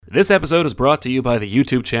This episode is brought to you by the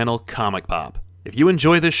YouTube channel Comic Pop. If you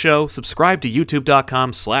enjoy this show, subscribe to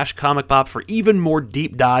youtube.com/comicpop for even more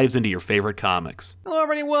deep dives into your favorite comics. Hello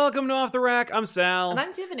everybody, welcome to Off the Rack. I'm Sal. And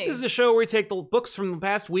I'm Tiffany. This is a show where we take the books from the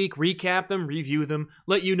past week, recap them, review them,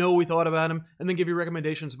 let you know what we thought about them, and then give you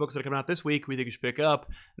recommendations of books that are coming out this week we think you should pick up.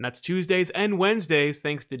 And that's Tuesdays and Wednesdays,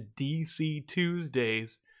 thanks to DC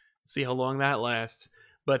Tuesdays. See how long that lasts.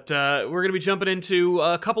 But we're going to be jumping into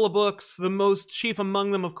a couple of books. The most chief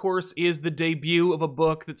among them, of course, is the debut of a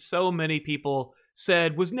book that so many people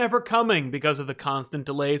said was never coming because of the constant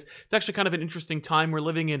delays. It's actually kind of an interesting time we're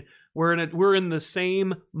living in. We're in the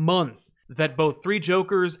same month that both Three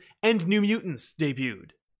Jokers and New Mutants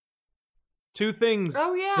debuted. Two things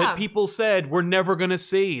that people said we're never going to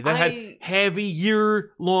see, that had heavy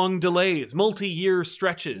year-long delays, multi-year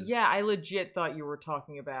stretches. Yeah, I legit thought you were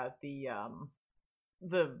talking about the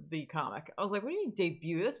comic. I was like, what do you mean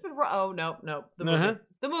debut? That's been no, the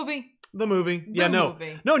movie. The movie.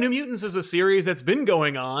 No, New Mutants is a series that's been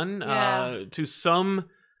going on to some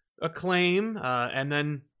acclaim and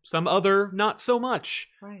then some other not so much.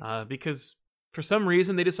 Right. Because for some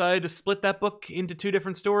reason they decided to split that book into two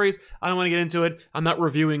different stories. I don't want to get into it. I'm not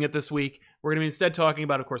reviewing it this week. We're going to be instead talking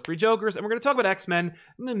about, of course, Three Jokers, and we're going to talk about X-Men.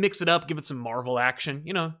 I'm going to mix it up, give it some Marvel action.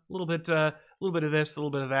 You know, a little bit of this, a little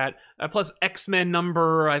bit of that. Plus, X-Men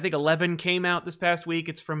number, I think, 11 came out this past week.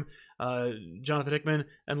 It's from Jonathan Hickman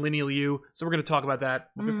and Linnea Liu. So we're going to talk about that.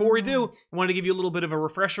 But before we do, I wanted to give you a little bit of a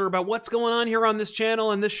refresher about what's going on here on this channel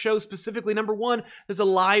and this show specifically. Number one, there's a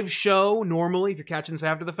live show normally, if you're catching this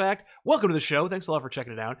after the fact. Welcome to the show. Thanks a lot for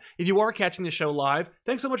checking it out. If you are catching the show live,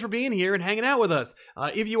 thanks so much for being here and hanging out with us.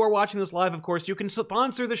 If you are watching this live, of course, you can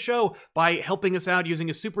sponsor the show by helping us out using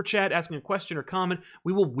a super chat, asking a question or comment.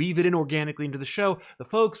 We will weave it in organically into the show. The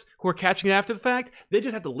folks who are catching it after the fact, they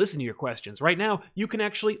just have to listen to your questions. Right now, you can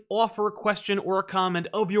actually offer a question or a comment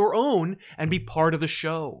of your own and be part of the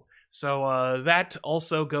show. So that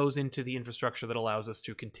also goes into the infrastructure that allows us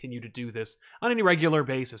to continue to do this on any regular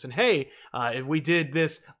basis. And hey, if we did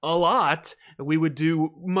this a lot, we would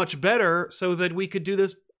do much better so that we could do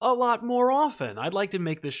this a lot more often. I'd like to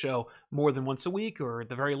make this show more than once a week, or at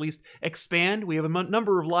the very least expand. We have a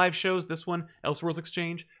number of live shows. This one, Elseworlds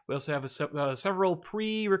Exchange. We also have several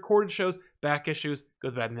pre-recorded shows, back issues,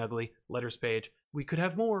 Good, the Bad, and the Ugly, Letters Page. We could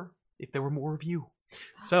have more if there were more of you.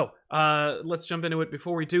 So let's jump into it.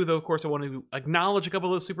 Before we do, though, of course, I want to acknowledge a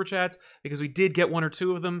couple of those super chats because we did get one or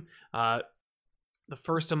two of them. The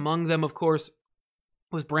first among them, of course,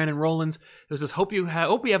 was Brandon Rollins. It was this, hope we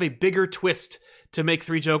have a bigger twist to make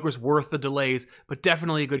Three Jokers worth the delays, but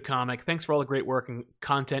definitely a good comic. Thanks for all the great work and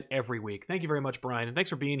content every week. Thank you very much, Brian, and thanks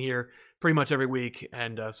for being here pretty much every week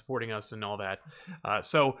and supporting us and all that.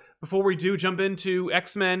 So before we do jump into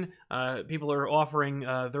X-Men, people are offering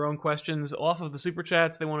their own questions off of the super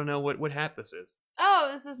chats. They want to know what hat this is. Oh,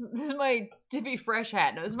 this is my Dippy Fresh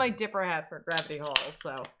hat. No, this is my Dipper hat for Gravity Hall.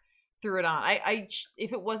 So threw it on. I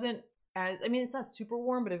if it wasn't. It's not super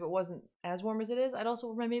warm, but if it wasn't as warm as it is, I'd also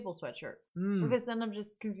wear my maple sweatshirt. Because then I'm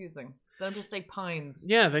just confusing. Then I'm just like Pines.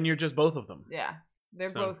 Yeah, then you're just both of them. Yeah, they're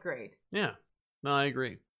both great. Yeah, no, I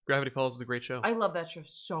agree. Gravity Falls is a great show. I love that show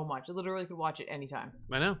so much. I literally could watch it anytime.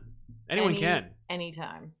 I know. Anyone can.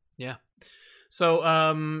 Anytime. Yeah. So,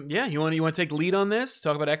 you want to take the lead on this?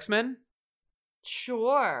 Talk about X-Men?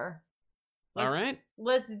 Sure. All right.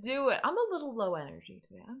 Let's do it. I'm a little low energy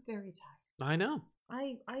today. I'm very tired. I know.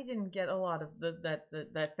 I didn't get a lot of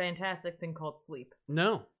that fantastic thing called sleep.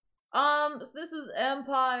 No. So this is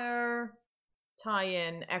Empire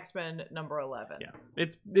tie-in X-Men number 11. Yeah.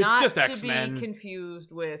 It's not just X-Men. Not to be confused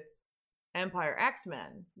with Empire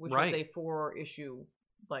X-Men, which was a 4-issue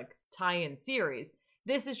tie-in series.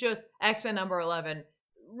 This is just X-Men number 11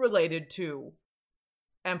 related to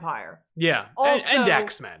Empire. Yeah. Also, and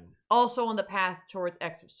X-Men. Also on the path towards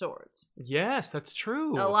X of Swords. Yes, that's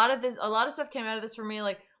true. A lot of stuff came out of this for me.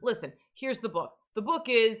 Like, listen, here's the book. The book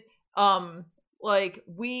is,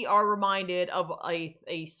 we are reminded of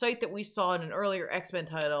a site that we saw in an earlier X-Men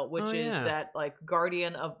title, which is that,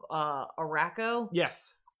 Guardian of Arakko.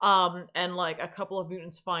 Yes. And a couple of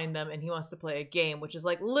mutants find them and he wants to play a game, which is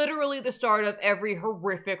literally the start of every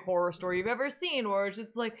horrific horror story you've ever seen, where it's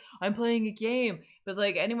just I'm playing a game, but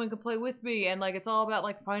anyone can play with me, and it's all about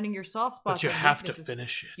finding your soft spots. But you have to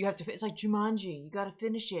finish it. You have to. It's like Jumanji. You got to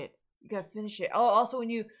finish it. Oh, also when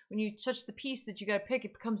you touch the piece that you got to pick,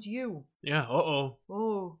 it becomes you. Yeah. Uh-oh.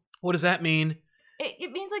 Oh. What does that mean?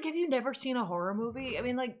 It means have you never seen a horror movie?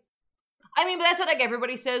 But that's what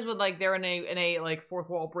everybody says when they're in a fourth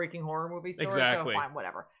wall breaking horror movie story. Exactly. So fine,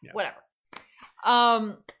 whatever.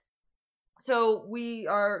 So we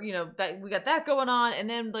are, that we got that going on, and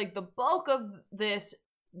then the bulk of this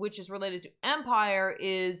which is related to Empire,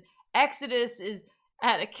 is Exodus is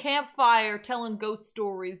at a campfire telling ghost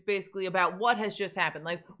stories basically about what has just happened.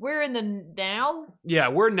 Like, we're in the now. Yeah,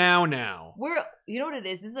 we're now. You know what it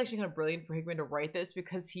is? This is actually kind of brilliant for Hickman to write this,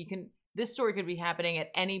 because this story could be happening at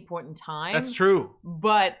any point in time. That's true.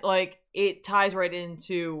 But, like, it ties right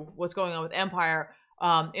into what's going on with Empire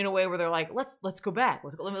in a way where they're like, let's go back.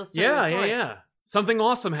 Let's tell the story. Yeah. Something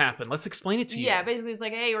awesome happened. Let's explain it to you. Yeah, basically it's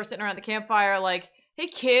like, hey, we're sitting around the campfire like, hey,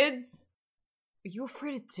 kids, are you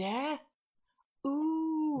afraid of death?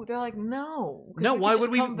 Ooh, they're like, no. No, why would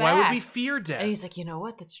we fear death? And he's like, you know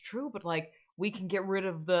what? That's true, but like, we can get rid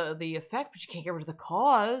of the effect, but you can't get rid of the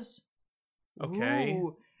cause. Okay.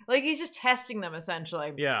 Ooh. Like, he's just testing them,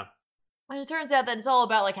 essentially. Yeah. And it turns out that it's all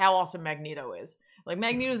about like how awesome Magneto is. Like,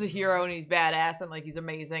 Magneto's a hero and he's badass and like he's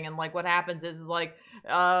amazing. And like what happens is like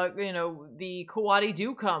the Kawati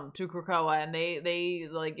do come to Krakoa and they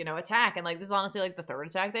like, attack. And like this is honestly like the third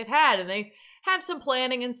attack they've had, and they have some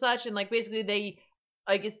planning and such, and like basically they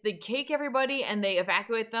cake everybody and they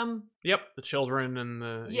evacuate them. Yep, the children and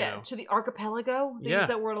the to the archipelago. They use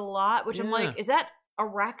that word a lot, which I'm like, is that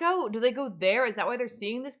Arakko? Do they go there? Is that why they're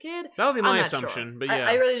seeing this kid? That would be my assumption, sure. But yeah.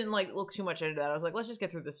 I really didn't like look too much into that. I was like, let's just get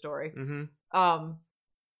through this story. Mm-hmm.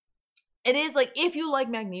 It is like, if you like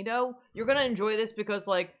Magneto, you're gonna enjoy this, because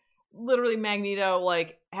like literally Magneto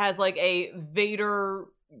like has like a Vader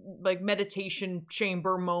like meditation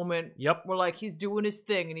chamber moment. Yep. Where like he's doing his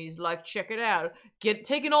thing and he's like, check it out.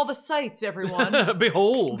 Taking all the sights, everyone.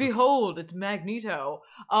 Behold, it's Magneto.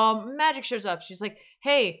 Magic shows up. She's like,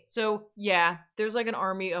 hey, so yeah, there's like an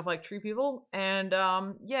army of like tree people, and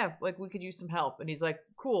like we could use some help. And he's like,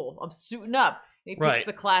 cool, I'm suiting up. And he picks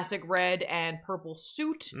the classic red and purple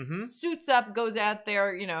suit, suits up, goes out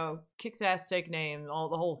there, kicks ass, take name, the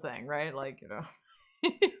whole thing, right? Like,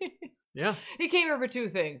 Yeah. He came here for two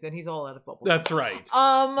things, and he's all out of bubble. That's right.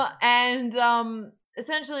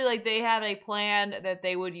 Essentially, like, they have a plan that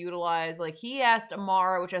they would utilize. Like, he asked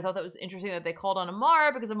Amara, which I thought that was interesting that they called on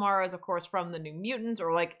Amara, because Amara is, of course, from the New Mutants,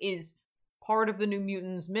 or, like, is part of the New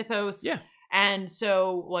Mutants mythos. Yeah. And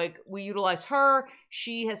so, like, we utilize her.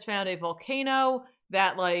 She has found a volcano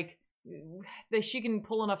that, like, she can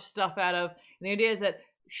pull enough stuff out of. And the idea is that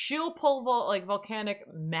she'll pull volcanic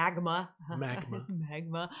magma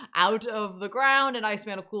out of the ground, and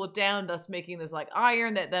Iceman will cool it down, thus making this like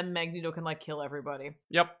iron that then Magneto can like kill everybody.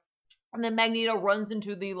 Yep. And then Magneto runs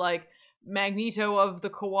into the like Magneto of the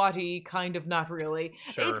Kawati, kind of, not really.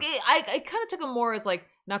 Sure. I kind of took him more as like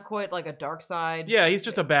not quite like a dark side. Yeah, he's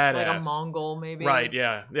just a badass. Like a Mongol, maybe. Right,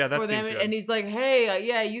 yeah. Yeah, that seems good. And he's like,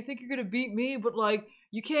 hey, you think you're gonna beat me, but like,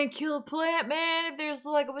 you can't kill a plant, man. If there's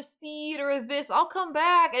like a seed or this, I'll come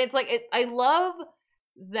back. And it's like, I love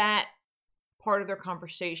that part of their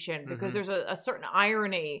conversation, because there's a certain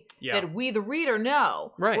irony that we, the reader,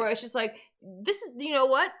 know. Right. Where it's just like, this is, you know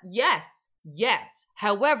what? Yes.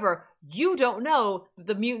 However, you don't know that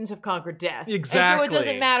the mutants have conquered death. Exactly. And so it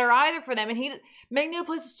doesn't matter either for them. And Magneto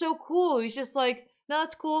plays it so cool. He's just like, no,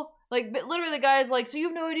 it's cool. Like, but literally the guy's like, so you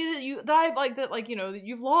have no idea that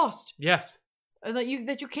you've lost. Yes. And that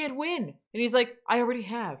you can't win. And he's like, I already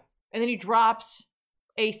have. And then he drops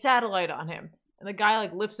a satellite on him. And the guy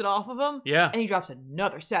like lifts it off of him. Yeah. And he drops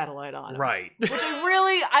another satellite on him. Right. Which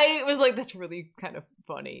I was like, that's really kind of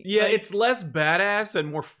funny. Yeah, like, it's less badass and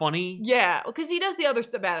more funny. Yeah, because he does the other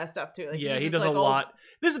badass stuff too. Like, yeah, he does like, a lot.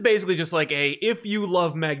 This is basically just like if you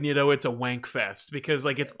love Magneto, it's a wank fest. Because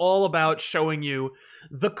like it's all about showing you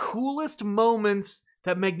the coolest moments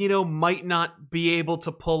that Magneto might not be able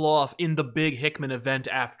to pull off in the big Hickman event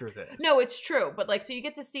after this. No, it's true. But like, so you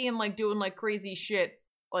get to see him like doing like crazy shit,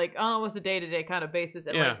 like on almost a day-to-day kind of basis.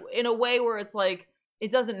 And like in a way where it's like, it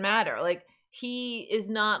doesn't matter. Like, he is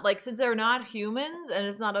not, like, since they're not humans and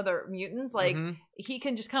it's not other mutants, like, he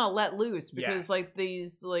can just kind of let loose, because like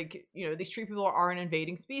these, like, these tree people are an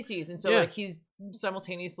invading species. And so like, he's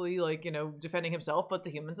simultaneously like, defending himself, but the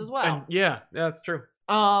humans as well. And, that's true.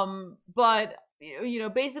 But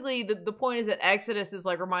basically the point is that Exodus is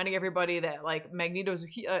like reminding everybody that like Magneto's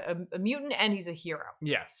a mutant and he's a hero.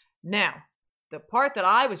 Yes. Now, the part that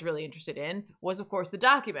I was really interested in was, of course, the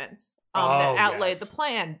documents that outlaid the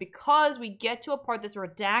plan, because we get to a part that's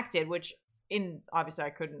redacted, which obviously I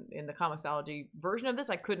couldn't, in the Comixology version of this,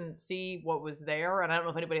 I couldn't see what was there, and I don't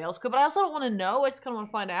know if anybody else could, but I also don't want to know. I just kind of want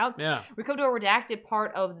to find out. Yeah. We come to a redacted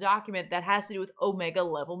part of the document that has to do with Omega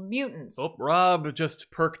level mutants. Oh, Rob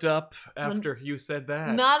just perked up after you said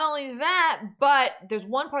that. Not only that, but there's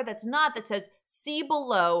one part that's not, that says, see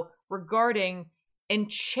below regarding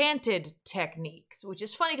enchanted techniques, which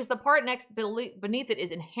is funny because the part beneath it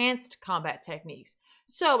is enhanced combat techniques.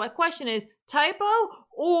 So my question is, typo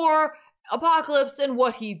or Apocalypse and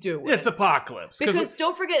what he do. It's Apocalypse. Because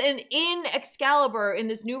don't forget, in Excalibur, in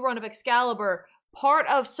this new run of Excalibur, part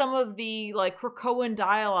of some of the like Krakoan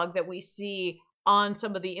dialogue that we see on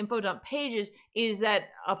some of the info dump pages is that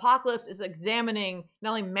Apocalypse is examining not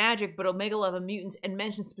only magic but Omega 11 mutants and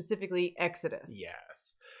mentions specifically Exodus.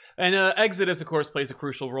 Yes. And Exodus, of course, plays a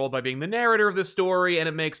crucial role by being the narrator of the story, and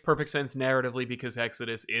it makes perfect sense narratively because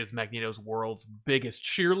Exodus is Magneto's world's biggest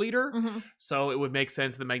cheerleader. Mm-hmm. So it would make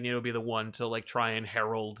sense that Magneto would be the one to like try and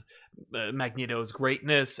herald Magneto's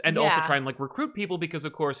greatness and also try and like recruit people because,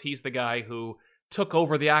 of course, he's the guy who took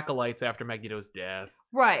over the Acolytes after Magneto's death.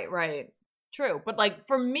 Right. True. But like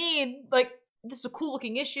for me, like this is a cool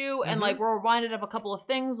looking issue, and like we're reminded of a couple of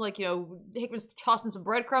things, like, you know, Hickman's tossing some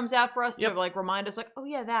breadcrumbs out for us to like remind us, like, oh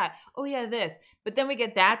yeah, that, oh yeah, this. But then we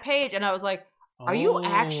get that page, and I was like, are you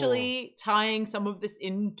actually tying some of this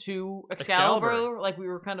into Excalibur? Like we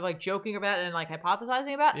were kind of like joking about it and like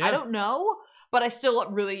hypothesizing about? I don't know, but I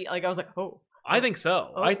still really like. I was like, oh. I think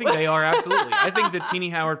so. I think they are, absolutely. I think that Tini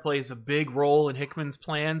Howard plays a big role in Hickman's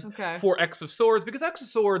plans for X of Swords, because X of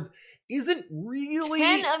Swords isn't really...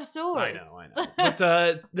 10 of Swords. I know. But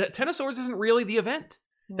the 10 of Swords isn't really the event.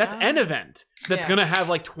 That's an event that's going to have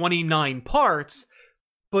like 29 parts,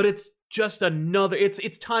 but it's just another...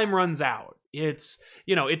 It's time runs out. It's,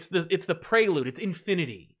 you know, it's the prelude. It's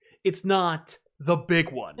infinity. It's not the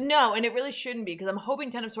big one. No, and it really shouldn't be, because I'm hoping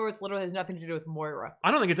 10 of Swords literally has nothing to do with Moira. I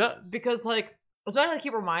don't think it does. Because, like, as much as I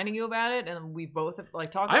keep reminding you about it, and we both have, like,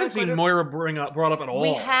 talked about it. I haven't seen Moira brought up at all.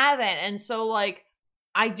 We haven't, and so, like,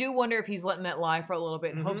 I do wonder if he's letting that lie for a little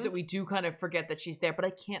bit in hopes that we do kind of forget that she's there, but I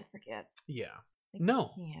can't forget. Yeah. I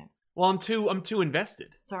can't. Well, I'm too invested.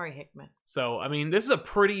 Sorry, Hickman. So, I mean, this is a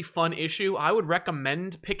pretty fun issue. I would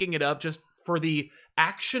recommend picking it up just for the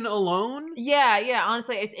action alone. Yeah,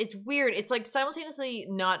 honestly, it's weird. It's like simultaneously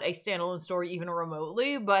not a standalone story even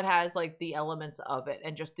remotely, but has like the elements of it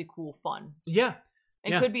and just the cool fun. Yeah.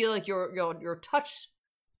 It could be like your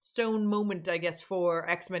touchstone moment, I guess, for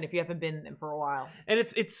X-Men if you haven't been in them for a while. And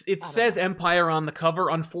it says Empire on the cover.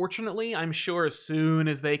 Unfortunately, I'm sure as soon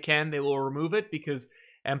as they can, they will remove it because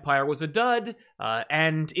Empire was a dud,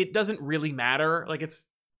 and it doesn't really matter. Like it's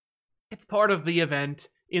part of the event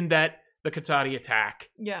in that the Katati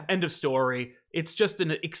attack. Yeah. End of story. It's just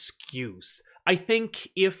an excuse. I think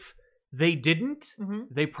if they didn't,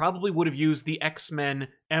 they probably would have used the X-Men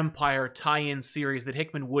Empire tie-in series that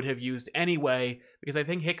Hickman would have used anyway, because I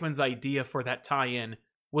think Hickman's idea for that tie-in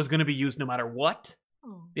was going to be used no matter what.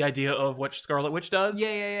 The idea of what Scarlet Witch does.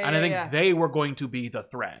 Yeah. And I think they were going to be the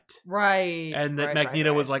threat. Right. And that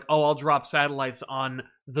Magneto was like, oh, I'll drop satellites on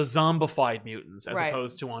the zombified mutants as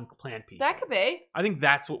opposed to on plant people. That could be. I think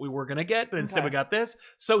that's what we were going to get, but instead we got this.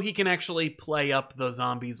 So he can actually play up the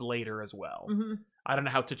zombies later as well. I don't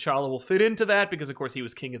know how T'Challa will fit into that because, of course, he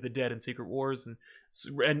was King of the Dead in Secret Wars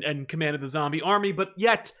and commanded the zombie army, but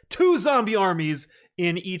yet 2 zombie armies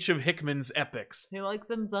in each of Hickman's epics. He likes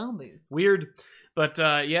them zombies. Weird. But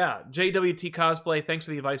yeah, JWT Cosplay, thanks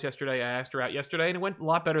for the advice yesterday. I asked her out yesterday, and it went a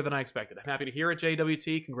lot better than I expected. I'm happy to hear it,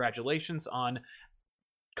 JWT. Congratulations on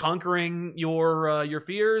conquering your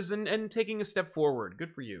fears and taking a step forward.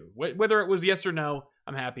 Good for you. Whether it was yes or no,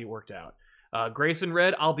 I'm happy it worked out. Grayson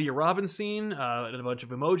Red, I'll be your Robin scene, and a bunch of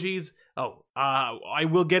emojis. I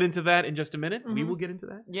will get into that in just a minute. We will get into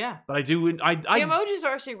that. Yeah. But I do... the emojis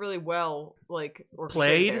are actually really well, like,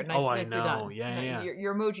 played. There. Nicely know. Done. Yeah.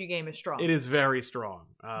 Your emoji game is strong. It is very strong.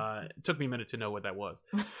 It took me a minute to know what that was.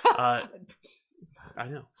 I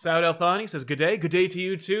know. Saud Al-Thani says, good day. Good day to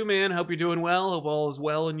you too, man. Hope you're doing well. Hope all is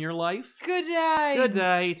well in your life. Good day. Good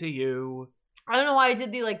day to you. I don't know why I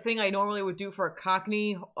did the thing I normally would do for a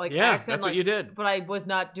Cockney accent. That's what you did. But I was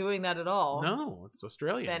not doing that at all. No, it's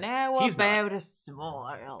Australian. Then how about a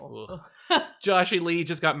smile? Joshie Lee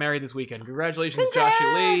just got married this weekend. Congratulations,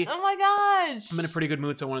 Joshie Lee. Oh my gosh. I'm in a pretty good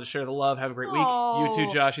mood, so I wanted to share the love. Have a great week. You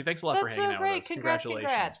too, Joshie. Thanks a lot for hanging out with us.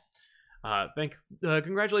 Congratulations.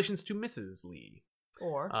 Congratulations to Mrs. Lee.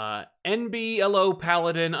 Or NBLO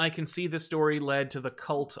Paladin. I can see this story lead to the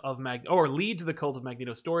cult of Magneto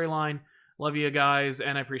storyline. Love you guys,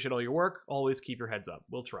 and I appreciate all your work. Always keep your heads up.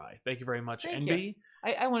 We'll try. Thank you very much, NB.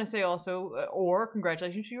 I want to say also, or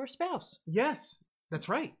congratulations to your spouse. Yes, that's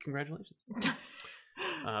right. Congratulations.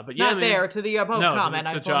 But yeah, not there to the above comment.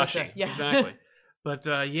 To Joshie. Yeah, exactly. But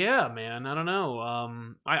yeah, man, I don't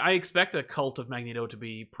know. I expect a cult of Magneto to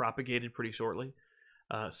be propagated pretty shortly.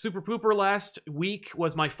 Super Pooper last week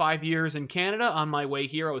was my 5 years in Canada. On my way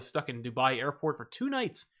here, I was stuck in Dubai airport for 2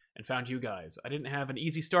 nights. And found you guys. I didn't have an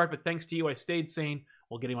easy start, but thanks to you, I stayed sane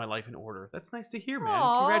while getting my life in order. That's nice to hear, man.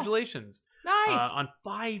 Aww. Congratulations. Nice. On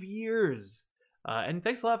 5 years And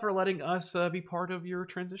thanks a lot for letting us be part of your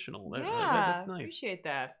transitional. That's nice. Appreciate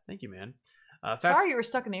that. Thank you, man. Sorry you were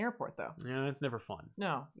stuck in the airport, though. Yeah, it's never fun.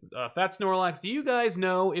 No. Fat Snorlax, do you guys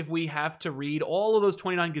know if we have to read all of those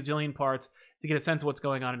 29 gazillion parts to get a sense of what's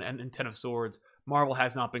going on in Ten of Swords? Marvel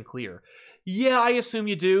has not been clear. Yeah, I assume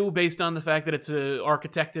you do, based on the fact that it's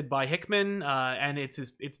architected by Hickman, and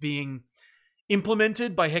it's being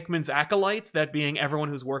implemented by Hickman's acolytes, that being everyone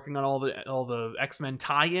who's working on all the X-Men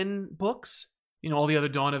tie-in books, all the other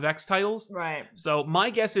Dawn of X titles. Right. So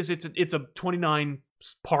my guess is it's a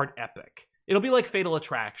 29-part epic. It'll be like Fatal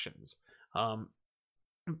Attractions,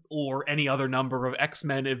 or any other number of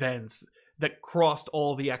X-Men events that crossed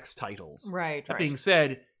all the X titles. Right. That being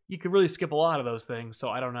said, you could really skip a lot of those things, so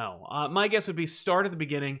I don't know. My guess would be start at the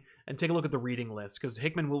beginning and take a look at the reading list, because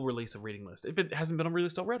Hickman will release a reading list, if it hasn't been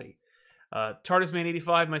released already. TARDIS Man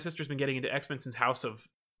 85, my sister's been getting into X-Men since House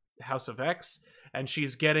of X, and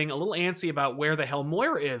she's getting a little antsy about where the hell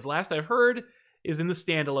Moira is. Last I heard is in the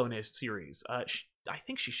standalone series. I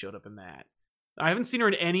think she showed up in that. I haven't seen her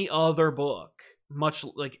in any other book, much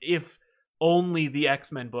like if only the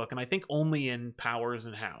X-Men book, and I think only in Powers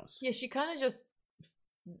and House. Yeah, she kind of just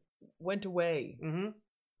went away. Mm-hmm.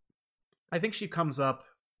 I think she comes up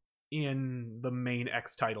in the main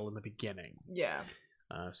X title in the beginning. Yeah.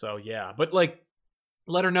 So yeah, but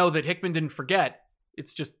let her know that Hickman didn't forget.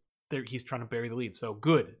 It's just he's trying to bury the lead. So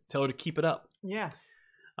good. Tell her to keep it up. Yeah.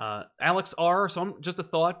 Alex R. So just a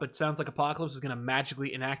thought, but sounds like Apocalypse is going to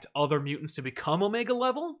magically enact other mutants to become Omega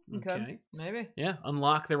level. Okay. Maybe. Yeah.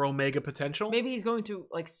 Unlock their Omega potential. Maybe he's going to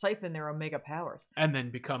siphon their Omega powers and then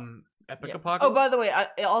become Epic Apocalypse. Oh, by the way,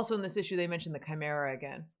 also in this issue they mentioned the Chimera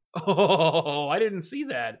again. Oh, I didn't see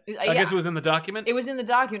that. I guess it was in the document. It was in the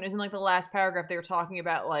document. It was in the last paragraph. They were talking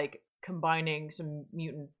about combining some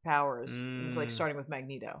mutant powers, starting with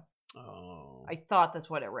Magneto. Oh, I thought that's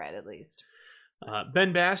what it read, at least.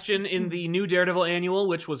 Ben Bastian in the new Daredevil annual,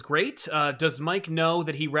 which was great. Does Mike know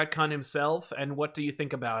that he retconned himself, and what do you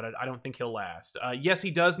think about it? I don't think he'll last. Yes,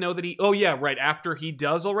 he does know that he... Oh, yeah, right, after he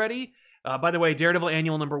does already. By the way, Daredevil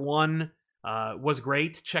annual number 1 was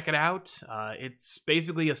great. Check it out. It's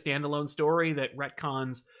basically a standalone story that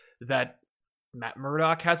retcons that Matt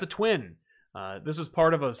Murdock has a twin. This was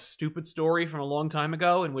part of a stupid story from a long time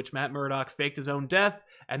ago in which Matt Murdock faked his own death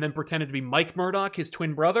and then pretended to be Mike Murdock, his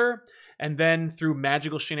twin brother. And then through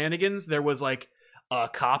magical shenanigans, there was a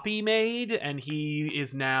copy made, and he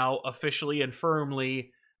is now officially and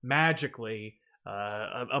firmly, magically,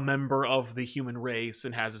 a member of the human race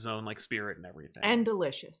and has his own spirit and everything. And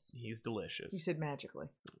delicious. He's delicious. You said magically.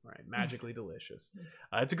 Right, magically delicious.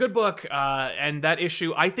 It's a good book, and that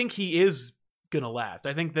issue, I think he is going to last.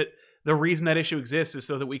 I think that the reason that issue exists is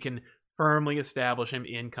so that we can firmly establish him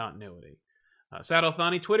in continuity. Saddle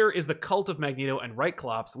Thani, Twitter is the cult of Magneto and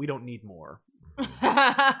Right-Clops. We don't need more.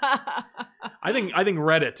 I think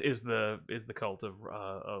Reddit is the cult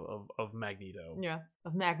of Magneto. Yeah,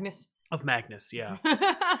 of Magnus. Of Magnus, yeah.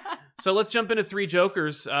 So let's jump into Three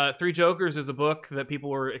Jokers. Three Jokers is a book that people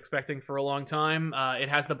were expecting for a long time. It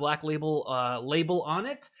has the black label on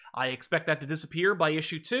it. I expect that to disappear by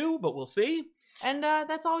issue 2, but we'll see. And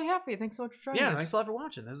that's all we have for you. Thanks so much for joining us. Yeah, thanks a lot for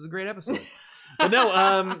watching. This was a great episode. But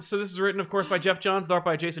no, so this is written, of course, by Jeff Johns, the art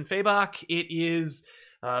by Jason Fabok. It is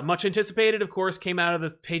much anticipated, of course, came out of the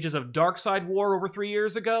pages of Darkseid War over 3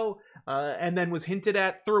 years ago, and then was hinted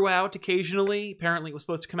at throughout occasionally. Apparently, it was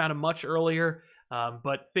supposed to come out much earlier,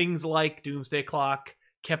 but things like Doomsday Clock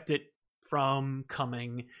kept it from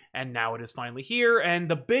coming, and now it is finally here. And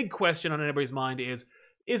the big question on everybody's mind is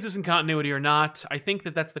this in continuity or not? I think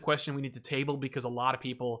that's the question we need to table, because a lot of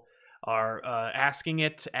people are asking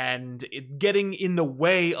it, and it getting in the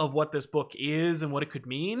way of what this book is and what it could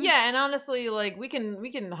mean. Yeah, and honestly, we can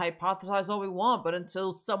hypothesize all we want, but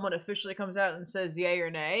until someone officially comes out and says yay or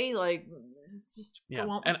nay, let's just go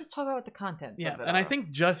on. Let's just talk about the content. Yeah, and I think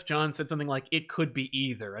Jeff Johns said something like it could be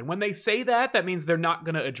either, and when they say that means they're not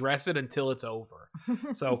going to address it until it's over.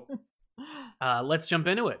 So let's jump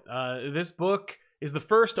into it. This book is the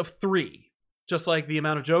first of 3. Just like the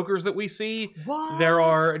amount of Jokers that we see, there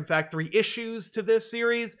are, in fact, 3 issues to this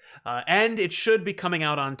series, and it should be coming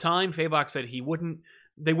out on time. Fabok said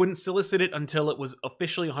they wouldn't solicit it until it was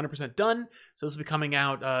officially 100% done, so this will be coming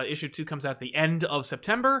out, issue 2 comes out the end of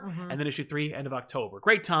September, and then issue 3, end of October.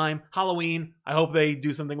 Great time, Halloween, I hope they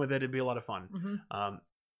do something with it, it'd be a lot of fun.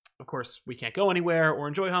 Of course, we can't go anywhere or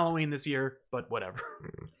enjoy Halloween this year, but whatever.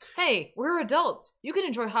 Hey, we're adults. You can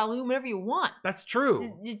enjoy Halloween whenever you want. That's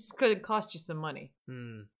true. It's going to cost you some money.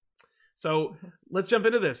 So let's jump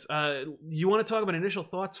into this. You want to talk about initial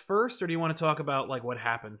thoughts first, or do you want to talk about what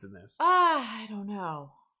happens in this? I don't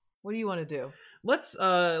know. What do you want to do? let's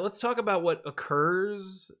talk about what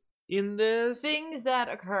occurs in this. Things that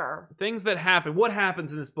occur. Things that happen. What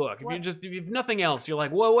happens in this book? If you've nothing else, you're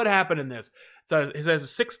like, well, what happened in this? It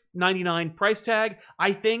has a $6.99 price tag.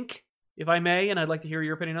 I think, if I may, and I'd like to hear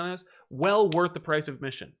your opinion on this, well worth the price of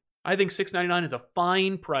admission. I think $6.99 is a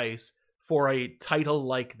fine price for a title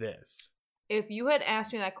like this. If you had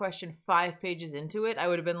asked me that question 5 pages into it, I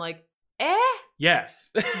would have been like,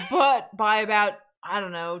 Yes. But by about, I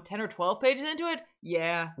don't know, 10 or 12 pages into it,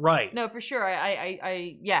 yeah. Right. No, for sure. I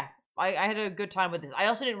had a good time with this. I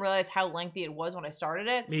also didn't realize how lengthy it was when I started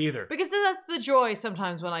it. Me either. Because that's the joy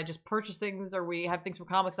sometimes when I just purchase things or we have things for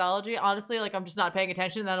Comixology. Honestly, like I'm just not paying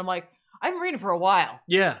attention and then I'm like, I've been reading for a while.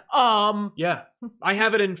 Yeah. Yeah. I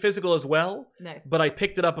have it in physical as well. Nice. But I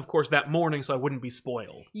picked it up, of course, that morning so I wouldn't be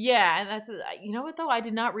spoiled. Yeah, and that's, you know what though? I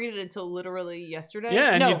did not read it until literally yesterday.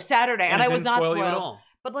 Yeah. No, Saturday. And I was not spoiled. You at all.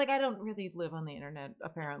 But like, I don't really live on the internet,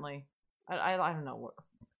 apparently. I don't know what.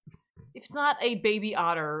 If it's not a baby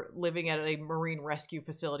otter living at a marine rescue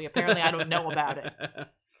facility, apparently I don't know about it.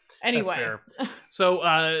 Anyway. That's fair. So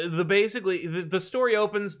the story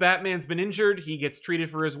opens, Batman's been injured, he gets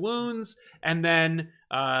treated for his wounds, and then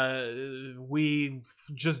we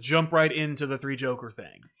just jump right into the Three Joker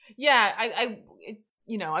thing. Yeah, I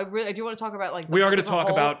do want to talk about like we are going to talk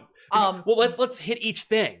about well, let's hit each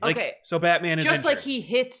thing. Like, okay. So Batman is just injured. Like he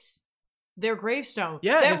hits their gravestone.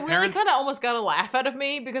 Yeah, that really kind of almost got a laugh out of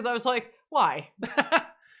me because I was like, why?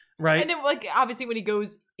 Right. And then like obviously when he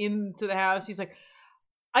goes into the house, he's like,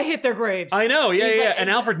 I hit their graves. I know, yeah. Like, and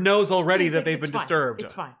Alfred knows already that they've been fine. disturbed.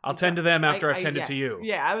 It's fine. I'll tend to them after I've tended to you.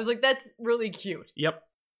 Yeah, I was like, that's really cute. Yep.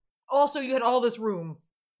 Also, you had all this room.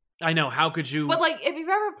 I know, how could you... But like, if you've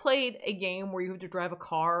ever played a game where you have to drive a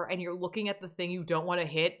car and you're looking at the thing you don't want to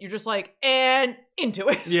hit, you're just like, and into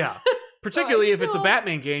it. Yeah. Particularly if it's a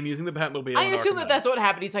Batman game using the Batmobile. I assume that's what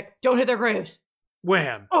happened. He's like, don't hit their graves.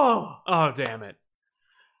 Wham. Oh, damn it.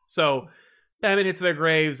 So... Batman hits their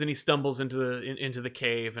graves and he stumbles into the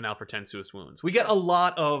cave and Alfred tends to his wounds. We get a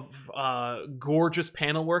lot of gorgeous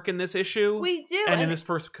panel work in this issue. We do. And in this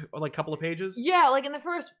first couple of pages. Yeah, like in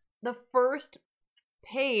the first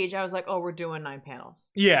page, I was like, oh, we're doing 9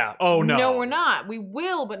 panels. Yeah. Oh, no. No, we're not. We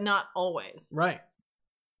will, but not always. Right.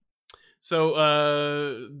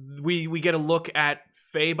 So we get a look at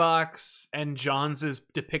Faybox and Johns'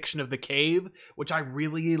 depiction of the cave, which I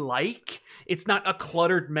really like. It's not a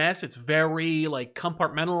cluttered mess. It's very like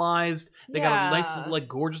compartmentalized. They got a nice, like,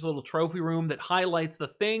 gorgeous little trophy room that highlights the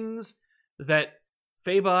things that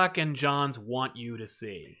Faybox and Johns want you to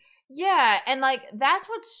see. Yeah, and like that's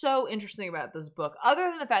what's so interesting about this book. Other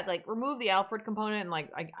than the fact, like, remove the Alfred component, and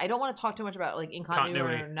like I don't want to talk too much about like in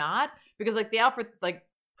continuity or not, because like the Alfred, like,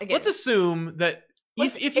 again, let's assume that.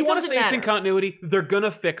 If you want to say it's in continuity, they're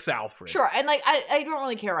gonna fix Alfred. Sure, and like I don't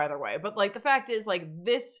really care either way. But like the fact is, like,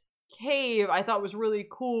 this cave I thought was really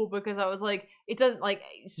cool because I was like, it doesn't like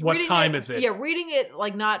what time is it? Yeah, reading it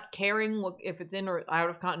like not caring if it's in or out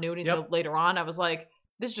of continuity until later on. I was like,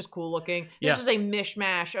 this is just cool looking. This is a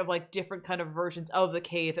mishmash of like different kind of versions of the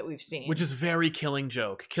cave that we've seen, which is very Killing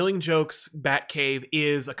Joke. Killing Joke's Batcave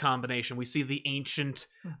is a combination. We see the ancient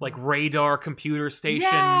like radar computer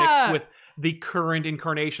station mixed with the current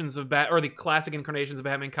incarnations of or the classic incarnations of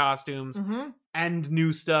Batman costumes and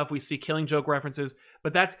new stuff. We see Killing Joke references,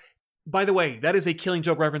 but that's, by the way, that is a Killing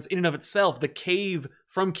Joke reference in and of itself. The cave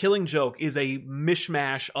from Killing Joke is a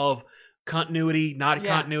mishmash of continuity, not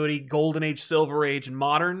continuity, Golden Age, Silver Age, and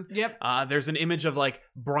modern. Yep. There's an image of like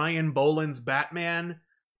Brian Boland's Batman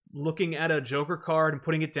looking at a Joker card and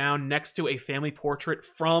putting it down next to a family portrait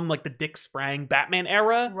from like the Dick Sprang Batman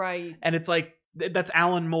era. Right. And it's like, that's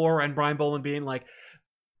Alan Moore and Brian Boland being like,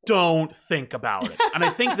 don't think about it. And I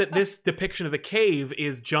think that this depiction of the cave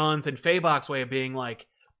is Johns and Faybox's way of being like,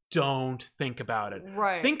 don't think about it.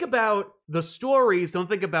 Right. Think about the stories. Don't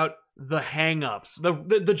think about the hang-ups.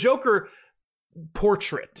 The Joker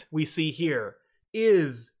portrait we see here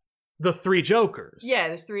is the 3 Jokers. Yeah,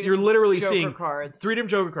 there's 3 different You're literally Joker seeing cards. 3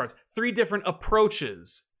 different Joker cards. 3 different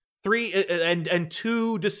approaches. 3 and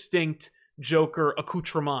 2 distinct Joker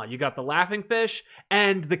accoutrement. You got the laughing fish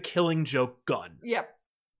and the Killing Joke gun. Yep.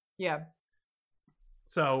 Yeah.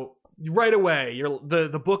 So right away,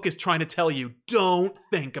 the book is trying to tell you, don't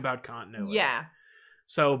think about continuity. Yeah.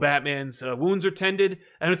 So Batman's wounds are tended,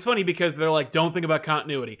 and it's funny because they're like, don't think about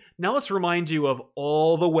continuity. Now let's remind you of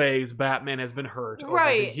all the ways Batman has been hurt over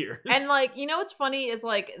the years. And like, you know what's funny is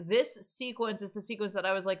like, this sequence is the sequence that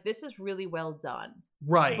I was like, this is really well done.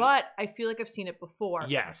 Right. But I feel like I've seen it before.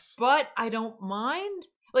 Yes. But I don't mind.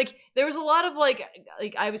 Like, there was a lot of like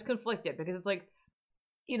I was conflicted because it's like,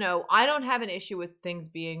 you know, I don't have an issue with things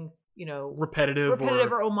being repetitive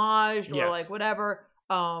or homaged or like whatever.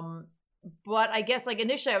 But I guess like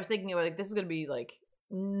initially I was thinking like this is going to be like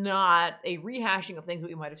not a rehashing of things that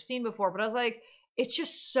we might have seen before, but I was like, it's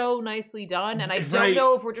just so nicely done. And I don't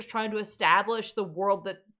know if we're just trying to establish the world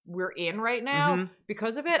that we're in right now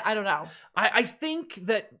because of it. I don't know. I think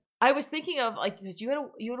that I was thinking of like, because you had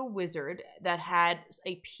a wizard that had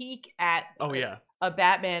a peek at a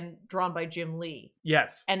Batman drawn by Jim Lee.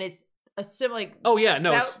 Yes. And it's a similar like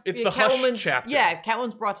it's the Hush chapter. Yeah,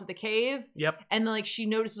 Catwoman's brought to the cave. Yep. And then like she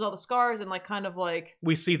notices all the scars and like kind of like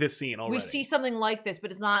we see this scene already. We see something like this,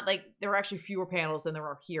 but it's not like there are actually fewer panels than there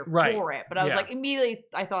are here for it. But I was like immediately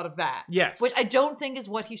I thought of that. Yes. Which I don't think is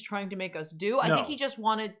what he's trying to make us do. I think he just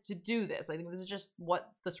wanted to do this. I think this is just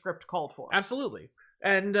what the script called for. Absolutely.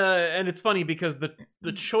 And it's funny because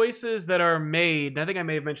the choices that are made, and I think I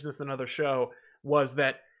may have mentioned this in another show, was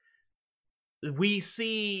that we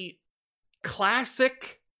see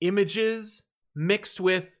classic images mixed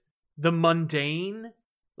with the mundane.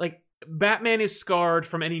 Like, Batman is scarred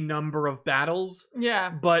from any number of battles. Yeah.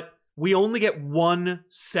 But we only get one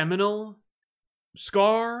seminal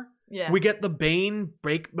scar. Yeah. We get the Bane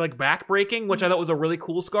back breaking, which I thought was a really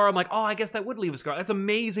cool scar. I'm like, oh, I guess that would leave a scar. That's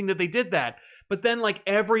amazing that they did that. But then, like,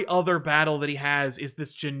 every other battle that he has is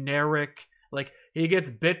this generic, like, he gets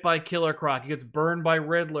bit by Killer Croc, he gets burned by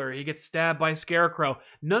Riddler, he gets stabbed by Scarecrow.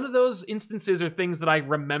 None of those instances are things that I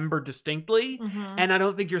remember distinctly, and I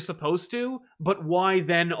don't think you're supposed to, but why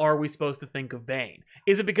then are we supposed to think of Bane?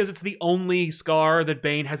 Is it because it's the only scar that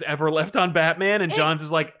Bane has ever left on Batman, and Johns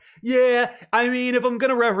is like, yeah, I mean, if I'm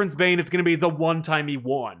gonna reference Bane, it's gonna be the one time he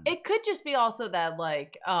won. It could just be also that,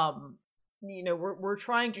 like, we're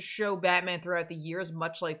trying to show Batman throughout the years,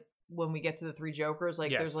 much like when we get to the Three Jokers,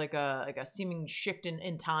 like there's like a seeming shift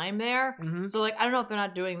in time there. So like I don't know if they're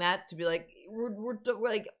not doing that to be like we're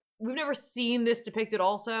like we've never seen this depicted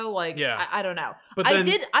also. Like I don't know. But then,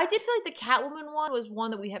 I did feel like the Catwoman one was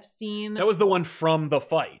one that we have seen. That was the one from the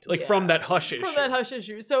fight, like from that Hush issue. From that Hush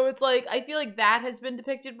issue. So it's like I feel like that has been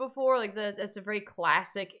depicted before. Like that's a very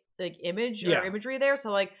classic like image or imagery there. So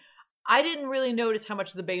like I didn't really notice how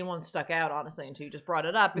much the Bane one stuck out, honestly, until you just brought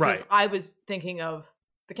it up because I was thinking of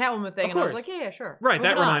the Catwoman thing, and I was like, yeah, sure. Right,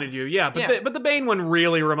 that reminded you, but the Bane one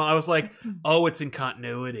really I was like, oh, it's in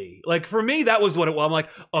continuity. Like, for me, that was what it was. I'm like,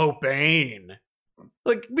 oh, Bane.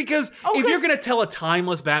 Like, because if you're going to tell a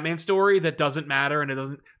timeless Batman story that doesn't matter and it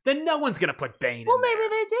doesn't, then no one's going to put Bane in there. Maybe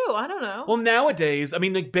they do. I don't know. Well, nowadays, I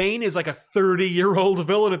mean, like, Bane is like a 30-year-old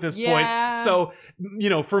villain at this point. So,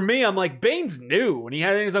 for me, I'm like, Bane's new, and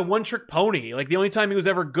he's a one-trick pony. Like, the only time he was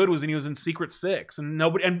ever good was when he was in Secret Six, and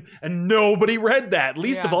nobody read that,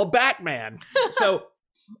 least of all Batman. So...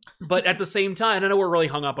 But at the same time, I know we're really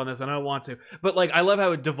hung up on this, and I don't want to, but like I love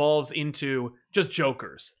how it devolves into just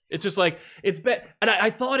Jokers. It's just like and I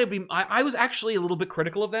thought it'd be. I was actually a little bit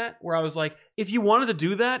critical of that, where I was like, if you wanted to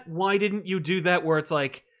do that, why didn't you do that? Where it's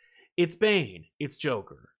like, it's Bane, it's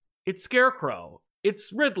Joker, it's Scarecrow,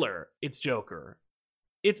 it's Riddler, it's Joker.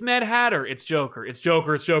 It's Mad Hatter, it's Joker. It's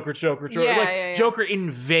Joker, it's Joker, it's Joker, it's Joker. Joker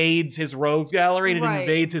invades his rogues gallery and it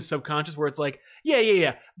invades his subconscious where it's like,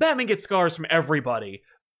 Batman gets scars from everybody.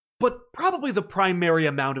 But probably the primary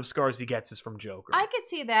amount of scars he gets is from Joker. I could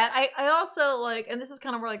see that. I also like, and this is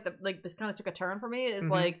kind of where this kind of took a turn for me, is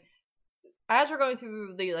like, as we're going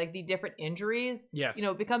through the different injuries,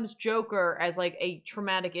 it becomes Joker as like a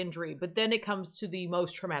traumatic injury, but then it comes to the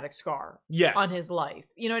most traumatic scar on his life.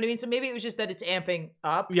 You know what I mean? So maybe it was just that it's amping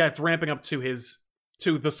up. Yeah, it's ramping up to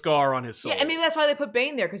the scar on his soul. Yeah, and maybe that's why they put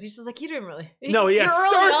Bane there, because he's just like, you didn't really. No, it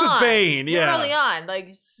starts with Bane. You're early on,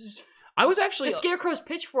 like. I was actually the Scarecrow's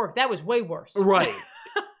pitchfork. That was way worse. Right.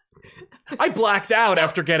 I blacked out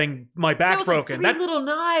after getting my back broken. Like 3 little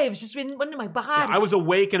knives just went into my body. I was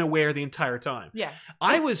awake and aware the entire time. Yeah.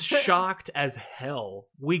 I was shocked as hell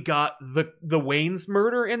we got the Wayne's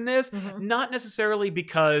murder in this. Not necessarily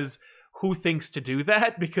because who thinks to do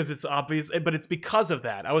that, because it's obvious, but it's because of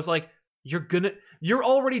that. I was like, you're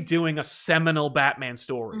already doing a seminal Batman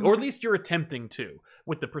story, or at least you're attempting to.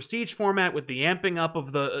 With the prestige format, with the amping up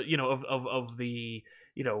of the, of the,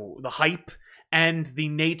 the hype and the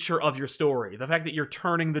nature of your story. The fact that you're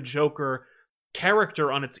turning the Joker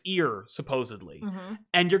character on its ear, supposedly.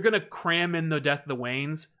 And you're going to cram in the death of the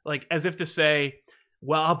Waynes, like, as if to say,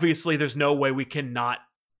 well, obviously there's no way we can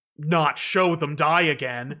not show them die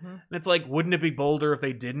again. And it's like, wouldn't it be bolder if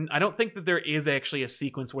they didn't? I don't think that there is actually a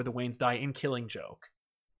sequence where the Waynes die in Killing Joke.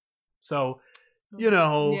 So... you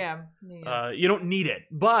don't need it.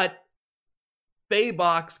 But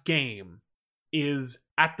Baybox game is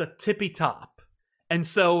at the tippy top. And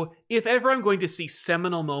so if ever I'm going to see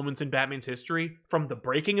seminal moments in Batman's history, from the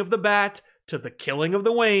breaking of the bat to the killing of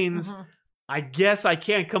the Waynes, I guess I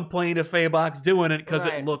can't complain if Faybox doing it because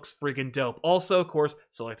it looks freaking dope. Also, of course,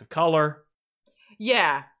 selective color.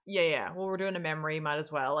 Yeah. Well, we're doing a memory, might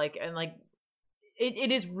as well.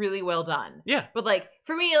 It is really well done. Yeah. But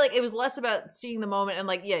for me, it was less about seeing the moment and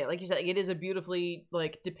like you said, it is a beautifully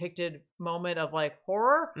depicted moment of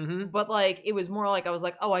horror. But it was more I was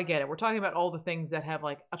oh, I get it. We're talking about all the things that have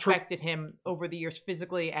affected him over the years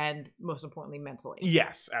physically and most importantly mentally.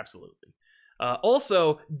 Yes, absolutely.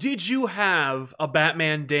 Also, did you have a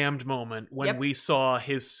Batman Damned moment when we saw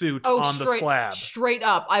his suit on the slab? Straight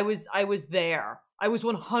up. I was there. I was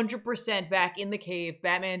 100% back in the cave,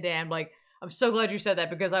 Batman Damned. I'm so glad you said that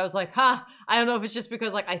because I was I don't know if it's just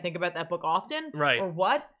because I think about that book often or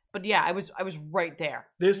what. But yeah, I was right there.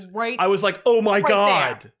 I was oh my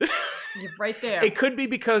God. You're right there. It could be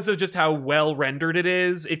because of just how well rendered it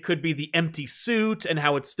is. It could be the empty suit and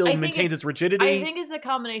how it still maintains its rigidity. I think it's a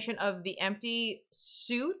combination of the empty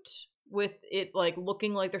suit with it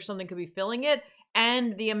looking like there's something could be filling it,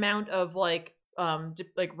 and the amount of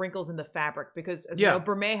wrinkles in the fabric because as you know,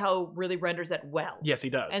 Bermejo really renders that well. Yes, he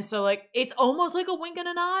does. And so it's almost like a wink and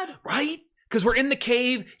a nod, right? Because we're in the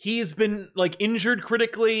cave. He's been injured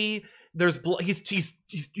critically. There's blood. He's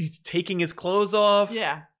taking his clothes off.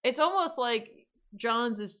 Yeah, it's almost like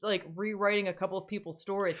Johns is rewriting a couple of people's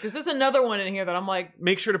stories because there's another one in here that I'm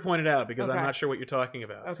make sure to point it out because I'm not sure what you're talking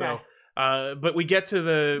about. Okay. So, but we get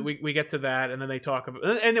to we get to that, and then they talk about,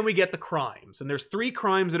 and then we get the crimes, and there's 3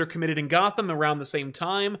 crimes that are committed in Gotham around the same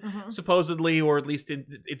time, supposedly, or at least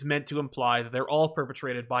it's meant to imply that they're all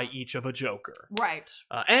perpetrated by each of a Joker. Right.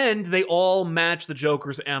 And they all match the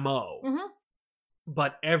Joker's MO.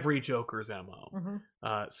 But every Joker's MO.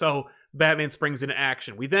 So Batman springs into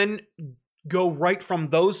action. We then go right from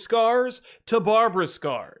those scars to Barbara's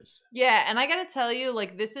scars. Yeah, and I gotta tell you,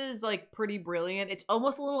 this is pretty brilliant. It's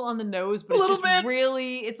almost a little on the nose, but it's just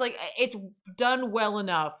really, it's it's done well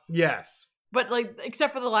enough. Yes. But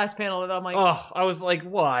except for the last panel, I'm oh, I was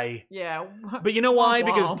why? Yeah. But you know why?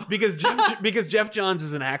 Because Jeff Johns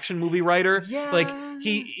is an action movie writer. Yeah.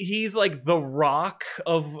 He's the Rock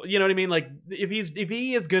of, you know what I mean? If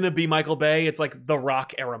he is gonna be Michael Bay, it's the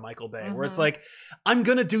Rock era Michael Bay, where it's I'm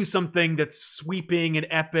gonna do something that's sweeping and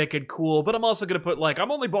epic and cool, but I'm also gonna put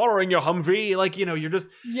I'm only borrowing your Humvee, you're just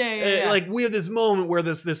we have this moment where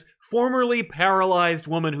this formerly paralyzed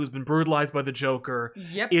woman who's been brutalized by the Joker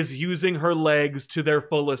is using her legs to their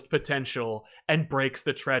fullest potential and breaks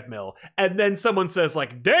the treadmill, and then someone says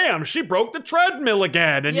damn, she broke the treadmill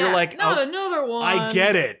again, and you're not another one. I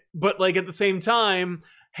get it, but at the same time,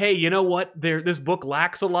 hey, you know what? This book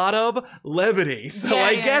lacks a lot of levity, so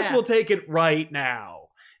I guess we'll take it right now.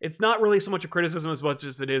 It's not really so much a criticism as much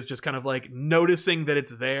as it is just kind of noticing that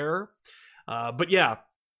it's there. But yeah,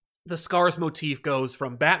 the scars motif goes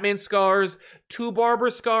from Batman scars to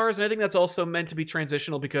Barbara scars, and I think that's also meant to be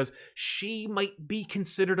transitional because she might be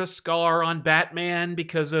considered a scar on Batman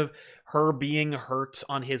because of her being hurt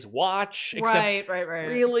on his watch. Right.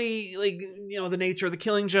 Really, the nature of the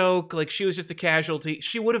Killing Joke, she was just a casualty.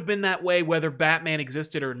 She would have been that way whether Batman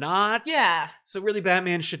existed or not. Yeah. So really,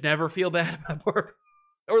 Batman should never feel bad about Barbara.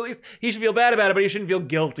 Or at least he should feel bad about it, but he shouldn't feel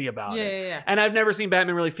guilty about it. Yeah. And I've never seen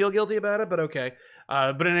Batman really feel guilty about it, but okay.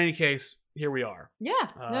 But in any case, here we are. Yeah,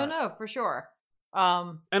 no, for sure.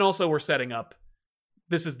 And also we're setting up,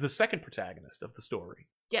 this is the second protagonist of the story.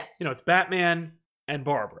 Yes. It's Batman and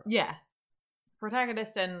Barbara. Yeah.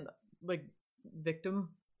 Protagonist and, victim.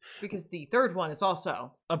 Because the third one is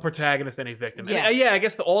also a protagonist and a victim. Yeah, and, I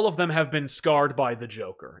guess all of them have been scarred by the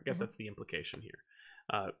Joker. I guess that's the implication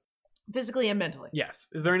here. Physically and mentally. Yes.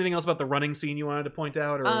 Is there anything else about the running scene you wanted to point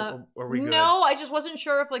out, or are we good? No, I just wasn't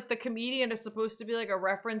sure if the comedian is supposed to be a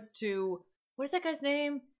reference to, what is that guy's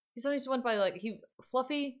name? He's always went by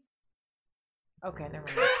Fluffy. Okay, never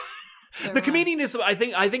mind. The comedian is, I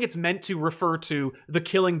think it's meant to refer to the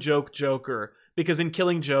Killing Joke Joker, because in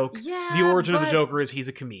Killing Joke, the origin of the Joker is he's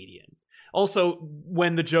a comedian. Also,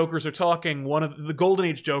 when the Jokers are talking, one of the Golden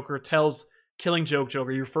Age Joker tells Killing Joke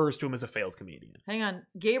Joker, he refers to him as a failed comedian. Hang on.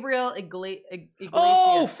 Gabriel Iglesias.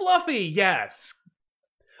 Oh, Fluffy, yes.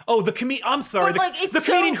 Oh, I'm sorry. The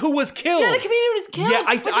comedian who was killed. Yeah, the comedian who was killed. Yeah,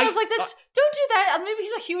 I was don't do that. Maybe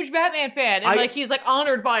he's a huge Batman fan, and he's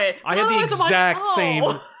honored by it. I had the exact same.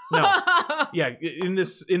 No. Yeah,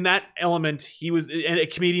 in that element, a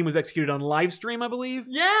comedian was executed on live stream, I believe.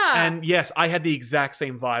 Yeah. And yes, I had the exact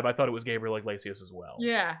same vibe. I thought it was Gabriel Iglesias as well.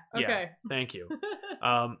 Yeah. Okay. Yeah, thank you.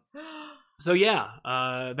 So yeah,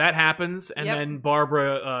 that happens, and then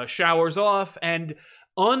Barbara showers off, and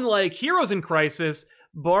unlike Heroes in Crisis,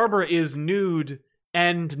 Barbara is nude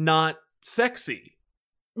and not sexy.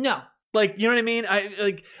 No. Like, you know what I mean?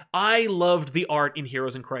 I loved the art in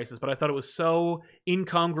Heroes in Crisis, but I thought it was so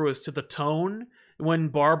incongruous to the tone when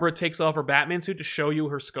Barbara takes off her Batman suit to show you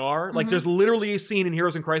her scar. Like, there's literally a scene in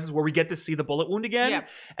Heroes in Crisis where we get to see the bullet wound again,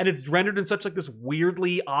 and it's rendered in such like this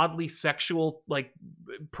weirdly, oddly sexual like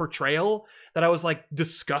portrayal that I was like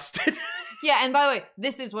disgusted. Yeah, and by the way,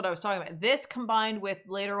 this is what I was talking about. This combined with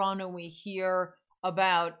later on when we hear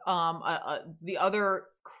about the other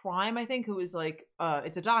crime, I think, who is like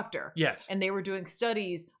it's a doctor. Yes. And they were doing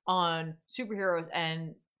studies on superheroes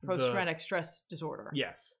and post-traumatic stress disorder.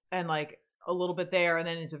 Yes. And like a little bit there, and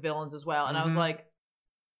then into villains as well. And I was like,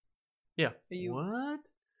 yeah. Are you what?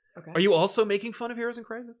 Okay. Are you also making fun of Heroes in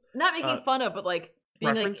Crisis? Not making fun of, but like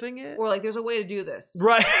being referencing like, it? Or like there's a way to do this.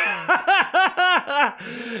 Right.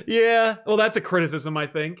 Yeah. Well, that's a criticism, I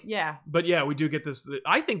think. Yeah. But yeah, we do get this.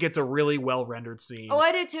 I think it's a really well rendered scene. Oh,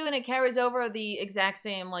 I did too, and it carries over the exact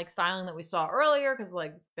same like styling that we saw earlier, because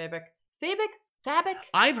like Fabic.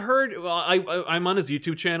 I've heard. Well, I'm on his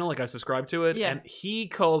YouTube channel, like I subscribe to it, and he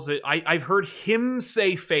calls it. I've heard him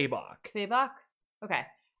say Fabok. Fabok. Okay.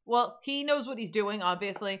 Well, he knows what he's doing,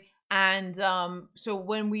 obviously. And so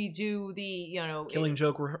when we do the, Killing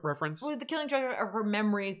Joke reference, with the Killing Joke of her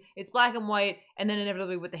memories, it's black and white, and then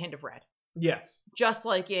inevitably with the hint of red. Yes, just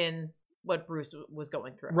like in what Bruce was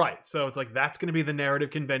going through. Right. So it's like that's going to be the narrative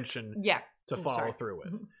convention. Yeah. To follow through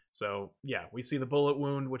with. So yeah, we see the bullet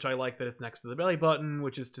wound, which I like that it's next to the belly button,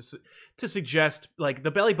 which is to suggest like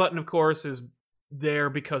the belly button, of course, is there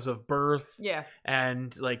because of birth. Yeah.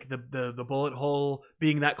 And like the bullet hole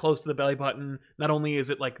being that close to the belly button, not only is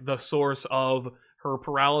it like the source of her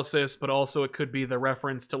paralysis, but also it could be the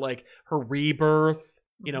reference to like her rebirth,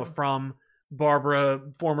 from Barbara,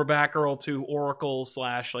 former Batgirl, to Oracle /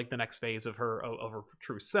 like the next phase of her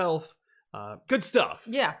true self. Good stuff.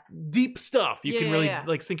 Yeah. Deep stuff you can really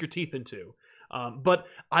like sink your teeth into. But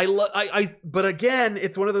but again,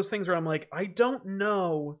 it's one of those things where I'm like, I don't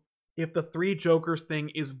know if the 3 Jokers thing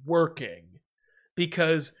is working,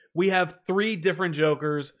 because we have 3 different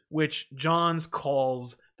Jokers, which Johns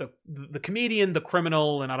calls the comedian, the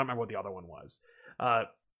criminal, and I don't remember what the other one was.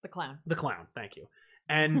 The clown. The clown. Thank you.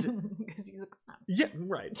 And because he's a clown. Yeah,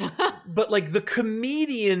 right. But like the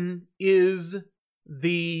comedian is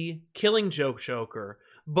the Killing Joke Joker,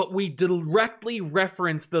 but we directly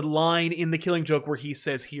reference the line in the Killing Joke where he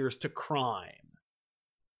says, "Here's to crime."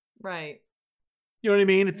 Right. You know what I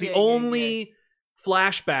mean? It's the only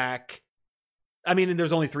flashback. I mean,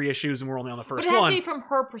 there's only 3 issues, and we're only on the first one. But it has to be from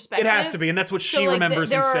her perspective. It has to be, and that's what she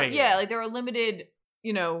remembers him saying. Yeah, like there are limited,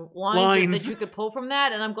 lines that you could pull from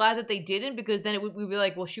that, and I'm glad that they didn't, because then we'd be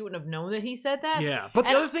like, well, she wouldn't have known that he said that. Yeah, but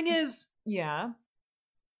the other thing is,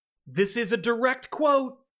 this is a direct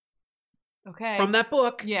quote. Okay. From that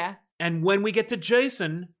book. Yeah. And when we get to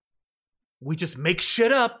Jason, we just make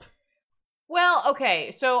shit up. Well,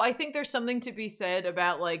 okay, so I think there's something to be said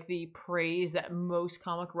about like the praise that most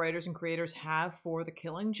comic writers and creators have for the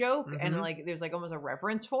Killing Joke, and like there's like almost a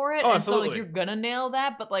reverence for it. Oh, and absolutely. So like you're gonna nail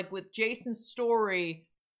that, but like with Jason's story,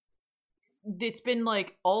 it's been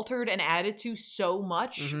like altered and added to so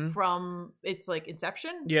much from its like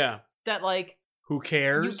inception. Yeah. That like who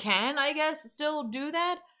cares? You can, I guess, still do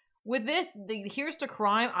that. With this, the Here's to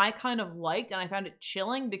Crime, I kind of liked, and I found it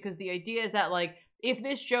chilling, because the idea is that like if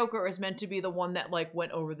this Joker is meant to be the one that like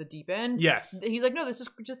went over the deep end, yes, he's like, no, this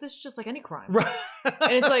is just like any crime, right?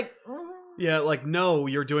 And it's like, yeah, like no,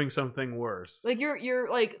 you're doing something worse. Like you're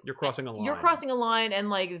crossing a line. You're crossing a line,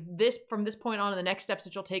 and like this from this point on, the next steps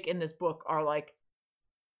that you'll take in this book are like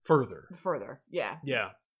further. Yeah. Yeah.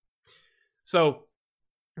 So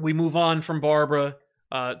we move on from Barbara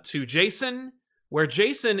to Jason, where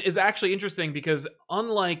Jason is actually interesting because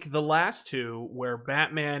unlike the last 2, where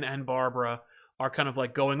Batman and Barbara are kind of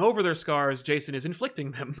like going over their scars, Jason is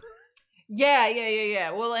inflicting them.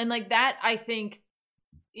 Yeah. Well, and like that, I think,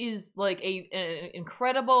 is like an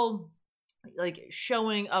incredible like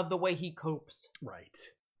showing of the way he copes. Right.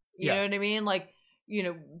 You know what I mean? Like,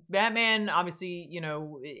 Batman obviously,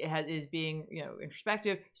 is being,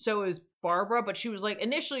 introspective. So is Barbara, but she was like,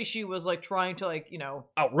 initially she was like trying to like,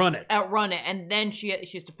 outrun it. And then she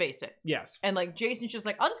has to face it. Yes. And like Jason's just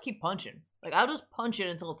like, I'll just keep punching. Like, I'll just punch it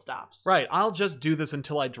until it stops. Right. I'll just do this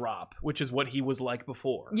until I drop, which is what he was like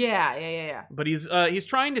before. Yeah. But he's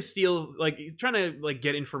trying to steal, like, he's trying to like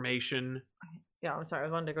get information. Yeah, I'm sorry.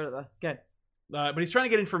 I wanted to go to the... Good. But he's trying to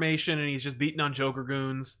get information, and he's just beating on Joker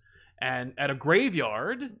goons. And at a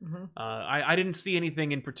graveyard, I didn't see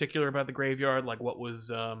anything in particular about the graveyard, like what was,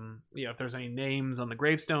 if there's any names on the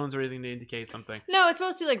gravestones or anything to indicate something. No, it's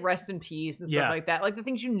mostly like rest in peace and stuff like that, like the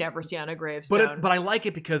things you never see on a gravestone. But I like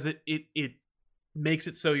it because it makes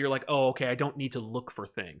it so you're like, oh, okay, I don't need to look for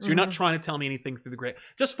things. You're not trying to tell me anything through the gray.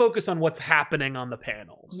 Just focus on what's happening on the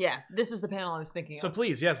panels. Yeah, this is the panel I was thinking of. So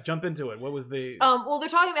please, yes, jump into it. What was the... Well, they're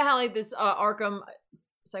talking about how, like, this Arkham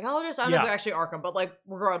psychologist, I don't know if they're actually Arkham, but, like,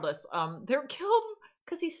 regardless, they're killed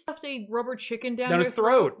because he stuffed a rubber chicken down his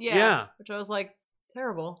throat. Yeah. Which I was like,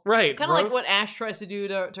 terrible. Right. Kind of like what Ash tries to do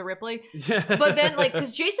to Ripley. Yeah. But then, like,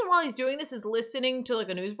 because Jason, while he's doing this, is listening to, like,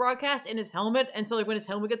 a news broadcast in his helmet. And so, like, when his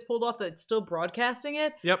helmet gets pulled off, it's still broadcasting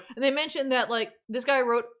it. Yep. And they mentioned that, like, this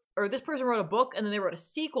person wrote a book, and then they wrote a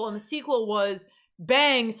sequel. And the sequel was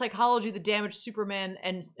Bang, Psychology, the Damaged Superman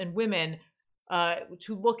and Women,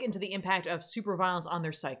 to look into the impact of super violence on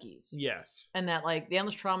their psyches. Yes. And that, like, the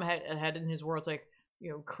endless trauma had in his words, like,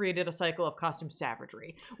 created a cycle of costume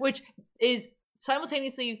savagery, which is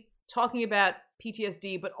simultaneously talking about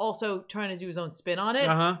PTSD, but also trying to do his own spin on it,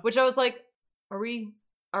 which I was like, are you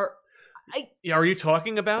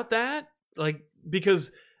talking about that? Like, because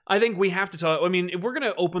I think we have to talk, I mean, if we're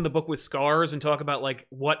going to open the book with scars and talk about, like,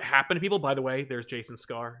 what happened to people, by the way, there's Jason's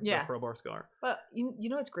scar, the crowbar scar. But you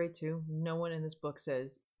know what's great, too? No one in this book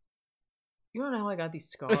says, you don't know how I got these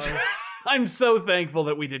scars. I'm so thankful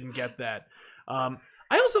that we didn't get that. I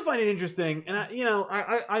also find it interesting, and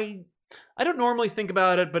I don't normally think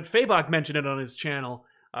about it, but Fabok mentioned it on his channel,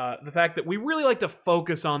 the fact that we really like to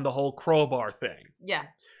focus on the whole crowbar thing. Yeah.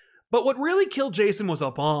 But what really killed Jason was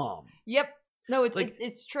a bomb. Yep. No,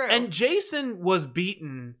 it's true. And Jason was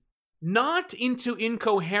beaten not into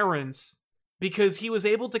incoherence because he was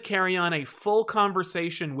able to carry on a full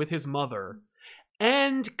conversation with his mother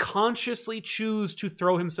and consciously choose to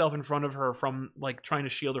throw himself in front of her from, like, trying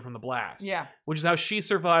to shield her from the blast. Yeah. Which is how she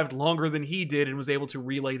survived longer than he did and was able to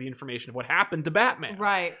relay the information of what happened to Batman.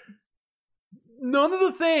 Right. None of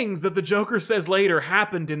the things that the Joker says later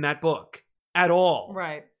happened in that book at all.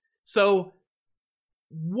 Right. So,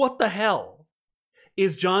 what the hell?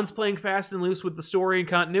 Is Johns playing fast and loose with the story and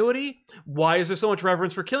continuity? Why is there so much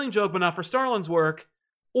reverence for Killing Joke but not for Starlin's work?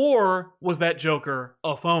 Or was that Joker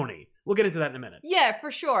a phony? We'll get into that in a minute. Yeah, for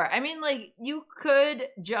sure. I mean, like, you could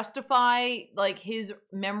justify, like, his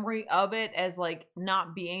memory of it as, like,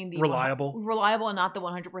 not being the... Reliable and not the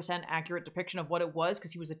 100% accurate depiction of what it was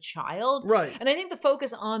because he was a child. Right. And I think the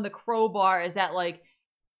focus on the crowbar is that, like,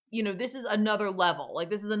 this is another level. Like,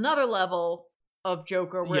 this is another level of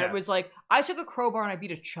Joker where it was like, I took a crowbar and I beat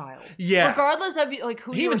a child. Yes. Regardless of, like,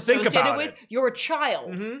 who you're associated with, you're a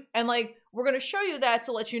child. And, like, we're going to show you that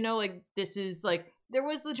to let you know, like, this is, like... There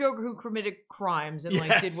was the Joker who committed crimes and,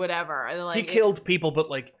 like, did whatever. And, like, he killed people, but,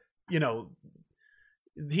 like, he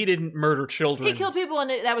didn't murder children. He killed people, and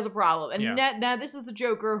that was a problem. And now this is the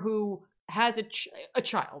Joker who has a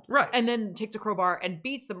child. Right. And then takes a crowbar and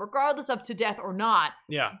beats them, regardless of to death or not.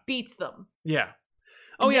 Yeah. Beats them. Yeah.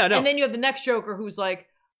 And then you have the next Joker who's like,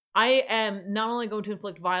 I am not only going to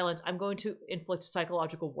inflict violence, I'm going to inflict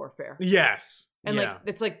psychological warfare. Yes. And, like,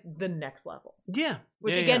 it's, like, the next level. Yeah.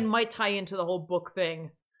 Which, again, might tie into the whole book thing.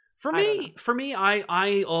 For me,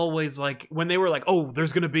 I always, like, when they were like, oh,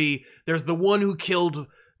 there's the one who killed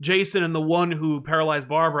Jason and the one who paralyzed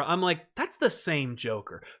Barbara, I'm like, that's the same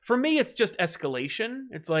Joker. For me, it's just escalation.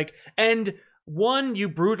 It's like, and one, you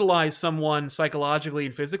brutalize someone psychologically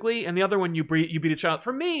and physically, and the other one, you beat a child.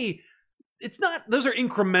 For me, it's not, those are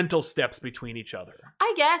incremental steps between each other.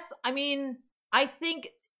 I guess. I mean, I think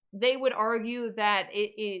they would argue that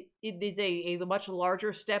it is a much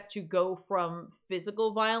larger step to go from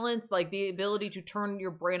physical violence, like the ability to turn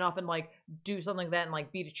your brain off and, like, do something like that and,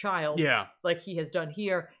 like, beat a child, like he has done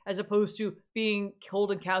here, as opposed to being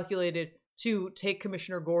cold and calculated to take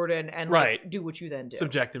Commissioner Gordon and, like, do what you then do.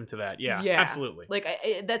 Subject him to that. Yeah, absolutely. Like,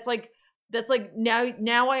 that's like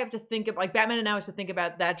now I have to think of, like, Batman now has to think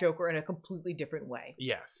about that Joker in a completely different way.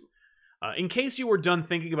 Yes. In case you were done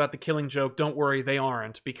thinking about the Killing Joke, don't worry, they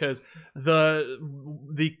aren't, because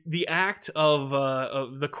the act of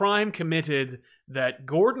the crime committed that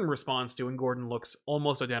Gordon responds to, and Gordon looks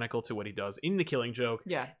almost identical to what he does in the Killing Joke,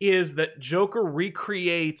 is that Joker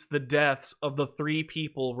recreates the deaths of the 3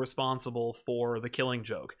 people responsible for the Killing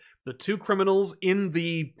Joke. The 2 criminals in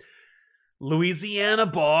the Louisiana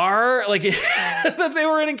bar, like, that they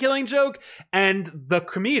were in a Killing Joke, and the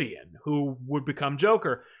comedian who would become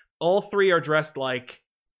Joker. All 3 are dressed like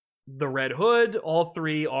the Red Hood. All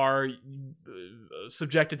 3 are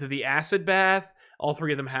subjected to the acid bath. All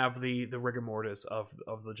 3 of them have the rigor mortis of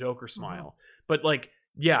the Joker smile. But, like,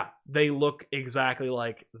 yeah, they look exactly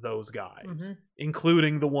like those guys,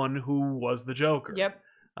 including the one who was the Joker. Yep.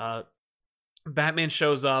 Batman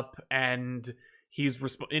shows up and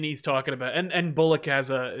he's talking about, and Bullock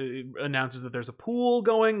announces that there's a pool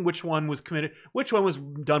going. Which one was committed? Which one was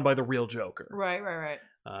done by the real Joker? Right.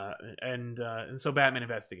 And so Batman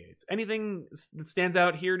investigates. Anything that stands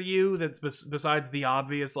out here to you that's besides the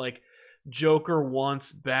obvious, like Joker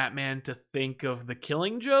wants Batman to think of the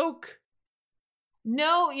Killing Joke?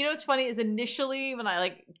 No, you know what's funny is initially when I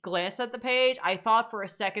like glanced at the page, I thought for a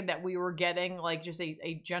second that we were getting like just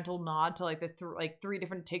a gentle nod to like the three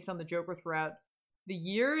different takes on the Joker throughout the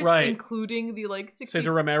years, right, including the like 60s.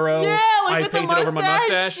 Cesar Romero. Yeah, like I with painted the mustache. over my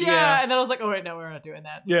mustache. Yeah. And then I was like, oh wait, no, we're not doing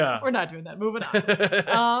that. Yeah. We're not doing that. Moving on.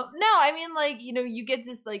 No, I mean like, you know, you get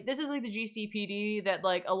this like this is like the GCPD that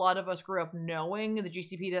like a lot of us grew up knowing, the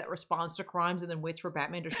GCPD that responds to crimes and then waits for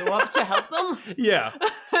Batman to show up to help them. Yeah.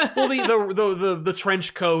 Well, the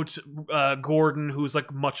trench coat Gordon, who's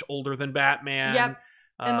like much older than Batman. Yep.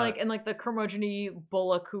 And like the curmudgeon-y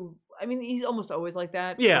Bullock, who I mean he's almost always like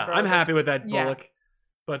that. Yeah, I'm happy with that Bullock. Yeah.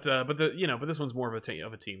 But this one's more of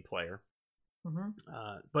a team player. Mm-hmm.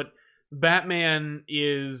 But Batman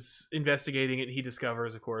is investigating it. He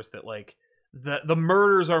discovers, of course, that like the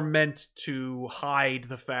murders are meant to hide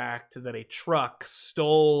the fact that a truck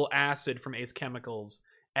stole acid from Ace Chemicals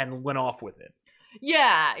and went off with it.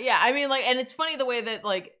 Yeah. I mean, like, and it's funny the way that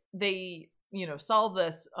like they, you know, solve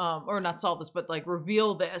this, or not solve this, but like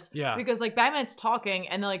reveal this. Yeah. Because like Batman's talking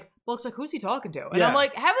and like Bullock's like, who's he talking to? And I'm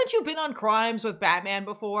like, haven't you been on crimes with Batman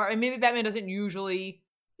before? And maybe Batman doesn't usually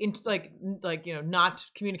not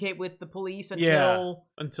communicate with the police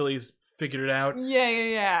until he's figured it out.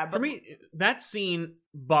 Yeah. But for me, that scene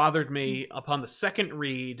bothered me. Upon the second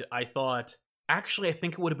read, I thought, actually, I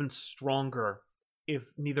think it would have been stronger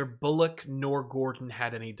if neither Bullock nor Gordon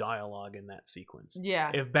had any dialogue in that sequence.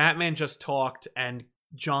 Yeah. If Batman just talked and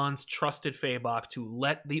Johns trusted Fabok to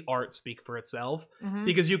let the art speak for itself,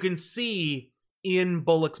 because you can see in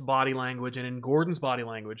Bullock's body language and in Gordon's body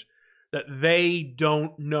language that they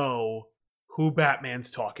don't know who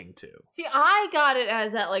Batman's talking to. See, I got it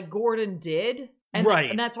as that like Gordon did. And right.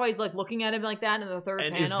 And that's why he's like looking at him like that in the third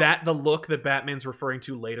panel. And is that the look that Batman's referring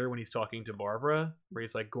to later when he's talking to Barbara? Where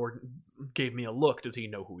he's like, Gordon gave me a look. Does he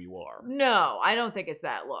know who you are? No, I don't think it's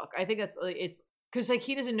that look. I think it's because like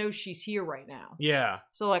he doesn't know she's here right now. Yeah.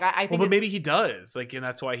 So like I think but maybe he does. Like, and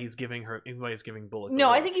that's why he's giving Bullock. No,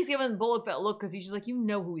 I think he's giving Bullock that look because he's just like, you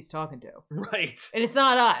know who he's talking to. Right. And it's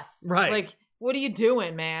not us. Right. Like, what are you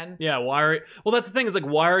doing, man? Yeah, well that's the thing, is like,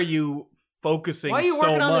 why are you focusing so much? Why are you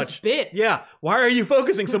working on this bit? Yeah, why are you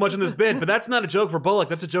focusing so much on this bit? But that's not a joke for Bullock,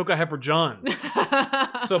 that's a joke I have for John.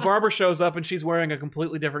 So Barbara shows up and she's wearing a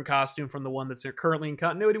completely different costume from the one that's currently in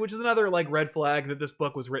continuity, which is another like red flag that this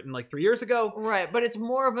book was written like 3 years ago. Right, but it's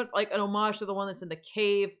more of an homage to the one that's in the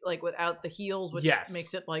cave, like without the heels, which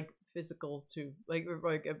makes it like physical to like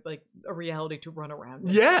a reality to run around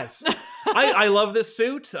in. Yes. I love this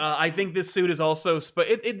suit. I think this suit is also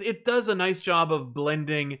it does a nice job of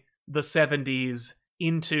blending the 70s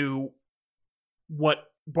into what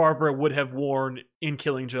Barbara would have worn in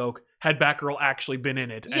Killing Joke had Batgirl actually been in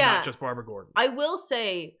it and not just Barbara Gordon. I will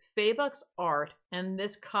say Fabok's art and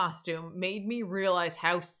this costume made me realize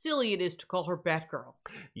how silly it is to call her Batgirl.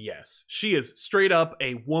 Yes. She is straight up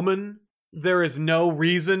a woman. There is no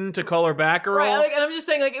reason to call her Batgirl. Right, like, and I'm just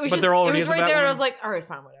saying, like, it was right there, and I was like, all right,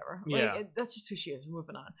 fine, whatever. Yeah. Like, that's just who she is.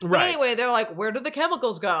 Moving on. Right. But anyway, they're like, where do the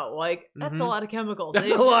chemicals go? Like, that's a lot of chemicals.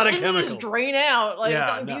 That's a lot of chemicals. They just drain out. Like, it's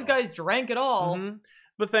like these guys drank it all.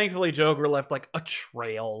 But thankfully, Joker left, like, a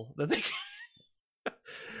trail that they...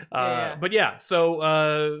 But yeah,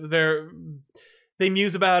 so they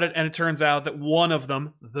muse about it, and it turns out that one of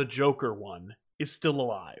them, the Joker one, is still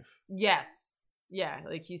alive. Yes. Yeah,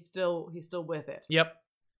 like he's still with it. Yep.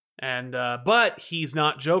 And but he's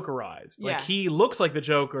not Jokerized. Like he looks like the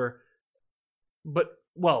Joker, but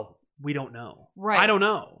well, we don't know. Right. I don't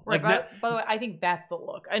know. Right. Like by the way, I think that's the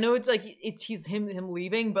look. I know it's like he's him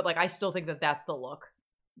leaving, but like I still think that's the look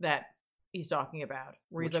that he's talking about.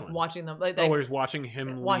 Where he's like watching them where he's watching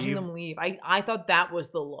them leave. I thought that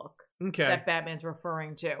was the look. Okay. That Batman's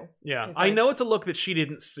referring to. Yeah. Like, I know it's a look that she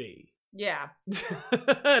didn't see. Yeah.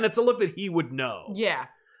 And it's a look that he would know. Yeah.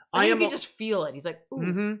 I think he just feel it. He's like,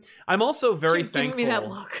 ooh. I'm also very Jim's thankful. Giving me that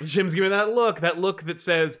look. Jim's giving me that look. That look that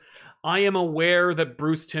says, I am aware that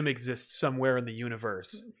Bruce Timm exists somewhere in the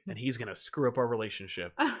universe, and he's going to screw up our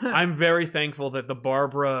relationship. I'm very thankful that the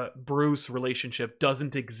Barbara-Bruce relationship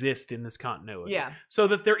doesn't exist in this continuity. Yeah. So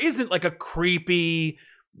that there isn't like a creepy,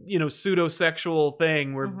 pseudo-sexual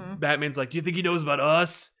thing where Batman's like, do you think he knows about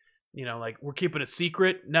us? Like, we're keeping a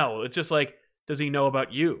secret? No, it's just like, does he know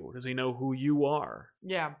about you? Does he know who you are?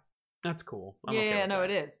 Yeah. That's cool. I'm okay with that.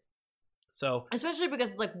 It is. So, especially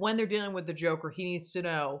because it's like when they're dealing with the Joker, he needs to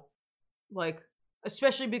know, like,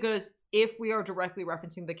 especially because if we are directly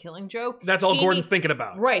referencing the Killing Joke, that's all Gordon's thinking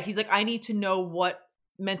about. Right. He's like, I need to know what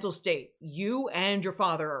mental state you and your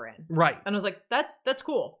father are in. Right. And I was like, that's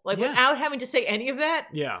cool. Like, without having to say any of that,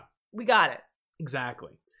 we got it.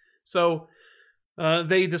 Exactly. So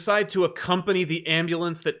they decide to accompany the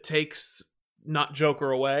ambulance that takes not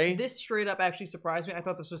Joker away. This straight up actually surprised me. I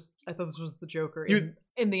thought this was the Joker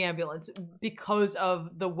in the ambulance because of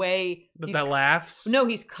the way that laughs. No,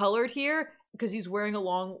 he's colored here because he's wearing a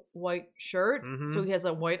long white shirt, so he has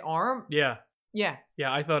a white arm. Yeah. Yeah.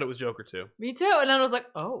 Yeah, I thought it was Joker too. Me too. And then I was like,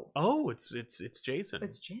 oh. Oh, it's Jason.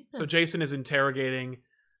 It's Jason. So Jason is interrogating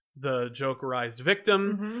the Jokerized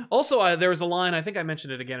victim. Also, there was a line, I think I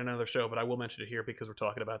mentioned it again in another show, but I will mention it here because we're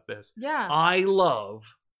talking about this. Yeah. I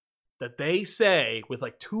love that they say, with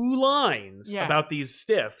like 2 lines about these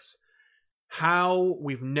stiffs, how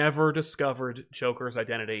we've never discovered Joker's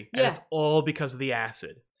identity. And it's all because of the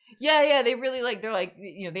acid. Yeah, they really they're like,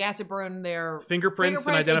 the acid burned their fingerprints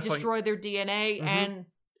and identifying. They destroyed their DNA, and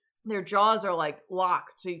their jaws are like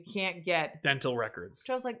locked, so you can't get dental records.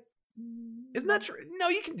 So I was like, isn't that true? No,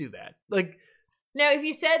 you can do that. Like, now, if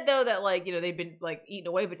you said though that they've been eaten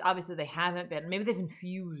away, but obviously they haven't been. Maybe they've been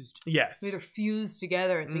fused. Yes, maybe they're fused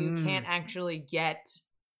together, and so you can't actually get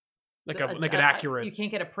an accurate. You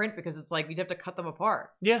can't get a print because it's like you'd have to cut them apart.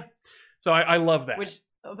 Yeah, so I love that. Which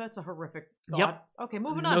that's a horrific thought. Yep. Okay,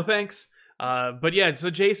 moving on. No thanks. But yeah, so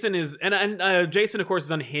Jason is and Jason of course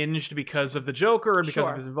is unhinged because of the Joker and because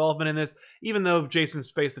of his involvement in this. Even though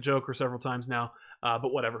Jason's faced the Joker several times now.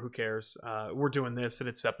 But whatever, who cares? We're doing this and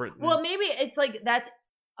it's separate. Well, maybe it's that's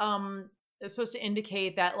it's supposed to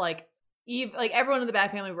indicate that everyone in the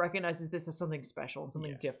Bat family recognizes this as something special and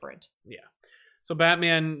something different. Yeah. So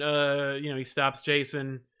Batman, he stops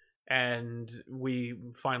Jason, and we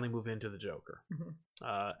finally move into the Joker.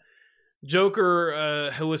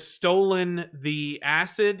 Joker, who has stolen the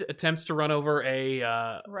acid, attempts to run over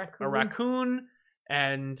a raccoon.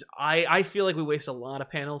 And I feel like we waste a lot of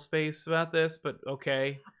panel space about this, but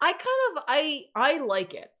okay. I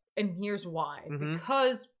like it, and here's why.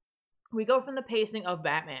 Because we go from the pacing of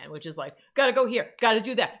Batman, which is like, gotta go here, gotta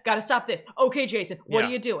do that, gotta stop this. Okay, Jason, what are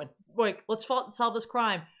you doing? Let's solve this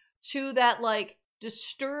crime. To that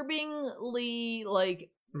disturbingly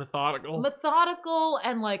methodical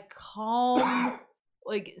and calm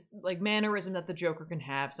mannerism that the Joker can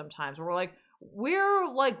have sometimes. Where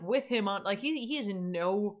we're with him on he is in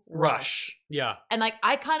no rush. Yeah. And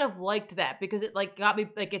I kind of liked that because it got me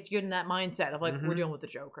gets you in that mindset of we're dealing with the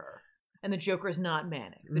Joker. And the Joker is not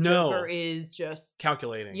manic. The Joker is just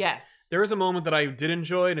calculating. Yes. There is a moment that I did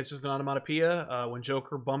enjoy, and it's just an onomatopoeia, when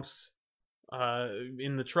Joker bumps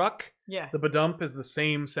in the truck. Yeah. The badump is the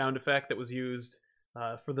same sound effect that was used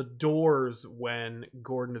for the doors when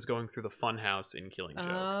Gordon is going through the funhouse in Killing Joke.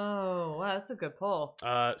 Oh, wow, that's a good pull.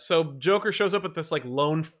 So Joker shows up at this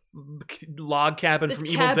lone log cabin from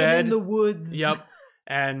Evil cabin Dead in the woods. Yep.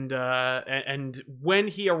 And when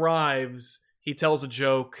he arrives, he tells a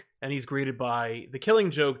joke, and he's greeted by the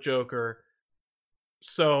Killing Joke Joker.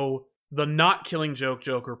 So the not Killing Joke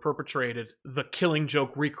Joker perpetrated the Killing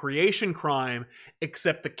Joke recreation crime,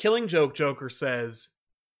 except the Killing Joke Joker says.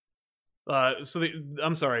 So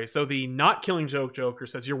the not Killing Joke Joker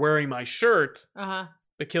says, "You're wearing my shirt."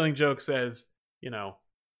 The Killing Joke says,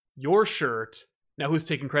 "Your shirt." Now who's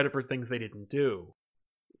taking credit for things they didn't do?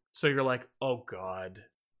 So you're like, oh god,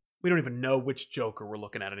 we don't even know which Joker we're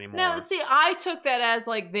looking at anymore. No, see, I took that as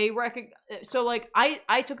they recognize. So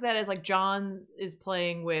I took that as John is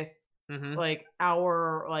playing with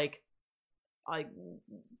our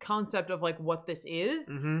concept of what this is,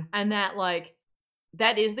 and that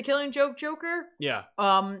that is the Killing Joke Joker. Yeah.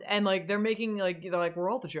 And they're making they're we're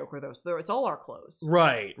all the Joker though, so it's all our clothes.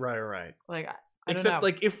 Right. I Except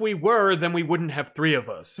don't know. If we were, then we wouldn't have 3 of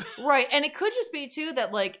us. Right, and it could just be too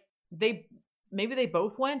that maybe they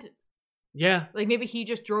both went. Yeah. Maybe he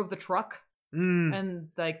just drove the truck. And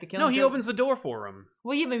the Killing No, he opens the door for him.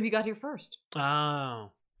 Well, yeah, maybe he got here first. Oh.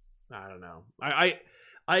 I don't know.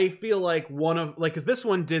 I feel like one of because this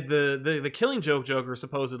one did the Killing Joke Joker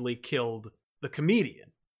supposedly killed the comedian.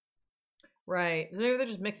 Right. Maybe they're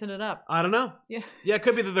just mixing it up. I don't know. Yeah. Yeah, it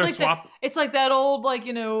could be that they're swapping. It's like that old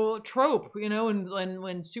trope, and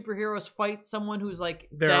when superheroes fight someone who's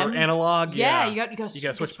their analog. Yeah, you got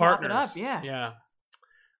to switch partners. It up, yeah. Yeah.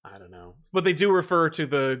 I don't know. But they do refer to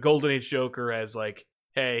the Golden Age Joker as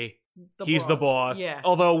hey, he's the boss. Yeah.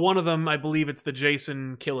 Although one of them, I believe it's the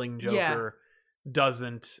Jason Killing Joker,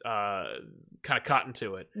 doesn't kind of cotton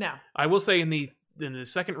to it. No. I will say in the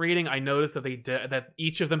second reading, I noticed that that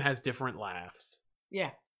each of them has different laughs. Yeah.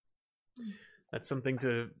 That's something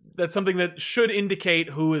that should indicate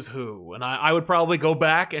who is who, and I would probably go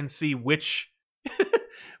back and see which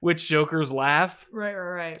which Jokers laugh.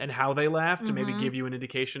 Right. And how they laugh to maybe give you an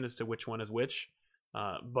indication as to which one is which.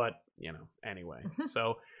 But, anyway.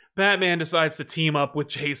 So Batman decides to team up with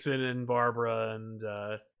Jason and Barbara, and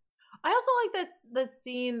I also like that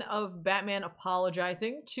scene of Batman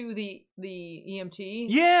apologizing to the EMT.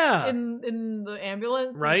 Yeah. In the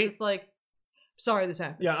ambulance. Right. It's just like, sorry this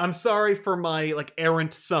happened. Yeah, I'm sorry for my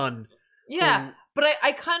errant son. Yeah. But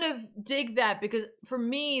I kind of dig that, because for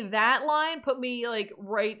me that line put me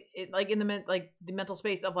right in the mental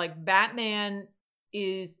space of Batman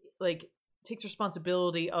is takes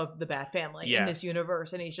responsibility of the Bat family in this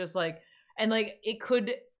universe, and he's just and it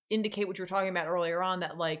could indicate what you were talking about earlier on,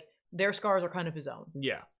 that their scars are kind of his own.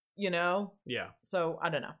 Yeah. Yeah. So I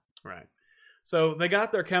don't know. Right. So they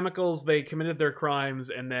got their chemicals, they committed their crimes,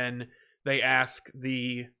 and then they ask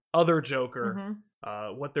the other Joker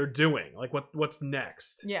what they're doing, what's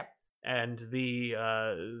next. Yeah. And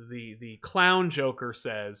the clown Joker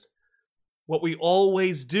says, "What we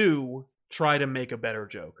always do, try to make a better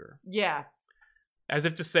Joker." Yeah. As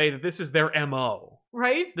if to say that this is their MO.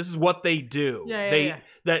 Right? This is what they do. Yeah.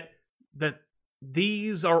 That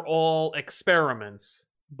these are all experiments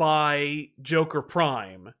by Joker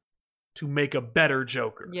Prime to make a better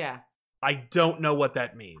Joker. Yeah. I don't know what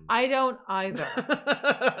that means. I don't either.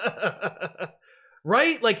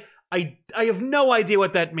 Right? I have no idea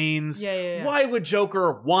what that means. Yeah. Why would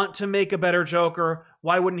Joker want to make a better Joker?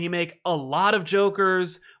 Why wouldn't he make a lot of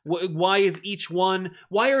Jokers? Why is each one?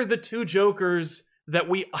 Why are the two Jokers that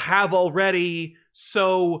we have already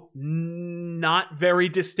so not very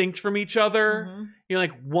distinct from each other?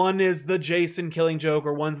 One is the Jason killing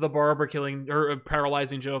Joker, one's the Barbara killing or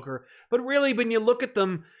paralyzing Joker. But really, when you look at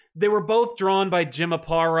them, they were both drawn by Jim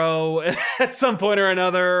Aparo at some point or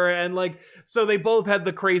another, and so they both had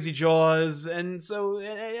the crazy jaws, and so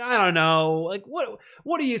I don't know,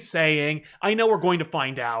 what are you saying? I know we're going to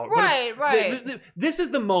find out. Right. This is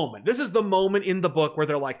the moment. This is the moment in the book where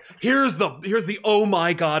they're like, here's the oh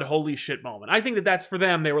my god, holy shit moment. I think that's for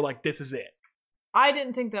them. They were like, this is it. I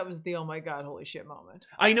didn't think that was the oh my god, holy shit moment.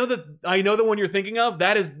 I know the one you're thinking of.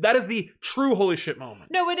 That is the true holy shit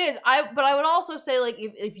moment. No, it is. But I would also say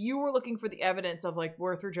if you were looking for the evidence of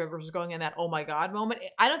where Three Jokers was going in that oh my god moment,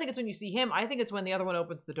 I don't think it's when you see him. I think it's when the other one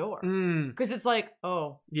opens the door. Because it's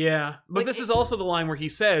oh. Yeah, but this is also the line where he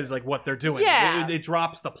says what they're doing. Yeah, it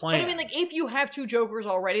drops the plan. But I mean, if you have two Jokers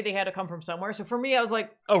already, they had to come from somewhere. So for me, I was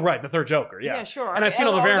oh right, the third Joker. Yeah, sure. And I've seen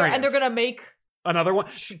all the variants, and they're gonna make another one.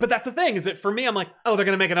 But that's the thing, is that for me, I'm oh, they're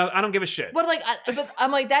gonna make another. I don't give a shit. But but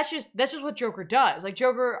I'm that's just what Joker does.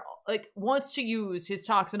 Joker wants to use his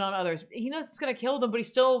toxin on others. He knows it's gonna kill them, but he's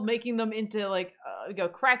still making them into a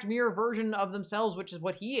cracked mirror version of themselves, which is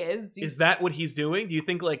what he is. Is that what he's doing? Do you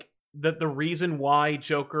think that the reason why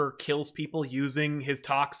Joker kills people using his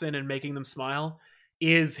toxin and making them smile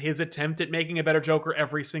is his attempt at making a better Joker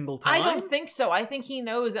every single time? I don't think so. I think he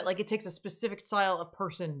knows that it takes a specific style of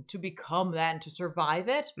person to become that and to survive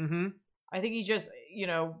it. I think he just,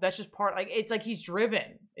 that's just part. It's he's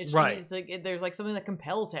driven. It's right. He's there's something that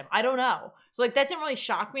compels him. I don't know. So that didn't really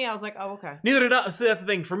shock me. I was oh, okay. Neither did I. So that's the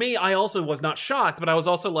thing. For me, I also was not shocked, but I was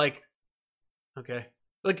also okay.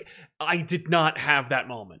 I did not have that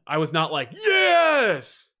moment. I was not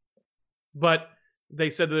yes! But they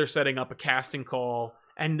said that they're setting up a casting call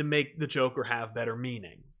and to make the Joker have better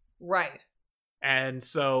meaning. Right. And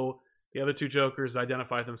so the other two Jokers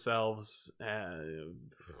identify themselves.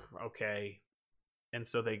 Okay. And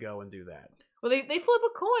so they go and do that. Well, they flip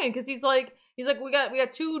a coin because he's like we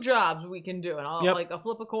got two jobs we can do, and I'll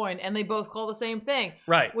flip a coin, and they both call the same thing.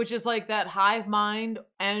 Right. Which is that hive mind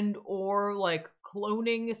and or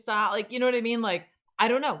cloning style. You know what I mean? I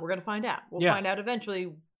don't know. We're gonna find out. We'll find out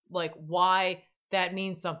eventually why that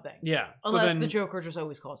means something. Yeah. Unless the Joker just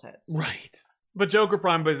always calls heads. Right. But Joker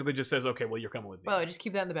Prime basically just says, okay, well, you're coming with me. By the way, just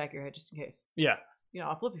keep that in the back of your head just in case. Yeah.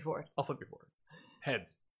 I'll flip you for it. I'll flip you for it.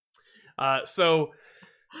 Heads. So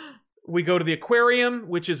we go to the aquarium,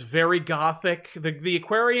 which is very gothic. The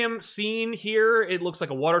aquarium scene here, it looks like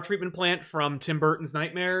a water treatment plant from Tim Burton's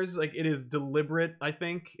Nightmares. It is deliberate, I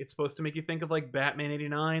think. It's supposed to make you think of Batman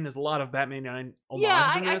 89. There's a lot of Batman 89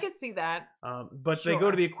 homages in this. I could see that. But sure. They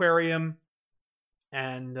go to the aquarium,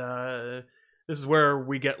 and this is where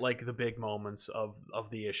we get the big moments of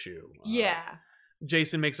the issue. Yeah.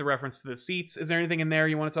 Jason makes a reference to the seats. Is there anything in there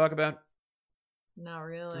you want to talk about? Not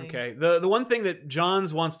really. Okay. The one thing that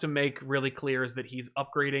Johns wants to make really clear is that he's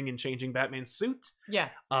upgrading and changing Batman's suit. Yeah.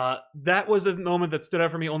 That was a moment that stood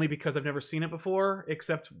out for me only because I've never seen it before,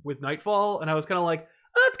 except with Nightfall, and I was kind of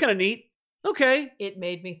oh, that's kind of neat. Okay. It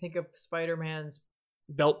made me think of Spider-Man's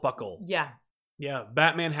belt buckle. Yeah. Yeah.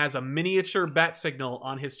 Batman has a miniature bat signal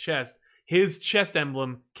on his chest. his chest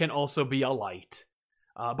emblem can also be a light.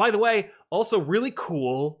 By the way, also really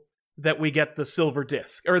cool that we get the silver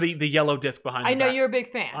disc, or the yellow disc behind I know you're a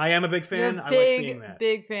big fan. I am a big fan. I like seeing that.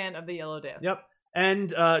 Big fan of the yellow disc. Yep.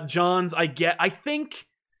 And John's, I think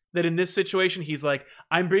that in this situation, he's like,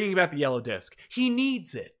 I'm bringing back the yellow disc. He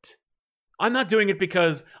needs it. I'm not doing it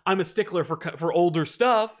because I'm a stickler for older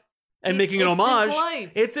stuff and making an homage.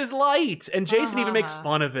 It's his light. And Jason even makes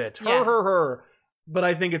fun of it. Her. But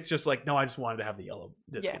I think it's just like, no, I just wanted to have the yellow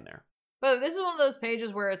disc in there. But this is one of those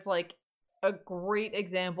pages where it's like a great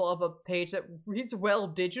example of a page that reads well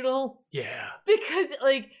digital. Yeah. Because,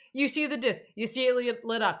 like, you see the disc, you see it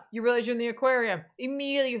lit up, you realize you're in the aquarium,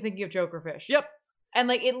 immediately you're thinking of Jokerfish. Yep. And,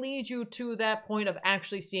 like, it leads you to that point of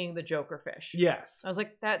actually seeing the Jokerfish. Yes. I was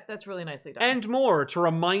like, that's really nicely done. And more, to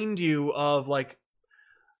remind you of, like,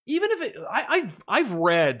 even if it... I've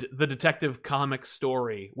read the Detective Comics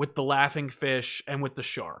story with the laughing fish and with the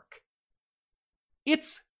shark.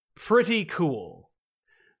 It's pretty cool.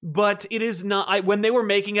 But it is not... when they were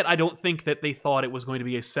making it, I don't think that they thought it was going to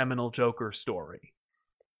be a seminal Joker story.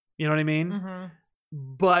 You know what I mean? Mm-hmm.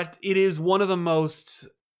 But it is one of the most,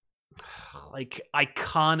 like,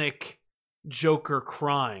 iconic Joker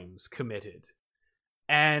crimes committed.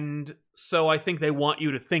 And so I think they want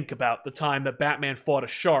you to think about the time that Batman fought a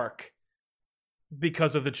shark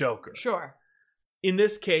because of the Joker. Sure. In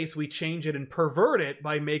this case, we change it and pervert it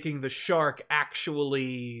by making the shark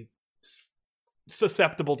actually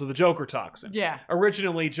susceptible to the Joker toxin. Yeah.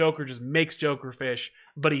 Originally, Joker just makes Jokerfish,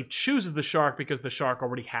 but he chooses the shark because the shark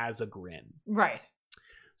already has a grin. Right.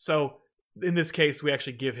 So, in this case, we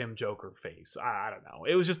actually give him Joker face. I don't know.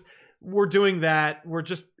 It was just, we're doing that. We're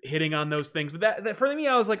just hitting on those things. But that for me,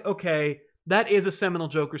 I was like, okay, that is a seminal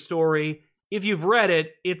Joker story. If you've read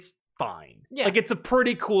it, it's fine. Yeah. Like, it's a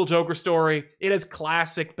pretty cool Joker story. It has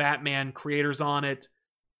classic Batman creators on it.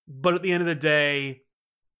 But at the end of the day,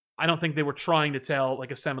 I don't think they were trying to tell,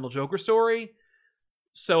 like, a seminal Joker story.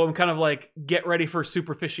 So I'm kind of like, get ready for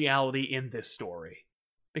superficiality in this story.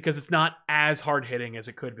 Because it's not as hard-hitting as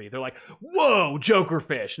it could be. They're like, whoa,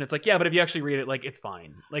 Jokerfish! And it's like, yeah, but if you actually read it, like, it's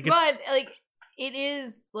fine. Like, it's... But, like, it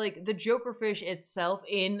is, like, the Jokerfish itself,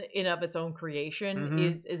 in of its own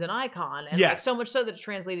creation, is an icon. And, like, so much so that it's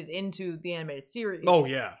translated into the animated series. Oh,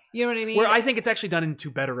 yeah. You know what I mean? Where I think it's actually done into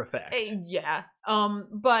better effect. Yeah.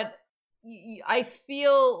 But I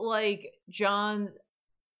feel like John's...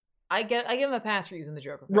 I give him a pass for using the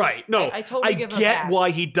Jokerfish. Right. No, I totally give him a get pass.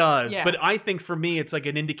 why he does, Yeah. but I think for me it's like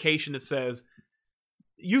an indication that says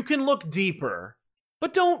you can look deeper,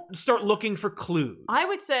 but don't start looking for clues. I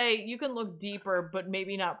would say you can look deeper, but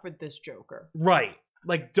maybe not for this Joker. Right.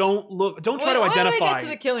 Like, don't try to identify. When I get to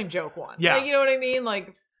the Killing Joke one. Yeah. Like, you know what I mean?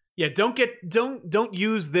 Like, yeah, don't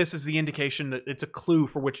use this as the indication that it's a clue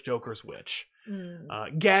for which Joker's which.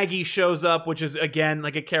 Gaggy shows up, which is, again,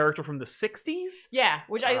 like a character from the 60s. Yeah,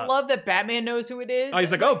 which I love that Batman knows who it is.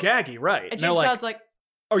 He's like, oh, Gaggy, right. And James Todd's like,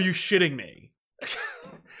 are you shitting me?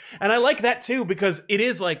 And I like that, too, because it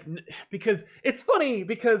is like... Because it's funny,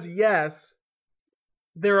 because, yes,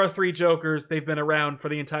 there are 3 Jokers. They've been around for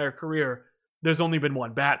the entire career. There's only been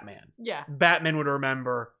one Batman. Yeah. Batman would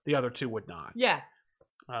remember. The other 2 would not. Yeah.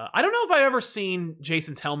 I don't know if I've ever seen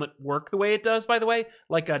Jason's helmet work the way it does, by the way.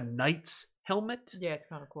 Like a knight's helmet. Yeah, it's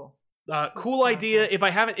kind of cool. Cool idea. Cool. If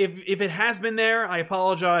I haven't... If it has been there, I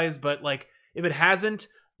apologize. But, like, if it hasn't,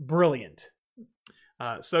 brilliant.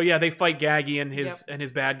 So yeah, they fight Gaggy and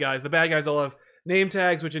his bad guys. The bad guys all have name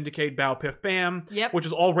tags which indicate Bow Piff Bam, which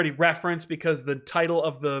is already referenced because the title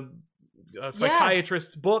of the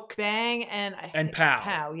psychiatrist's book, Bang and Pow.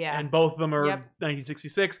 Pow, yeah, and both of them are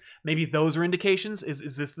 1966. Maybe those are indications.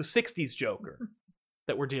 Is this the 60s Joker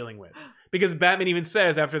that we're dealing with? Because Batman even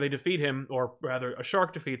says after they defeat him, or rather a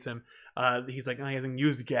shark defeats him, he's like, he hasn't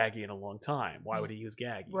used Gaggy in a long time. Why would he use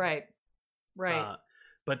Gaggy? Right.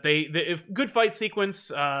 But if good fight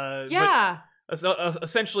sequence. Yeah. But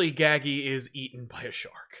essentially, Gaggy is eaten by a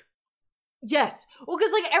shark. Yes. Well,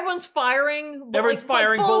 because like everyone's firing. Everyone's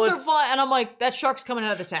firing bullets. And I'm like, that shark's coming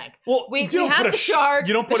out of the tank. Well, we have the shark.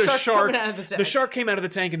 You don't put a shark. Coming out of the tank. The shark came out of the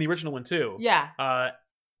tank in the original one too. Yeah.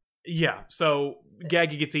 Yeah. So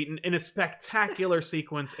Gaggy gets eaten in a spectacular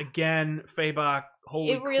sequence. Again, Fabok.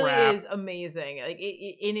 Holy crap. It really is amazing. Like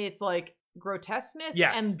in its like grotesqueness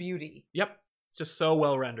and beauty. Yep. It's just so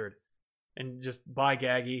well rendered. And just bye,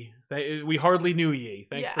 Gaggy. We hardly knew ye.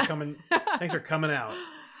 Thanks for coming. Thanks for coming out.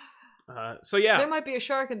 So yeah, there might be a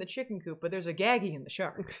shark in the chicken coop, but there's a Gaggy in the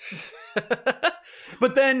shark.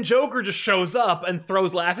 But then Joker just shows up and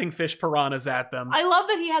throws laughing fish piranhas at them. I love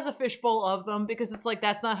that he has a fishbowl of them because it's like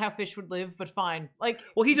that's not how fish would live, but fine. Like,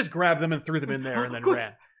 well, he just grabbed them and threw them in there and then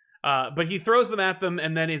ran. But he throws them at them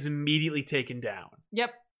and then is immediately taken down.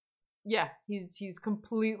 Yep. Yeah, he's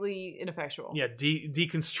completely ineffectual. Yeah,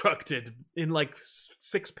 deconstructed in like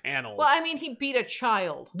 6 panels. Well, I mean, he beat a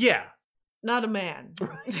child. Yeah. Not a man.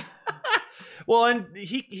 Well, and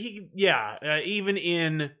even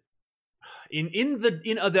in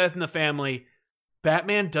A Death in the Family,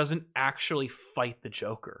 Batman doesn't actually fight the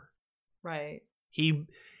Joker. Right.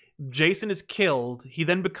 Jason is killed. He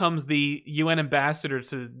then becomes the UN ambassador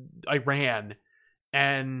to Iran,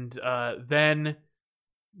 and then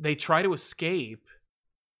they try to escape,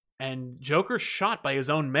 and Joker's shot by his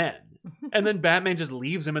own men, and then Batman just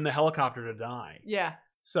leaves him in the helicopter to die. Yeah.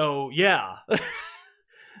 So yeah.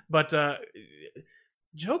 But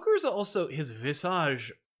Joker's also, his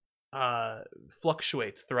visage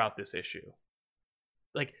fluctuates throughout this issue.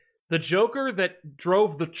 Like, the Joker that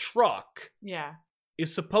drove the truck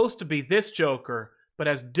is supposed to be this Joker, but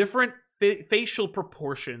has different facial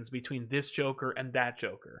proportions between this Joker and that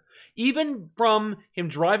Joker. Even from him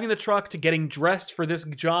driving the truck to getting dressed for this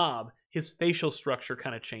job, his facial structure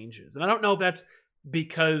kind of changes. And I don't know if that's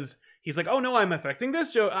because he's like, oh no, I'm affecting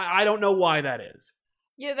this Joker. I don't know why that is.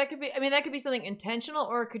 Yeah, that could be, I mean, that could be something intentional,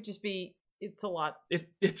 or it could just be, it's a lot.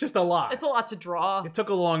 It's just a lot. It's a lot to draw. It took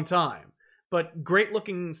a long time. But great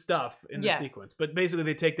looking stuff in the sequence. But basically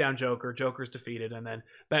they take down Joker. Joker's defeated. And then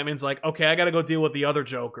Batman's like, okay, I got to go deal with the other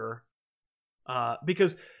Joker.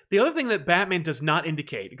 Because the other thing that Batman does not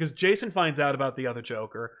indicate, because Jason finds out about the other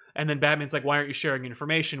Joker, and then Batman's like, why aren't you sharing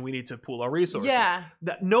information? We need to pool our resources. Yeah.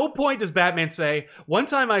 No point does Batman say, one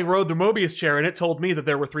time I rode the Mobius chair and it told me that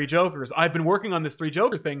there were 3 Jokers. I've been working on this 3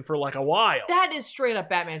 Joker thing for like a while. That is straight up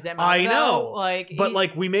Batman's MO. I know. But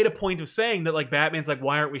like, we made a point of saying that like Batman's like,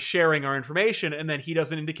 why aren't we sharing our information? And then he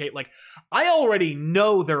doesn't indicate like, I already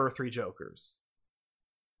know there are 3 Jokers.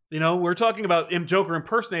 You know, we're talking about Joker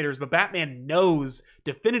impersonators, but Batman knows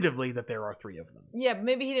definitively that there are 3 of them. Yeah, but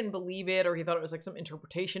maybe he didn't believe it, or he thought it was like some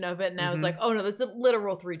interpretation of it. Now it's like, oh no, that's a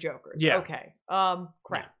literal 3 Jokers. Yeah. Okay. Crap.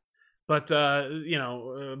 Yeah. But,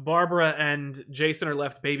 Barbara and Jason are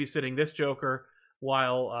left babysitting this Joker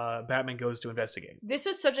while Batman goes to investigate. This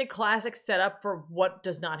is such a classic setup for what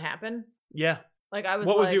does not happen. Yeah. Like, I was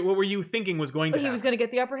what were you thinking was going to happen? He was going to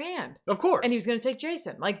get the upper hand. Of course. And he was going to take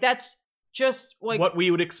Jason. Like, that's just like what we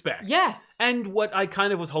would expect. Yes. And what I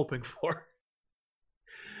kind of was hoping for.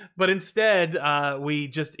 But instead, we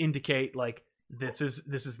just indicate like this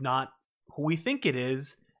is not who we think it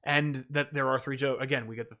is, and that there are 3 Joker. Again,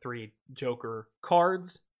 we get the 3 Joker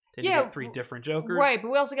cards. You get 3 different Jokers. Right, but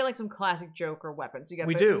we also get like some classic Joker weapons. We got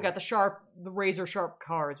the razor sharp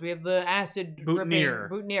cards. We have the acid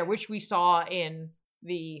boutonniere, which we saw in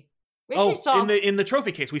the in the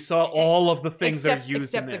trophy case, we saw all of the things that are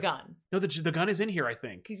used in this. Except the gun. No, the gun is in here, I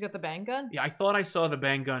think. He's got the bang gun? Yeah, I thought I saw the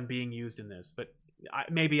bang gun being used in this, but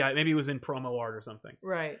maybe it was in promo art or something.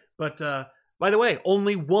 Right. But by the way,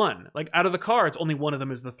 only one. Like, out of the cards, only one of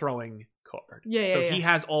them is the throwing card. Yeah. He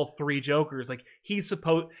has all 3 Jokers. Like,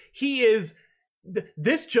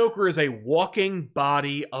 this Joker is a walking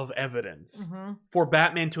body of evidence for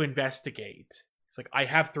Batman to investigate. It's like, I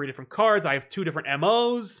have 3 different cards. I have 2 different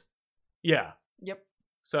MOs. Yeah. Yep.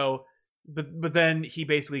 So, but then he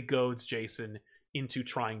basically goads Jason into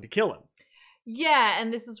trying to kill him. Yeah,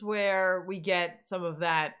 and this is where we get some of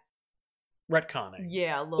that retconning.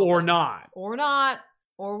 Yeah, a little or bit. Not. Or not.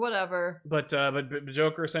 Or whatever. But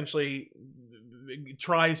Joker essentially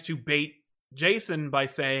tries to bait Jason by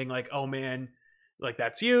saying like, oh man, like,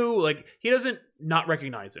 that's you. Like, he doesn't not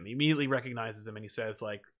recognize him. He immediately recognizes him, and he says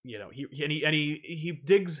like, he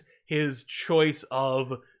digs his choice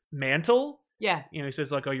of mantle. Yeah. He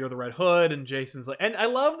says like, oh, you're the Red Hood, and Jason's like, and I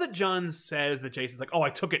love that John says that Jason's like, oh,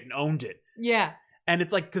 I took it and owned it. Yeah. And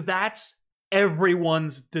it's like, because that's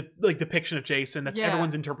everyone's depiction of Jason. That's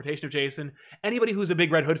everyone's interpretation of Jason. Anybody who's a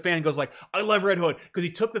big Red Hood fan goes like, I love Red Hood because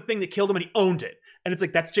he took the thing that killed him and he owned it. And it's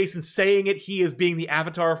like, that's Jason saying it. He is being the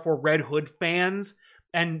avatar for Red Hood fans.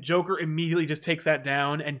 And Joker immediately just takes that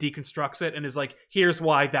down and deconstructs it and is like, here's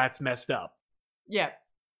why that's messed up. Yeah.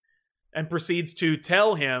 And proceeds to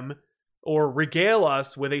tell him or regale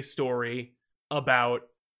us with a story about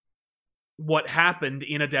what happened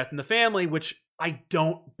in A Death in the Family, which I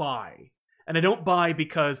don't buy. And I don't buy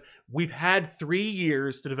because we've had 3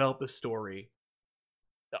 years to develop this story.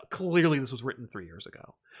 Clearly, this was written 3 years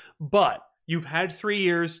ago. But you've had 3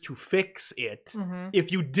 years to fix it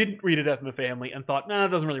if you didn't read A Death in the Family and thought, nah, it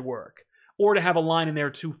doesn't really work. Or to have a line in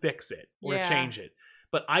there to fix it or to change it.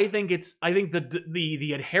 But I think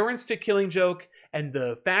the adherence to Killing Joke and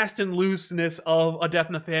the fast and looseness of A Death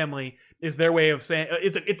in the Family is their way of saying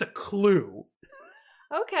it's a clue.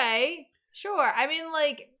 Okay, sure. I mean,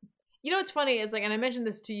 like, You know what's funny is, like, and I mentioned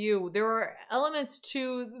this to you, there are elements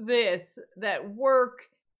to this that work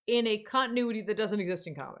in a continuity that doesn't exist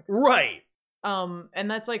in comics. Right. And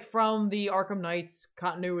that's like from the Arkham Knights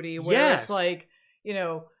continuity where it's like, you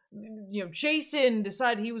know, Jason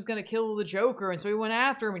decided he was going to kill the Joker, and so he went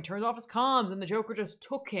after him. He turned off his comms, and the Joker just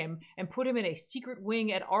took him and put him in a secret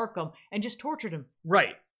wing at Arkham and just tortured him.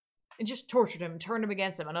 Right. And just tortured him, turned him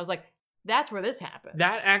against him. And I was like, that's where this happens.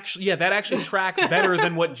 That actually tracks better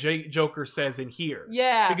than what Joker says in here.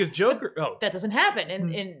 Yeah. Because Joker... that doesn't happen.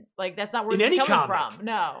 In like, that's not where it's coming from.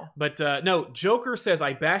 No. But, no, Joker says,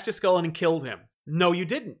 I bashed his skull in and killed him. No, you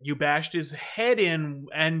didn't. You bashed his head in,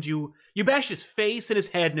 and you bashed his face and his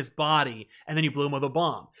head and his body, and then you blew him with a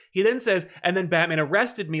bomb. He then says, and then Batman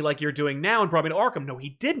arrested me like you're doing now and brought me to Arkham. No, he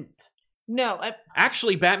didn't. No.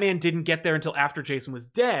 Actually, Batman didn't get there until after Jason was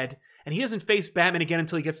dead, and he doesn't face Batman again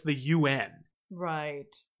until he gets to the UN. Right.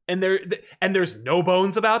 And there's no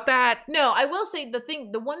bones about that. No, I will say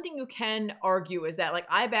the one thing you can argue is that, like,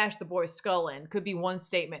 I bashed the boy's skull in could be one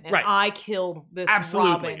statement, and I killed this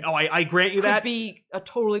Absolutely. Robin. Oh, I grant you that. Could be a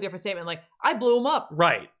totally different statement. Like, I blew him up.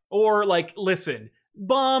 Right. Or, like, listen,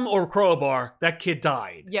 bomb or crowbar, that kid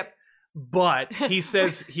died. Yep. But he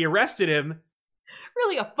says he arrested him.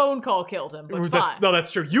 Really, a phone call killed him, but fine. No,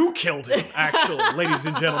 that's true. You killed him, actually, ladies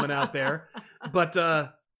and gentlemen out there. But,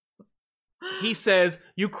 he says,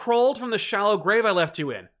 you crawled from the shallow grave I left you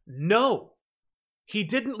in. No. He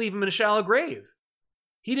didn't leave him in a shallow grave.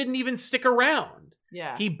 He didn't even stick around.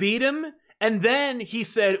 Yeah. He beat him, and then he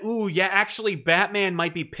said, ooh, yeah, actually, Batman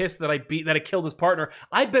might be pissed that I killed his partner.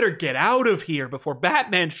 I better get out of here before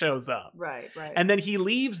Batman shows up. Right. And then he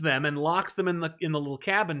leaves them and locks them in the little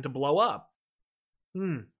cabin to blow up.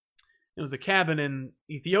 It was a cabin in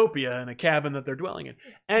Ethiopia and a cabin that they're dwelling in.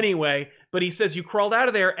 Anyway, but he says you crawled out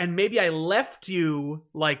of there, and maybe I left you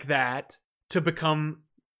like that to become,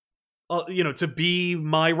 to be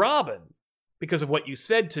my Robin because of what you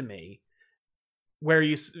said to me. Where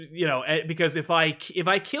because if I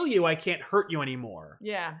kill you, I can't hurt you anymore.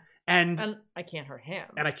 Yeah. And I can't hurt him.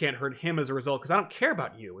 And I can't hurt him as a result because I don't care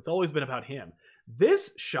about you. It's always been about him.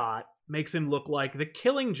 This shot makes him look like the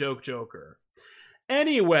Killing Joke Joker.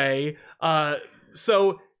 Anyway,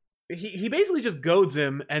 so he basically just goads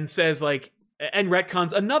him and says, like, and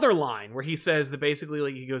retcons another line where he says that basically,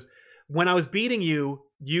 like, he goes, when I was beating you,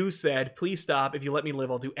 you said, please stop. If you let me live,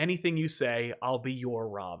 I'll do anything you say. I'll be your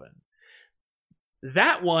Robin.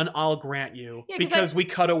 That one I'll grant you because we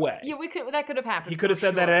cut away. Yeah, that could have happened. He could have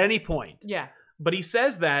said that at any point. Yeah. But he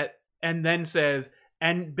says that and then says,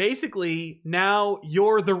 and basically, now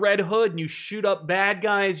you're the Red Hood, and you shoot up bad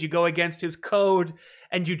guys, you go against his code,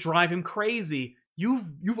 and you drive him crazy.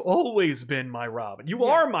 You've always been my Robin. You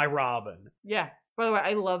are my Robin. Yeah. By the way,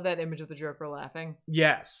 I love that image of the Joker laughing.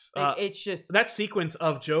 Yes. It's just... That sequence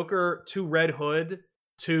of Joker to Red Hood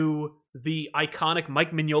to the iconic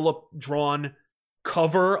Mike Mignola drawn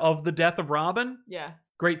cover of the death of Robin. Yeah.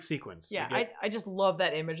 Great sequence. Yeah, I just love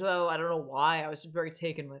that image, though. I don't know why. I was very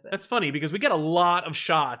taken with it. That's funny, because we get a lot of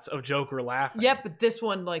shots of Joker laughing. Yep, but this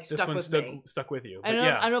one, like, stuck with me. Stuck with you. I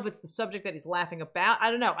don't know if it's the subject that he's laughing about.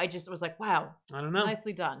 I don't know. I just was like, wow. I don't know.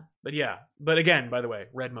 Nicely done. But yeah. But again, by the way,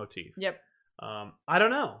 red motif. Yep. I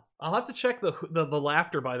don't know. I'll have to check the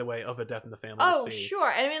laughter, by the way, of A Death in the Family. Oh, to see.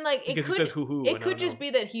 Sure. I mean, like, because it says hoo-hoo. It could just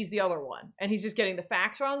be that he's the other one, and he's just getting the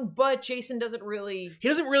facts wrong, but Jason doesn't really... He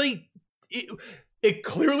doesn't really... It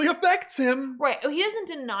clearly affects him. Right. He doesn't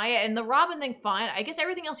deny it, and the Robin thing, fine. I guess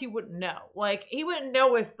everything else he wouldn't know. Like, he wouldn't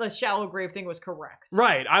know if the shallow grave thing was correct.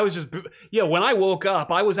 Right. I was just... Yeah, when I woke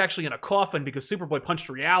up, I was actually in a coffin because Superboy punched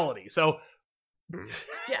reality, so...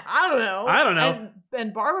 Yeah, I don't know. I don't know.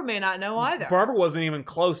 And Barbara may not know either. Barbara wasn't even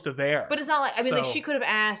close to there. But it's not like... I mean, like, she could have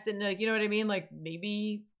asked, and, like, you know what I mean? Like,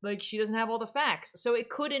 maybe, like, she doesn't have all the facts. So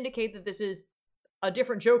it could indicate that this is a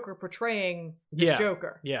different Joker portraying this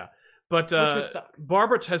Joker. Yeah. But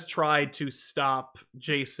Barbara has tried to stop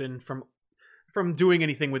Jason from doing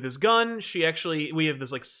anything with his gun. We have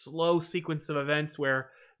this, like, slow sequence of events where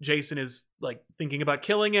Jason is, like, thinking about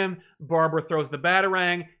killing him. Barbara throws the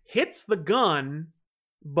Batarang, hits the gun,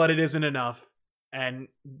 but it isn't enough, and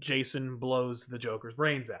Jason blows the Joker's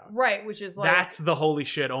brains out. Right, which is like... That's the holy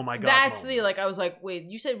shit, oh my god That's moment. the, like, I was like, wait,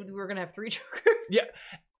 you said we were gonna have 3 Jokers? Yeah,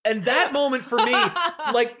 and that moment for me,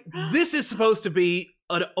 like, this is supposed to be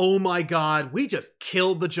an oh my god, we just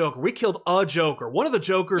killed the Joker. We killed a Joker. One of the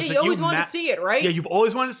Jokers that you always wanted to see it, right? Yeah, you've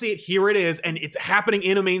always wanted to see it. Here it is, and it's happening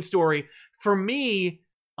in a main story. For me,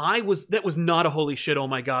 that was not a holy shit, oh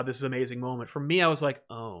my god, this is an amazing moment. For me, I was like,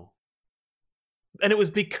 oh. And it was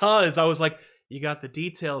because I was like, you got the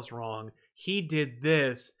details wrong. He did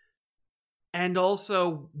this. And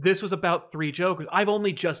also, this was about 3 Jokers. I've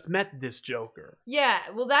only just met this Joker. Yeah,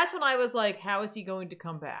 well, that's when I was like, how is he going to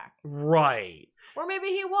come back? Right. Or maybe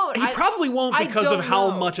he won't. He probably won't because of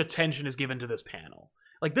how much attention is given to this panel.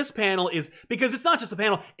 Like, this panel is... Because it's not just the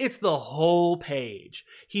panel, it's the whole page.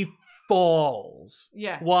 He falls.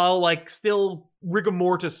 Yeah. While, like, still rigor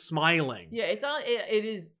mortis smiling. Yeah, it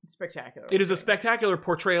is spectacular. It is a spectacular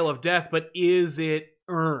portrayal of death, but is it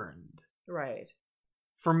earned? Right.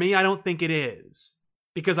 For me, I don't think it is.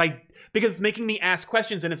 Because it's making me ask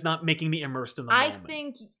questions and it's not making me immersed in the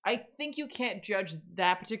moment. I think you can't judge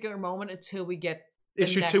that particular moment until we get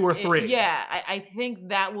issue 2 or 3. Yeah, I think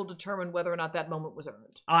that will determine whether or not that moment was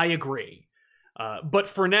earned. I agree. But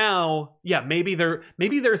for now, yeah, maybe they're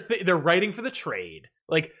writing for the trade.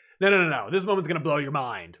 Like, no. This moment's gonna blow your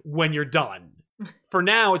mind when you're done. For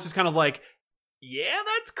now, it's just kind of like, yeah,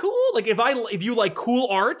 that's cool. Like, if you like cool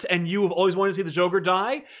art and you have always wanted to see the Joker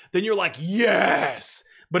die, then you're like, yes.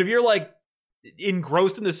 But if you're like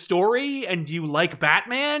engrossed in the story and you like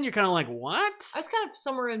Batman, you're kind of like, what? I was kind of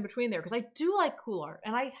somewhere in between there because I do like cool art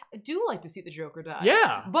and I do like to see the Joker die.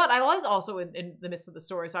 Yeah. But I was also in the midst of the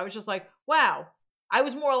story, so I was just like, wow. I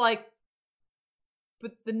was more like,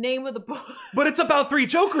 but the name of the book. But it's about 3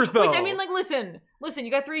 Jokers, though. Which, I mean, like, listen, you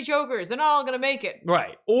got 3 Jokers. They're not all going to make it.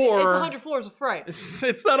 Right. Or... It's 100 Floors of Fright.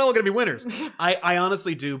 It's not all going to be winners. I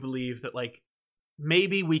honestly do believe that, like,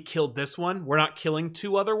 maybe we killed this one. We're not killing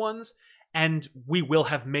 2 other ones. And we will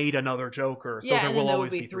have made another Joker. So there will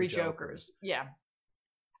always be 3 Jokers. Yeah.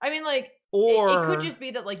 I mean, like, or... it could just be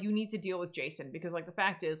that, like, you need to deal with Jason. Because, like, the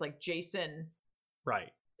fact is, like, Jason... Right.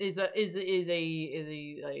 Is a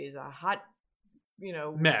hot...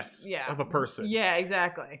 mess of a person. Yeah,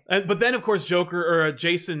 exactly. But then, of course,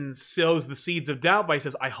 Jason sows the seeds of doubt by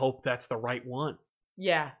says, I hope that's the right one.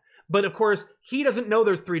 Yeah. But, of course, he doesn't know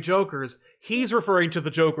there's 3 Jokers. He's referring to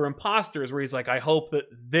the Joker imposters, where he's like, I hope that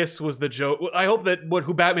this was the Joker. I hope that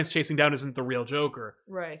who Batman's chasing down isn't the real Joker.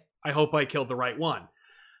 Right. I hope I killed the right one.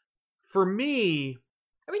 For me...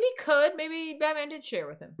 I mean, he could. Maybe Batman did share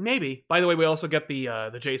with him. Maybe. By the way, we also get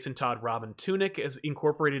the Jason Todd Robin tunic as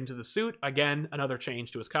incorporated into the suit. Again, another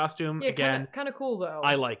change to his costume. Yeah, again, kind of cool though.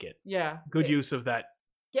 I like it. Yeah. Good use of that.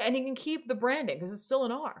 Yeah, and he can keep the branding because it's still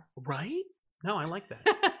an R. Right? No, I like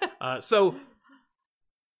that. So,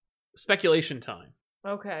 speculation time.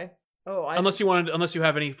 Okay. Oh, unless you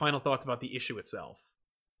have any final thoughts about the issue itself,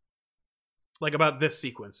 like about this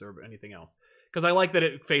sequence or anything else, because I like that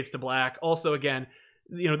it fades to black. Also, again.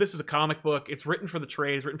 This is a comic book. It's written for the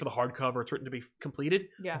trade. It's written for the hardcover. It's written to be completed.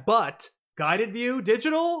 Yeah. But guided view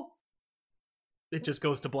digital, it just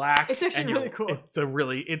goes to black. It's actually really cool. It's a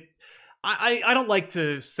really I don't like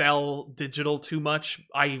to sell digital too much.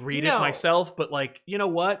 I read it myself, but like, you know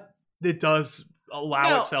what? It does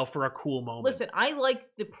allow itself for a cool moment. Listen, I like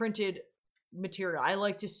the printed material. I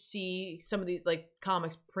like to see some of these like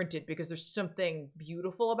comics printed because there's something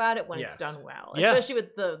beautiful about it when it's done well. Especially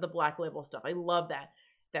with the Black Label stuff. I love that.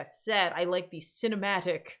 That said, I like the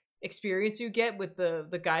cinematic experience you get with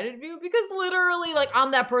the guided view because literally, like,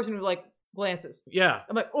 I'm that person who like glances. Yeah.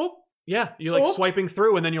 I'm like, oh. Yeah. You're like swiping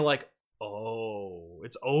through and then you're like, oh,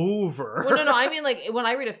 it's over. Well, no. I mean, like, when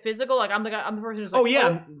I read a physical, like, I'm the person who's like, oh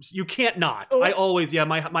yeah, you can't not. Oh. I always,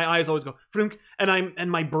 my eyes always go, frunk, and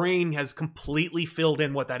my brain has completely filled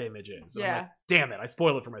in what that image is. And I'm like, damn it, I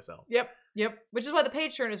spoil it for myself. Yep. Which is why the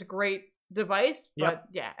page turn is a great device. But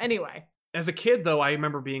yeah, anyway. As a kid, though, I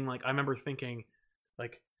remember thinking,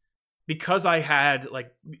 like, because I had like,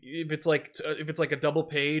 if it's like a double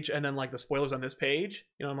page and then like the spoilers on this page,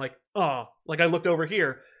 I'm like, oh, like I looked over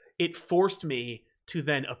here. It forced me to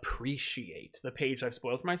then appreciate the page I've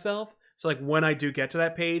spoiled for myself. So like when I do get to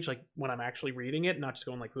that page, like when I'm actually reading it, not just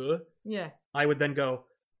going like, ugh, yeah, I would then go,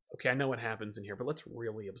 okay, I know what happens in here, but let's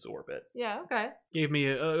really absorb it. Yeah, okay. Gave me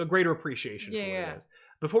a greater appreciation for what it is.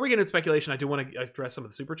 Before we get into speculation, I do want to address some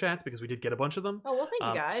of the super chats because we did get a bunch of them. Oh, well,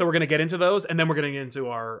 thank you guys. So we're going to get into those, and then we're going to get into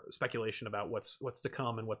our speculation about what's to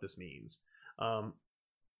come and what this means.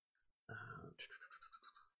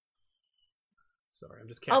 Sorry, I'm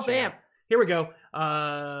just catching up. Oh, bam. Here we go.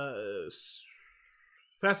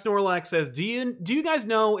 Fat Snorlax says, "Do you guys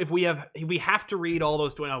know if we have to read all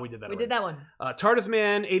those? We did that. We did that one. TARDIS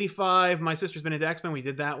Man 85. My sister's been into X-Men. We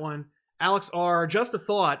did that one. Alex R. Just a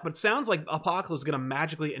thought, but it sounds like Apocalypse is going to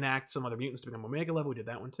magically enact some other mutants to become Omega level. We did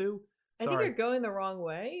that one too. Sorry. I think you're going the wrong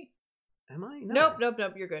way. Am I? No.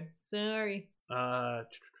 Nope. You're good. Sorry.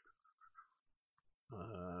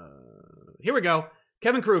 Here we go.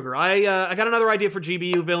 Kevin Kruger, I got another idea for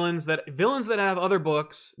GBU villains that have other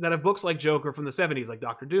books, that have books like Joker from the 70s, like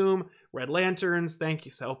Doctor Doom, Red Lanterns. Thank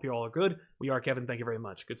you. So I hope you all are good. We are, Kevin. Thank you very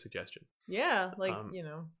much. Good suggestion. Yeah, like,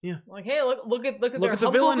 yeah. Like, hey, look at their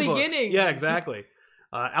humble beginnings. Yeah, exactly.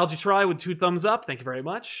 Algie Try with 2 thumbs up. Thank you very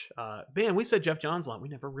much. Man, we said Jeff Johns a lot. We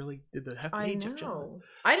never really did the Jeff Johns.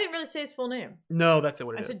 I didn't really say his full name. No, that's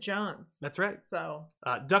what it is. I said Johns. That's right. So.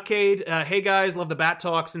 Duckade. Hey guys, love the Bat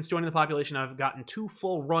Talk. Since joining the population, I've gotten 2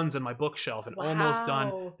 full runs in my bookshelf and almost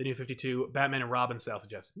done the New 52 Batman and Robin style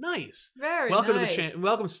suggest. Nice. Welcome to the channel.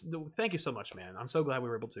 Welcome. Thank you so much, man. I'm so glad we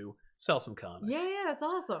were able to sell some comics. Yeah, that's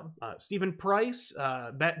awesome. Stephen Price.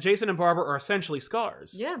 Jason and Barbara are essentially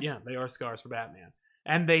scars. Yeah, they are scars for Batman.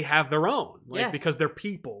 And they have their own, because they're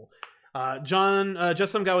people. John,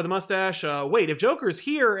 just some guy with a mustache. Wait, if Joker's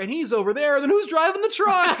here and he's over there, then who's driving the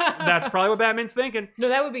truck? That's probably what Batman's thinking. No,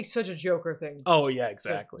 that would be such a Joker thing. Oh, yeah,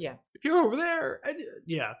 exactly. So, yeah. If you're over there,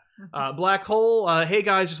 yeah. Black Hole, hey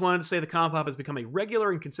guys, just wanted to say the Comp Pop has become a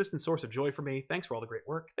regular and consistent source of joy for me. Thanks for all the great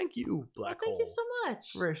work. Thank you, Black Hole. Thank you so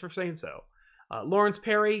much. For saying so. Lawrence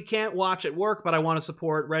Perry, can't watch at work, but I want to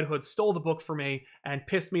support. Red Hood stole the book for me and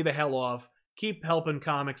pissed me the hell off. Keep helping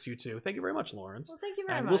comics, you two. Thank you very much, Lawrence. Well, thank you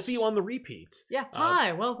very much. We'll see you on the repeat. Yeah,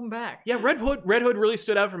 hi, welcome back. Yeah, Red Hood really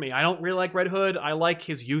stood out for me. I don't really like Red Hood. I like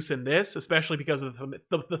his use in this, especially because of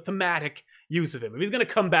the thematic use of him. If he's going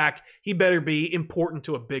to come back, he better be important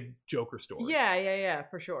to a big Joker story. Yeah,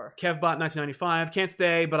 for sure. Kevbot 1995, can't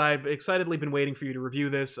stay, but I've excitedly been waiting for you to review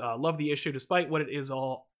this. Love the issue, despite what it is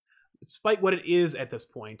at this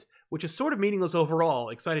point, which is sort of meaningless overall.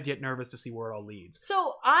 Excited yet nervous to see where it all leads.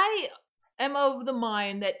 So I am of the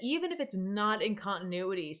mind that even if it's not in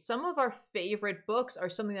continuity, some of our favorite books are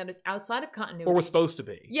something that is outside of continuity. Or was supposed to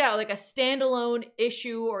be. Yeah, like a standalone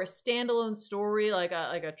issue or a standalone story, like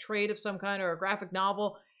a trade of some kind or a graphic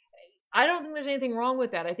novel. I don't think there's anything wrong with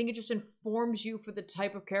that. I think it just informs you for the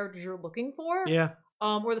type of characters you're looking for. Yeah.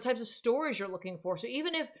 Or the types of stories you're looking for. So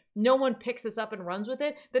even if no one picks this up and runs with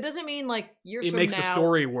it, that doesn't mean like years from now... It makes the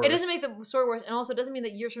story worse. It doesn't make the story worse. And also it doesn't mean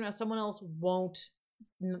that years from now someone else won't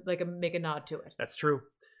make a nod to it. That's true.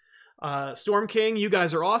 Storm King, you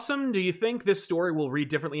guys are awesome. Do you think this story will read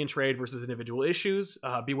differently in trade versus individual issues?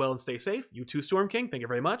 Be well and stay safe. You too, Storm King. Thank you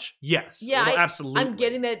very much. Yes. Yeah, absolutely. I'm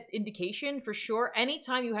getting that indication for sure.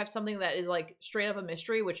 Anytime you have something that is like straight up a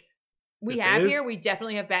mystery, which we here, we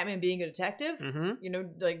definitely have Batman being a detective.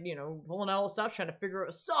 Mm-hmm. Pulling out all the stuff, trying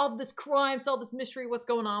to solve this crime, solve this mystery, what's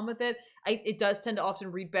going on with it. It does tend to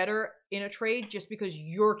often read better in a trade just because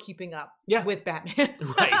you're keeping up with Batman.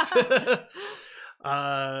 Right.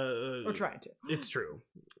 Or trying to. It's true.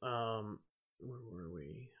 Where were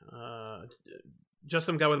we? Just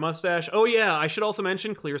some guy with a mustache. Oh yeah, I should also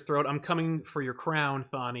mention, clears throat. I'm coming for your crown,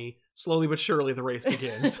 Thani. Slowly but surely the race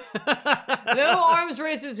begins. No arms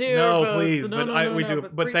races here. No, folks. please. No,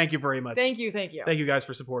 but thank you very much. Thank you. Thank you guys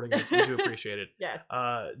for supporting us. We do appreciate it. Yes.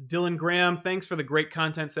 Dylan Graham, thanks for the great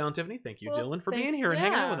content, Sound Tiffany. Thank you, Dylan, for being here and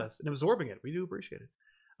hanging out with us and absorbing it. We do appreciate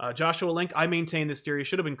it. Joshua Link, I maintain this theory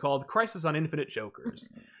should have been called Crisis on Infinite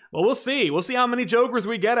Jokers. Well, we'll see. We'll see how many Jokers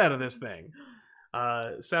we get out of this thing.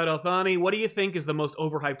 Saud Al-Thani, what do you think is the most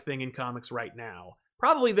overhyped thing in comics right now?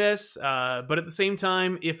 Probably this, but at the same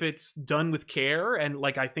time, if it's done with care, and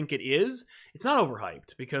like I think it is, it's not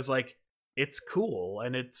overhyped because like it's cool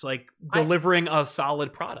and it's like delivering a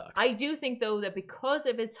solid product. I do think though that because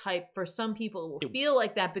of its hype, for some people it will feel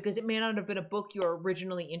like that because it may not have been a book you're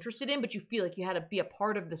originally interested in, but you feel like you had to be a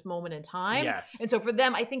part of this moment in time. Yes. And so for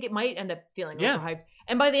them, I think it might end up feeling overhyped.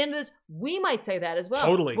 And by the end of this, we might say that as well.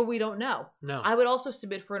 Totally. But we don't know. No. I would also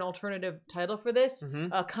submit for an alternative title for this.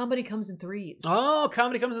 Mm-hmm. Comedy Comes in Threes. Oh,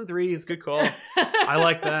 Comedy Comes in Threes. Good call. I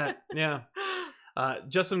like that. Yeah.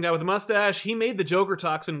 Just some guy with a mustache. He made the Joker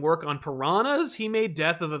toxin work on piranhas. He made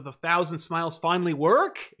Death of the 1,000 Smiles finally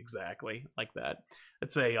work. Exactly. Like that.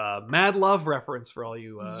 It's a Mad Love reference for all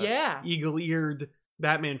you eagle-eared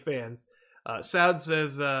Batman fans. Saud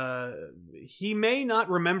says he may not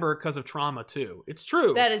remember because of trauma too. It's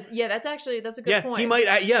true. That's a good point. He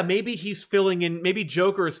might. Maybe he's filling in. Maybe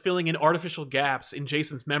Joker is filling in artificial gaps in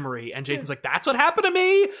Jason's memory, and Jason's like, "That's what happened to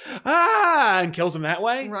me," and kills him that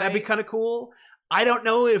way. Right. That'd be kind of cool. I don't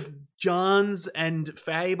know if Johns and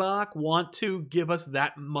Fabok want to give us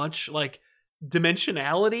that much like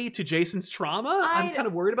dimensionality to Jason's trauma. I'm kind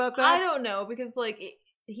of worried about that. I don't know because like.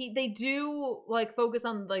 They do like focus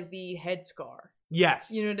on like the head scar.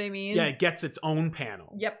 Yes. You know what I mean? Yeah, it gets its own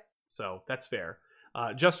panel. Yep. So that's fair.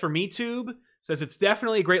 Just for Me Tube says it's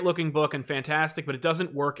definitely a great looking book and fantastic, but it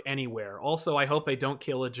doesn't work anywhere. Also, I hope they don't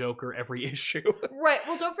kill a Joker every issue. Right.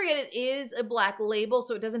 Well, don't forget it is a Black Label,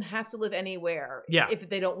 so it doesn't have to live anywhere. Yeah. If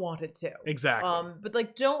they don't want it to. Exactly. But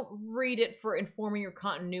like, don't read it for informing your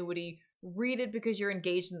continuity. Read it because you're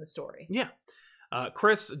engaged in the story. Yeah.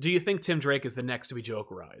 Chris, do you think Tim Drake is the next to be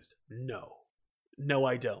Jokerized? No. No,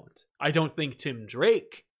 I don't. I don't think Tim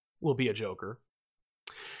Drake will be a Joker.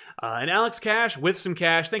 And Alex Cash with some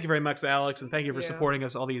cash. Thank you very much, Alex, and thank you for supporting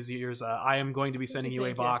us all these years. I am going to be sending you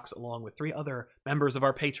a box along with 3 other members of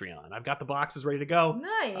our Patreon. I've got the boxes ready to go.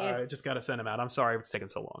 Nice. I just got to send them out. I'm sorry it's taken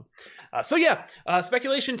so long.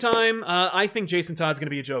 Speculation time. I think Jason Todd's going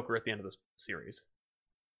to be a Joker at the end of this series.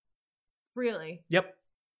 Really? Yep.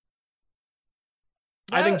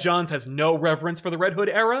 I think Johns has no reverence for the Red Hood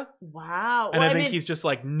era. Wow. And I think he's just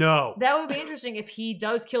like, no. That would be interesting if he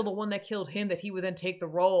does kill the one that killed him, that he would then take the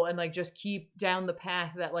role and like just keep down the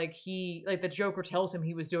path that the Joker tells him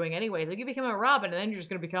he was doing anyway. Like you become a Robin and then you're just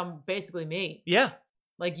going to become basically me. Yeah.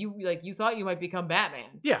 Like you thought you might become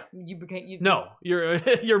Batman. Yeah. No,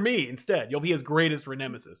 you're me instead. You'll be his greatest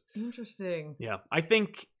nemesis. Interesting. Yeah. I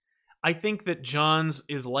think that Johns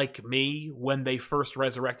is like me when they first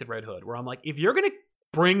resurrected Red Hood, where I'm like, if you're going to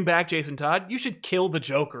bring back Jason Todd, you should kill the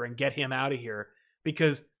Joker and get him out of here,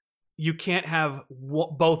 because you can't have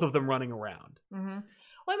both of them running around. Mm-hmm.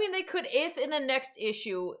 Well, I mean, they could, if in the next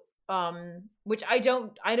issue, which I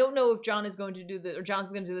don't know if John is going to do this, or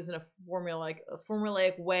John's going to do this in a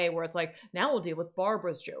formulaic way, where it's like, now we'll deal with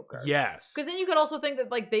Barbara's Joker. Yes, because then you could also think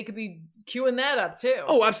that like they could be queuing that up too.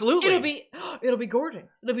 Oh, absolutely. It'll be Gordon.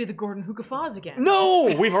 It'll be the Gordon Hookah Foz again.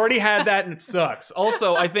 No, we've already had that and it sucks.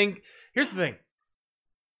 Also, I think here's the thing.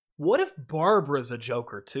 What if Barbara's a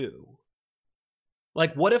Joker too?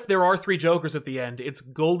 Like, what if there are 3 Jokers at the end? It's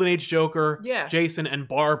Golden Age Joker, Jason, and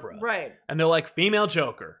Barbara. Right. And they're like, female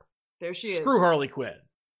Joker. There she is. Screw Harley Quinn.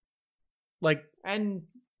 Like. And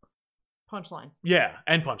Punchline. Yeah,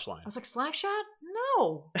 and Punchline. I was like, Slapshot?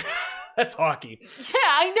 No. That's hockey. Yeah,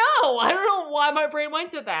 I know. I don't know why my brain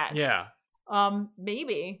went to that. Yeah.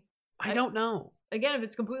 Maybe. I don't know. Again, if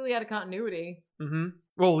it's completely out of continuity. Mm-hmm.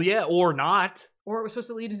 Well, yeah, or not. Or it was supposed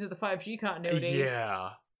to lead into the 5G continuity. Yeah.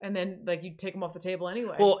 And then, like, you take them off the table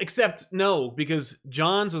anyway. Well, except, no, because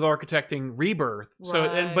Johns was architecting Rebirth. Right.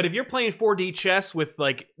 So, but if you're playing 4D chess with,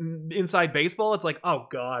 like, inside baseball, it's like, oh,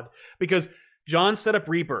 God. Because Johns set up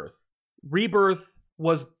Rebirth. Rebirth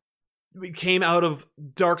came out of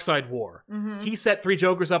Darkseid War. Mm-hmm. He set 3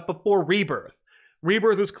 Jokers up before Rebirth.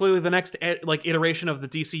 Rebirth was clearly the next, like, iteration of the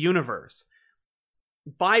DC universe.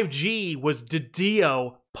 5G was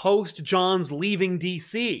Didio post Johns leaving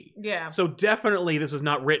DC. Yeah. So definitely this was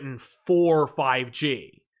not written for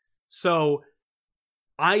 5G. So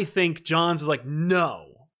I think Johns is like,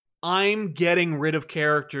 no, I'm getting rid of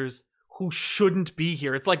characters who shouldn't be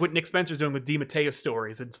here. It's like what Nick Spencer's doing with DeMatteis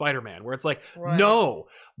stories in Spider-Man, where it's like, no,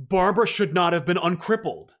 Barbara should not have been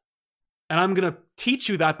uncrippled. And I'm going to teach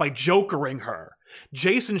you that by Jokering her.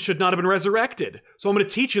 Jason should not have been resurrected. So I'm going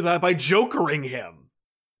to teach you that by Jokering him.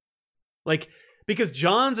 Like, because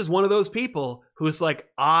Johns is one of those people who's like,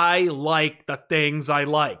 I like the things I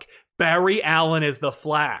like. Barry Allen is the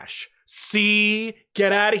Flash. See?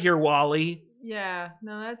 Get out of here, Wally. Yeah,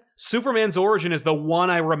 no, that's... Superman's origin is the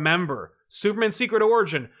one I remember. Superman's secret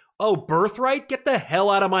origin. Oh, Birthright? Get the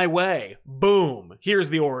hell out of my way. Boom.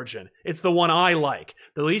 Here's the origin. It's the one I like.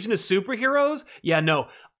 The Legion of Superheroes? Yeah, no.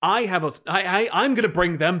 I'm gonna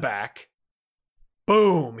bring them back.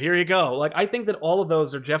 Boom, here you go. Like, I think that all of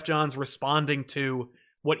those are Geoff Johns responding to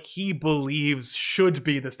what he believes should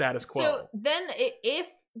be the status quo. So then if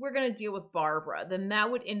we're going to deal with Barbara, then that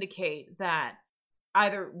would indicate that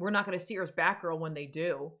either we're not going to see her as Batgirl when they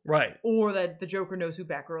do. Right. Or that the Joker knows who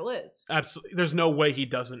Batgirl is. Absolutely. There's no way he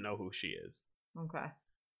doesn't know who she is. Okay.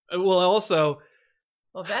 Well, also...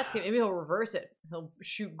 Well, if that's maybe he'll reverse it. He'll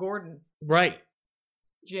shoot Gordon. Right.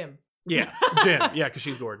 Jim. Yeah, Jim. Yeah, because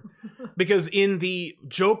she's Gordon. Because in the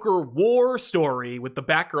Joker War story with the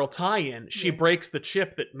Batgirl tie-in, she breaks the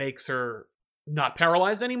chip that makes her not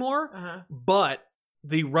paralyzed anymore. Uh-huh. But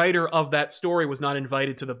the writer of that story was not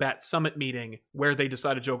invited to the Bat Summit meeting where they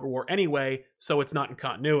decided Joker War anyway, so it's not in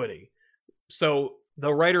continuity. So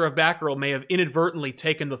the writer of Batgirl may have inadvertently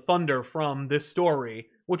taken the thunder from this story,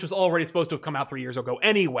 which was already supposed to have come out 3 years ago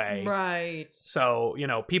anyway. Right. So,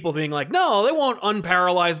 people being like, no, they won't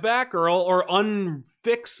unparalyze Batgirl or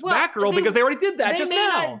unfix Batgirl because they already did that just now. They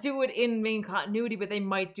may not do it in main continuity, but they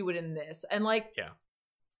might do it in this. And,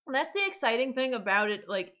 that's the exciting thing about it.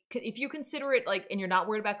 Like, if you consider it like, and you're not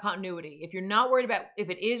worried about continuity, if you're not worried about if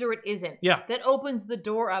it is or it isn't, that opens the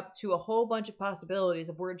door up to a whole bunch of possibilities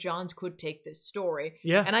of where Johns could take this story.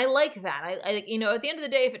 Yeah. And I like that. I you know, at the end of the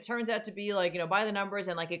day, if it turns out to be like, you know, by the numbers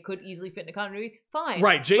and like it could easily fit into continuity, fine.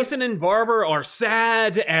 Right. Jason and Barbara are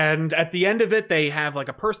sad, and at the end of it, they have like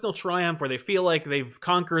a personal triumph where they feel like they've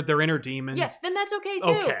conquered their inner demons. Yes, then that's okay too.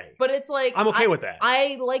 Okay. But it's like, I'm okay with that.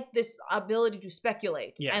 I like this ability to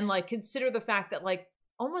speculate and like consider the fact that like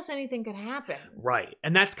almost anything could happen. Right.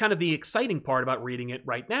 And that's kind of the exciting part about reading it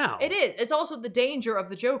right now. It is. It's also the danger of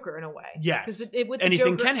the Joker in a way. Yes. Because with the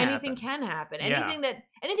anything Joker, can happen. Anything can happen.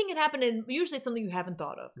 Anything can happen, and usually it's something you haven't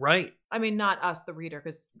thought of. Right. I mean, not us, the reader,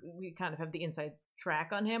 because we kind of have the inside track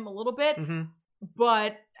on him a little bit. Mm-hmm.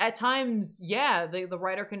 But at times, the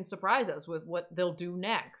writer can surprise us with what they'll do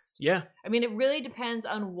next. Yeah. I mean, it really depends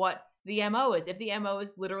on what the MO is. If the MO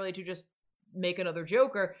is literally to just make another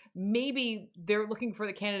Joker, maybe they're looking for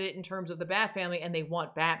the candidate in terms of the Bat family and they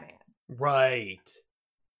want Batman. Right.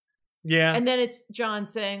 Yeah. And then it's John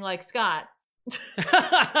saying, like, Scott,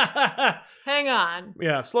 hang on.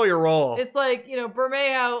 Yeah, slow your roll. It's like, you know,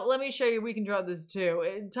 Bermejo, let me show you we can draw this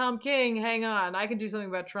too. Tom King, hang on. I can do something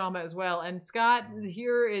about trauma as well. And Scott,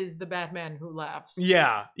 here is the Batman who laughs.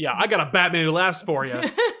 Yeah, I got a Batman who laughs for you.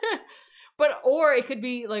 Or it could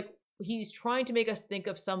be like, he's trying to make us think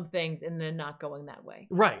of some things and then not going that way.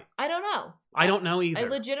 Right. I don't know. I don't know either. I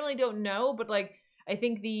legitimately don't know, but like, I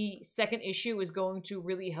think the second issue is going to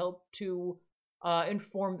really help to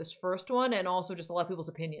inform this first one and also just a lot of people's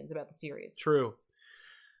opinions about the series. True.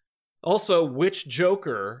 Also, which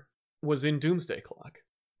Joker was in Doomsday Clock?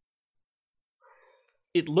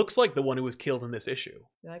 It looks like the one who was killed in this issue.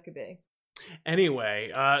 That could be. Anyway,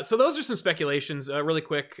 so those are some speculations. Really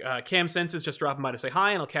quick, Cam Senses just dropping by to say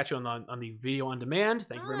hi, and I'll catch you on the video on demand.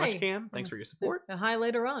 Thank you very much, Cam. Thanks for your support. A hi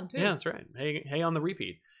later on, too. Yeah, that's right. Hey on the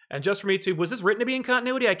repeat. And just for me, too, was this written to be in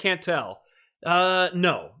continuity? I can't tell.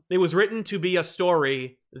 No. It was written to be a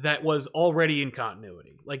story that was already in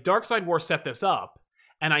continuity. Like, Darkseid War set this up,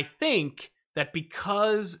 and I think that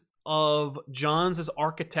because of Johns'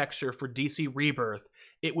 architecture for DC Rebirth,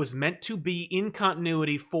 it was meant to be in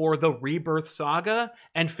continuity for the Rebirth saga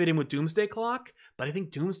and fit in with Doomsday Clock, but I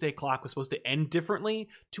think Doomsday Clock was supposed to end differently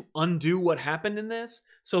to undo what happened in this,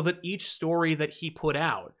 so that each story that he put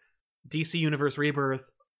out, DC Universe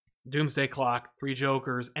Rebirth, Doomsday Clock, Three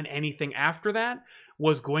Jokers, and anything after that,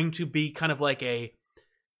 was going to be kind of like it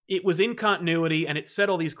was in continuity and it set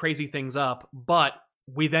all these crazy things up, but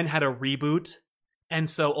we then had a reboot, and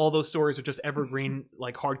so all those stories are just evergreen,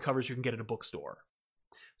 like hardcovers you can get at a bookstore.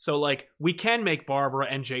 So, like, we can make Barbara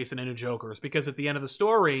and Jason into Jokers because at the end of the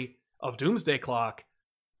story of Doomsday Clock,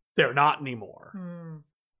 they're not anymore.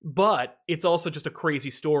 But it's also just a crazy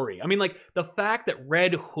story. I mean, like, the fact that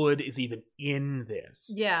Red Hood is even in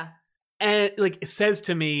this. Yeah. And, like, it says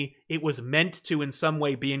to me it was meant to in some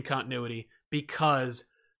way be in continuity, because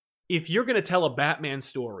if you're going to tell a Batman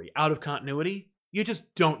story out of continuity, you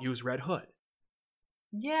just don't use Red Hood.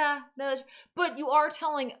 Yeah, no, but you are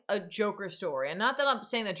telling a Joker story, and not that I'm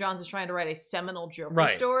saying that Johns is trying to write a seminal Joker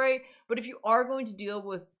story, but if you are going to deal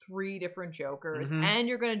with 3 different Jokers, and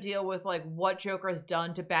you're going to deal with like what Joker has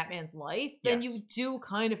done to Batman's life, then you do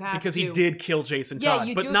kind of have because he did kill Jason Todd,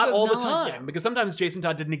 but not all the time, because sometimes Jason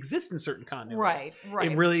Todd didn't exist in certain continuities. Right.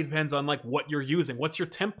 It really depends on like what you're using, what's your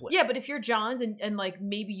template. Yeah, but if you're Johns and like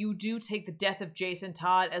maybe you do take the death of Jason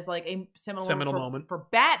Todd as like a seminal moment for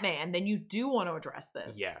Batman, then you do want to address this.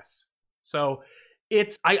 Yes. So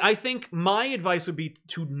I think my advice would be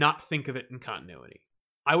to not think of it in continuity.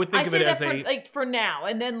 I would think of it as for now,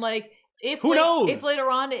 and then like if knows? If later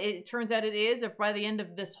on it turns out it is, if by the end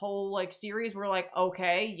of this whole like series we're like,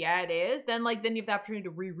 okay, yeah, it is, then you have the opportunity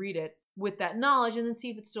to reread it with that knowledge and then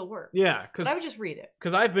see if it still works. Yeah, because I would just read it.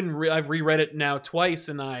 Because I've reread it now twice,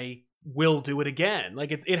 and I will do it again.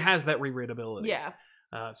 Like it has that rereadability. Yeah.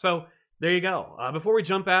 So there you go. Before we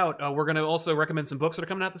jump out, we're going to also recommend some books that are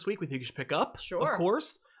coming out this week we think you should pick up. Sure. Of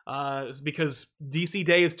course. Because DC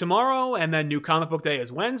Day is tomorrow, and then New Comic Book Day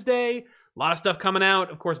is Wednesday. A lot of stuff coming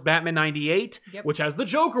out. Of course, Batman 98, which has the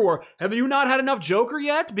Joker War. Have you not had enough Joker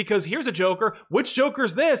yet? Because here's a Joker. Which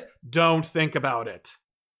Joker's this? Don't think about it.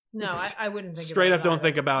 No, I wouldn't think Straight about up, don't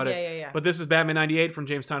think about it. Yeah. But this is Batman 98 from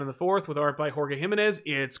James Tynion IV with art by Jorge Jimenez.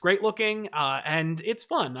 It's great looking, and it's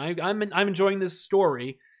fun. I'm enjoying this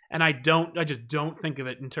story. And I just don't think of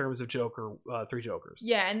it in terms of Joker, Three Jokers.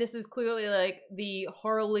 Yeah, and this is clearly like the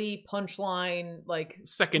Harley punchline, like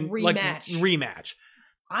second rematch. Rematch.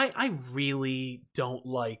 I really don't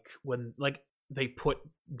like when like they put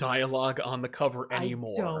dialogue on the cover anymore.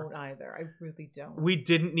 I don't either. I really don't. We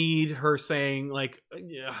didn't need her saying, like,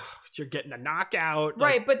 you're getting a knockout.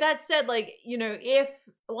 Right, like, but that said, like, you know, if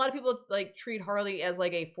a lot of people, like, treat Harley as,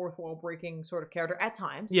 like, a fourth wall breaking sort of character at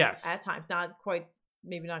times. Yes. At times.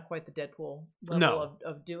 Maybe not quite the Deadpool level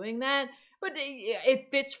of doing that. But it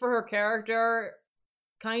fits for her character,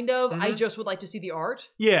 kind of. I just would like to see the art.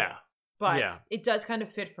 Yeah. But it does kind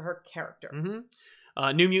of fit for her character.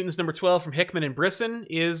 New Mutants number 12 from Hickman and Brisson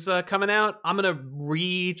is coming out. I'm going to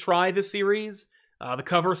retry the series. The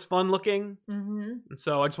cover's fun looking. And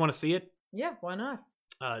so I just want to see it. Yeah, why not?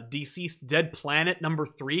 Deceased Dead Planet number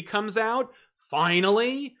 3 comes out.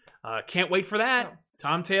 Finally. Can't wait for that. Oh.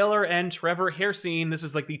 Tom Taylor and Trevor Hairsine. This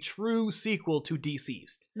is like the true sequel to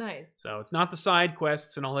Deceased. Nice. So it's not the side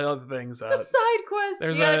quests and all the other things. The side quests.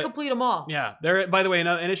 You gotta complete them all. Yeah. By the way,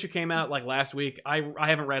 an issue came out like last week. I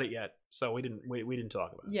haven't read it yet, so we didn't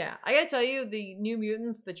talk about it. Yeah, I gotta tell you, the New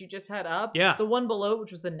Mutants that you just had up. Yeah. The one below,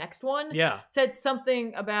 which was the next one. Yeah. Said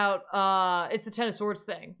something about it's the Ten of Swords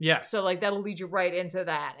thing. Yes. So like that'll lead you right into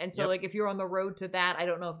that. And so like if you're on the road to that, I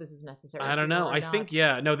don't know if this is necessary. I don't know. I think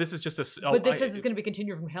no. This is just a. But this says it's going to be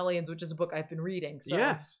continued from Hellions, which is a book I've been reading. So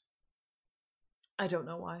yes. I don't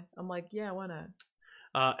know why. I'm like, yeah, why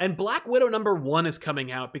not? And Black Widow number 1 is coming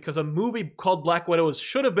out because a movie called Black Widow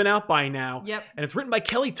should have been out by now. Yep. And it's written by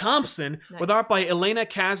Kelly Thompson with art by Elena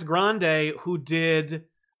Casagrande, who did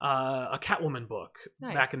a Catwoman book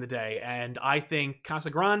back in the day. And I think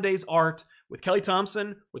Casagrande's art with Kelly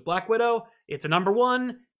Thompson with Black Widow, it's a number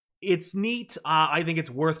 1. It's neat. I think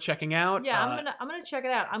it's worth checking out. Yeah, I'm gonna check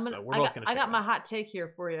it out. I got my hot take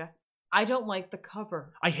here for you. I don't like the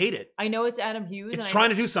cover. I hate it. I know it's Adam Hughes. It's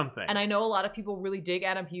trying to do something. And I know a lot of people really dig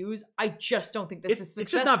Adam Hughes. I just don't think this is successful.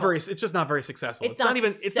 It's just not very successful. It's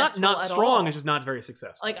not strong, all. It's just not very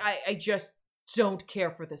successful. Like I just don't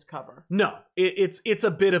care for this cover. No. It's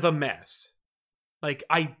a bit of a mess. Like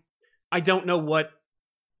I don't know what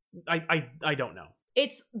I don't know.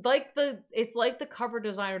 It's like the cover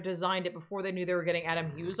designer designed it before they knew they were getting Adam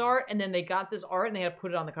Hughes art, and then they got this art and they had to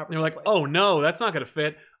put it on the cover. And they're like, oh no, that's not gonna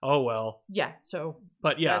fit. Oh well. Yeah. So.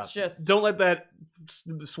 But yeah, that's just don't let that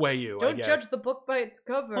sway you. Don't judge the book by its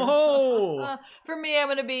cover. Oh. For me, I'm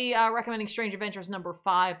gonna be recommending Strange Adventures number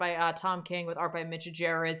 5 by Tom King with art by Mitch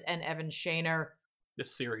Gerads and Evan Shaner.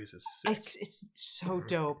 This series is sick. It's so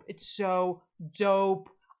dope. It's so dope.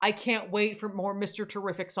 I can't wait for more Mr.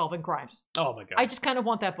 Terrific solving crimes. Oh my god. I just kind of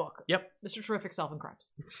want that book. Yep. Mr. Terrific solving crimes.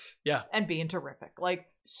 Yeah. And being terrific. Like,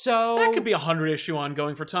 so... That could be 100-issue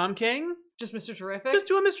ongoing for Tom King. Just Mr. Terrific? Just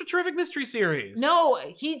do a Mr. Terrific mystery series. No,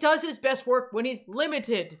 he does his best work when he's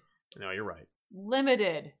limited. No, you're right.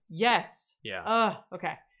 Limited. Yes. Yeah.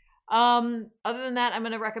 Okay. Other than that, I'm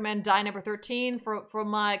going to recommend Die Number 13 from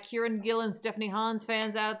my Kieran Gill and Stephanie Hans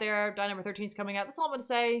fans out there. Die Number 13 is coming out. That's all I'm going to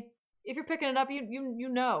say. If you're picking it up, you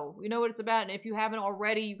know what it's about. And if you haven't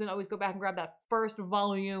already, you can always go back and grab that first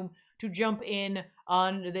volume to jump in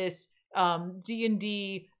on this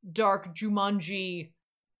D&D dark Jumanji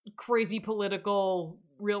crazy political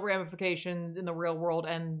real ramifications in the real world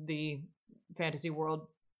and the fantasy world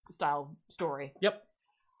style story. Yep.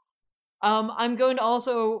 I'm going to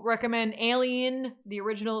also recommend Alien, the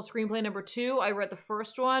original screenplay number 2. I read the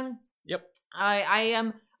first one. Yep. I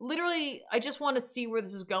am literally, I just want to see where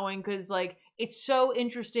this is going because, like, it's so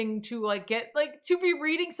interesting to, like, to be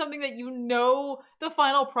reading something that you know the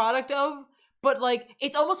final product of, but, like,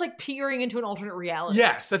 it's almost like peering into an alternate reality.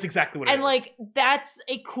 Yes, that's exactly what it is. And, like, that's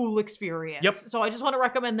a cool experience. Yep. So I just want to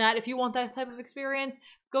recommend that. If you want that type of experience,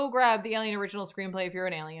 go grab the Alien original screenplay if you're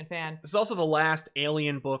an Alien fan. This is also the last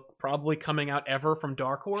Alien book probably coming out ever from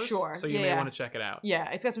Dark Horse. Sure. So you may want to check it out. Yeah,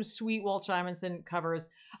 it's got some sweet Walt Simonson covers.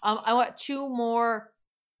 I want 2 more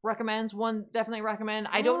recommends. One definitely recommend.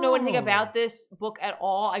 I don't know anything about this book at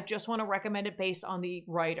all. I just want to recommend it based on the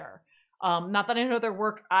writer. Not that I know their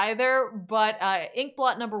work either, but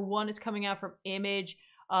Inkblot number 1 is coming out from Image.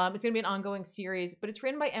 It's going to be an ongoing series, but it's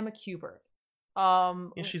written by Emma Kubert.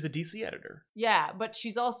 And she's a DC editor. Yeah, but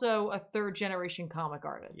she's also a 3rd generation comic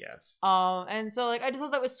artist. Yes. And so, like, I just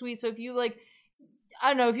thought that was sweet. So if you, like, I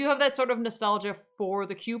don't know, if you have that sort of nostalgia for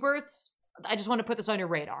the Kuberts, I just want to put this on your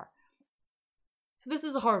radar. So this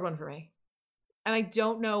is a hard one for me. And I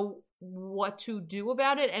don't know what to do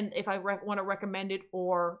about it and if I want to recommend it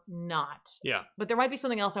or not. Yeah. But there might be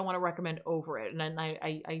something else I want to recommend over it. And then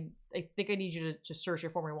I think I need you to search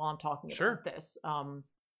it for me while I'm talking about this. Do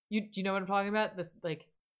you know what I'm talking about?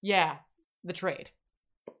 The trade.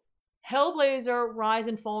 Hellblazer Rise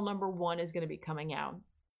and Fall number 1 is going to be coming out.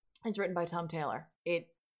 It's written by Tom Taylor. It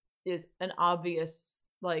is an obvious,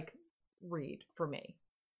 like, read for me.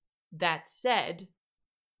 That said,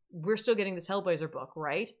 we're still getting this Hellblazer book,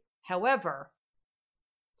 right? However,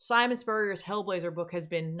 Simon Spurrier's Hellblazer book has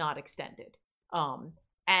been not extended.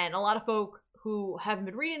 And a lot of folk who haven't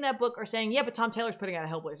been reading that book are saying, yeah, but Tom Taylor's putting out a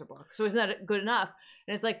Hellblazer book, so isn't that good enough?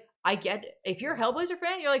 And it's like, I get it. If you're a Hellblazer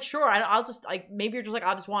fan, you're like, sure, I'll just, like, maybe you're just like,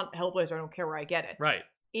 I just want Hellblazer, I don't care where I get it. Right.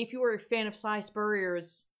 If you are a fan of Si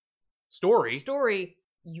Spurrier's story,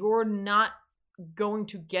 you're not going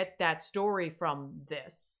to get that story from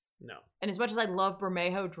this. No. And as much as I love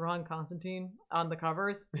Bermejo drawing Constantine on the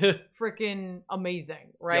covers, freaking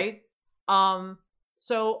amazing, right? Yep.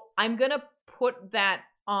 So I'm gonna put that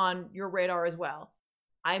on your radar as well.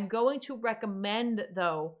 I'm going to recommend,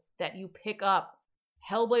 though, that you pick up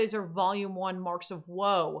Hellblazer Volume 1 Marks of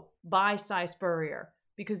Woe by Si Spurrier,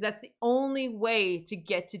 because that's the only way to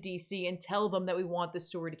get to DC and tell them that we want this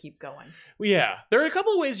story to keep going. Yeah, there are a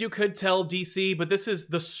couple of ways you could tell DC, but this is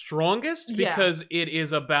the strongest because it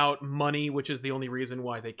is about money, which is the only reason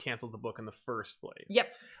why they canceled the book in the first place. Yep.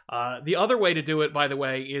 The other way to do it, by the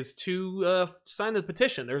way, is to sign the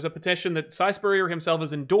petition. There's a petition that Si Spurrier himself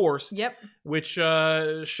has endorsed, which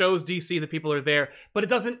shows DC that people are there, but it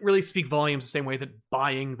doesn't really speak volumes the same way that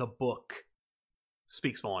buying the book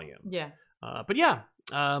speaks volumes. Yeah. But yeah,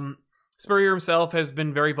 Spurrier himself has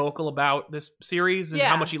been very vocal about this series and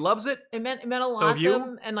how much he loves it. It meant a lot to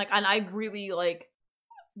him, and I really like.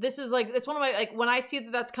 This is like, it's one of my, like, when I see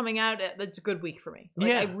that that's coming out, it's a good week for me.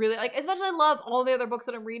 Like, I really, like, as much as I love all the other books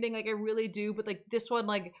that I'm reading, like, I really do, but like this one,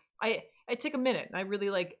 like, I take a minute and I really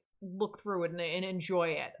like look through it and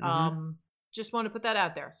enjoy it. Just want to put that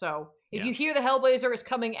out there. So if you hear the Hellblazer is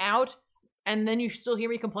coming out and then you still hear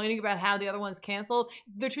me complaining about how the other one's canceled,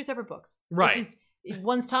 they're two separate books. Right.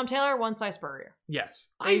 One's Tom Taylor, one's Si Spurrier. Yes.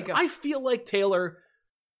 There you go. I feel like Taylor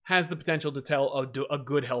has the potential to tell a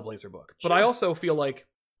good Hellblazer book, but I also feel like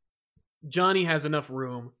Johnny has enough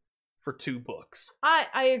room for two books.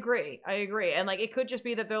 I agree. And like, it could just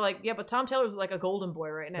be that they're like, yeah, but Tom Taylor's like a golden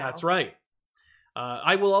boy right now. That's right.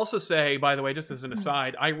 I will also say, by the way, just as an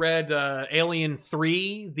aside, I read Alien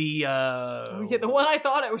 3, the one I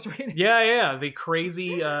thought I was reading. Yeah, the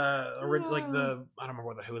crazy like the, I don't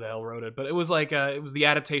remember who the hell wrote it, but it was like it was the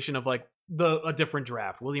adaptation of like a different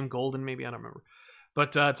draft. William Golden, maybe, I don't remember.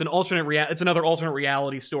 But it's it's another alternate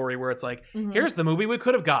reality story where it's like, here's the movie we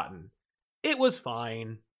could have gotten. It was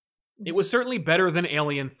fine. It was certainly better than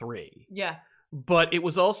Alien 3. Yeah. But it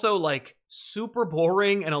was also, like, super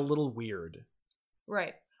boring and a little weird.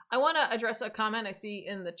 Right. I want to address a comment I see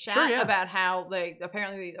in the chat about how, like,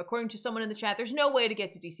 apparently, according to someone in the chat, there's no way to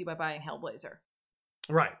get to DC by buying Hellblazer.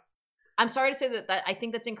 Right. I'm sorry to say that I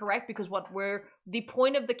think that's incorrect, because the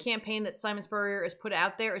point of the campaign that Simon Spurrier has put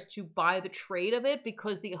out there is to buy the trade of it,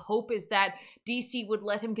 because the hope is that DC would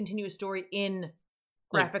let him continue a story in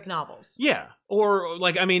graphic novels. Yeah. Or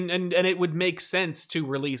like, I mean, and it would make sense to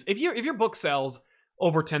release, if your book sells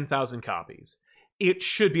over 10,000 copies, it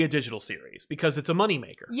should be a digital series because it's a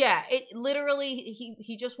moneymaker. Yeah, it literally,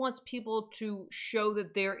 he just wants people to show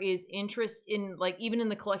that there is interest in, like, even in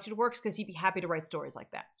the collected works, because he'd be happy to write stories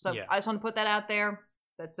like that. So I just want to put that out there.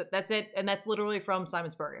 That's it. And that's literally from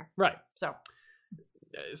Simon Spurrier. Right.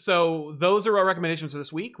 So those are our recommendations for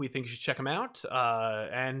this week. We think you should check them out.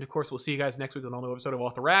 And of course, we'll see you guys next week with an all-new episode of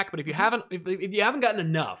Off the Rack. But if you haven't, if you haven't gotten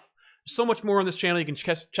enough, there's so much more on this channel. You can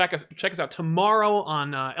check us out tomorrow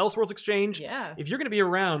on Elseworlds Exchange. Yeah. If you're going to be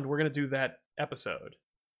around, we're going to do that episode.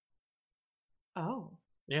 Oh.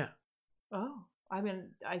 Yeah. Oh. I mean,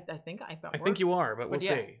 I think I think you are, but we'll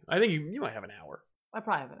see. I think you might have an hour. I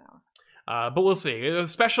probably have an hour. But we'll see. A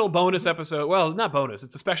special bonus episode. Well, not bonus.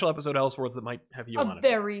 It's a special episode of Elseworlds that might have you on it. A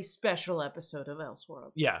very special episode of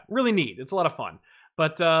Elseworlds. Yeah, really neat. It's a lot of fun.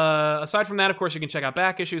 But aside from that, of course, you can check out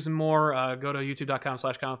back issues and more. Go to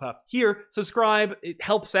youtube.com/comicpop. Here, subscribe. It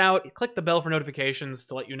helps out. Click the bell for notifications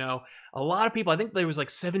to let you know. A lot of people, I think there was like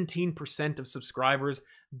 17% of subscribers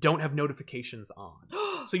don't have notifications on.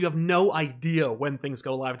 So you have no idea when things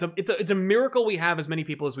go live. It's a miracle we have as many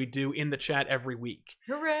people as we do in the chat every week.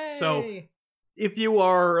 Hooray! So if you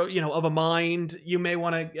are, of a mind, you may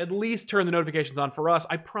want to at least turn the notifications on for us.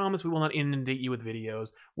 I promise we will not inundate you with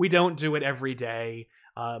videos. We don't do it every day.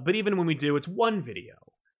 But even when we do, it's one video.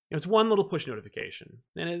 It's one little push notification.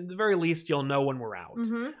 And at the very least, you'll know when we're out.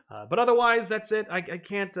 But otherwise, that's it. I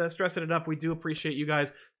can't stress it enough. We do appreciate you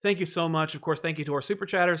guys. Thank you so much. Of course, thank you to our super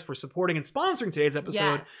chatters for supporting and sponsoring today's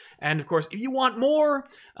episode. Yes. And of course, if you want more,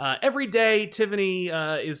 every day Tiffany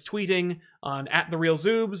is tweeting on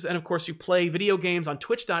 @TheRealZoobs. And of course, you play video games on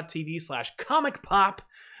twitch.tv/comicpop.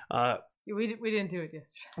 We didn't do it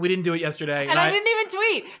yesterday. We didn't do it yesterday. And I didn't even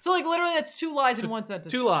tweet. So like literally that's two lies in one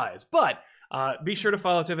sentence. Two lies. But Be sure to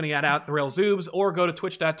follow Tiffany at the Rail Zoobs, or go to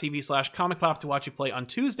twitch.tv/comicpop to watch you play on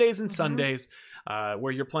Tuesdays and Sundays,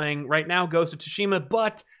 where you're playing right now Ghost of Tsushima,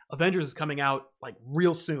 but Avengers is coming out like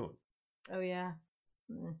real soon. Oh yeah.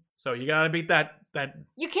 So you gotta beat that.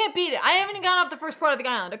 You can't beat it. I haven't even gotten off the first part of the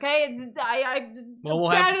island. Okay, I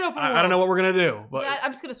don't know what we're gonna do, but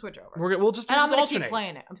I'm just gonna switch over. We'll just I'm gonna alternate. keep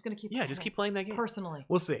playing it. I'm just gonna keep. Yeah, just keep playing that game personally.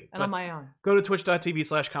 We'll see. And on my own. Go to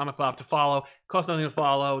twitch.tv/comicpop to follow. Costs nothing to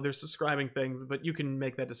follow. There's subscribing things, but you can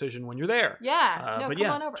make that decision when you're there. Yeah. But come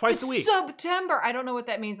on over. Twice a week. September. I don't know what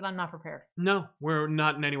that means, and I'm not prepared. No, we're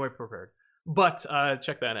not in any way prepared. But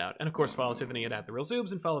check that out. And of course, follow Tiffany at the Real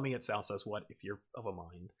Zoobs, and follow me at Sal Says What if you're of a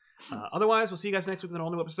mind. Otherwise, we'll see you guys next week with an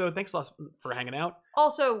all new episode. Thanks a lot for hanging out.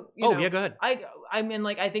 Also, go ahead. I mean,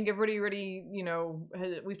 like, I think everybody already,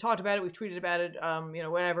 we've talked about it, we've tweeted about it,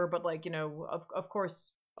 whatever. But like, of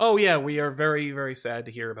course. Oh yeah, we are very, very sad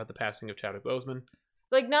to hear about the passing of Chadwick Boseman.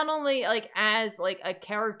 Like, not only like as like a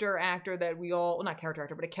character actor that we all, well, not character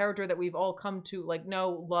actor, but a character that we've all come to like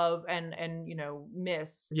know, love, and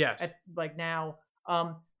miss. Yes. Like now.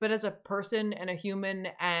 But as a person and a human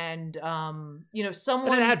and,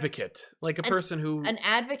 someone... And an advocate. Like a person who... An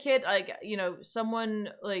advocate, like, someone,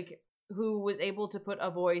 like, who was able to put a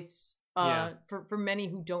voice for many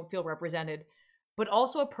who don't feel represented. But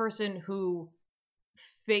also a person who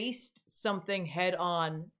faced something head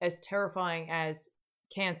on as terrifying as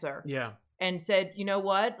cancer. Yeah. And said, you know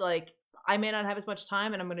what? Like, I may not have as much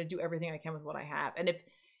time, and I'm going to do everything I can with what I have. And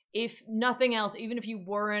if nothing else, even if you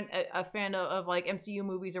weren't a fan of like MCU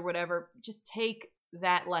movies or whatever, just take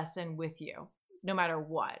that lesson with you, no matter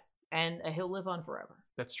what, and he'll live on forever.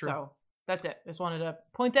 That's true. So that's it. Just wanted to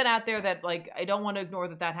point that out there. That like I don't want to ignore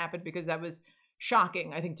that happened, because that was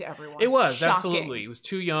shocking, I think, to everyone. It was shocking. Absolutely. He was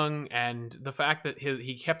too young, and the fact that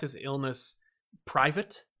he kept his illness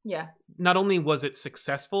private. Yeah. Not only was it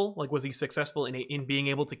successful, like was he successful in being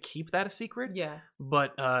able to keep that a secret? Yeah.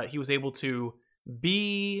 But he was able to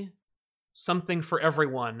be something for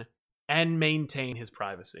everyone and maintain his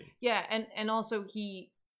privacy. Yeah, and also he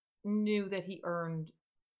knew that he earned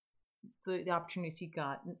the opportunities he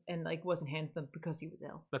got, and like wasn't handed them because he was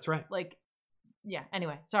ill. That's right. Like, yeah.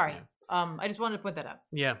 Anyway, sorry. Yeah. I just wanted to point that out.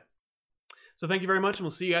 Yeah. So thank you very much, and we'll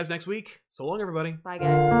see you guys next week. So long, everybody. Bye,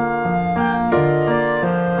 guys.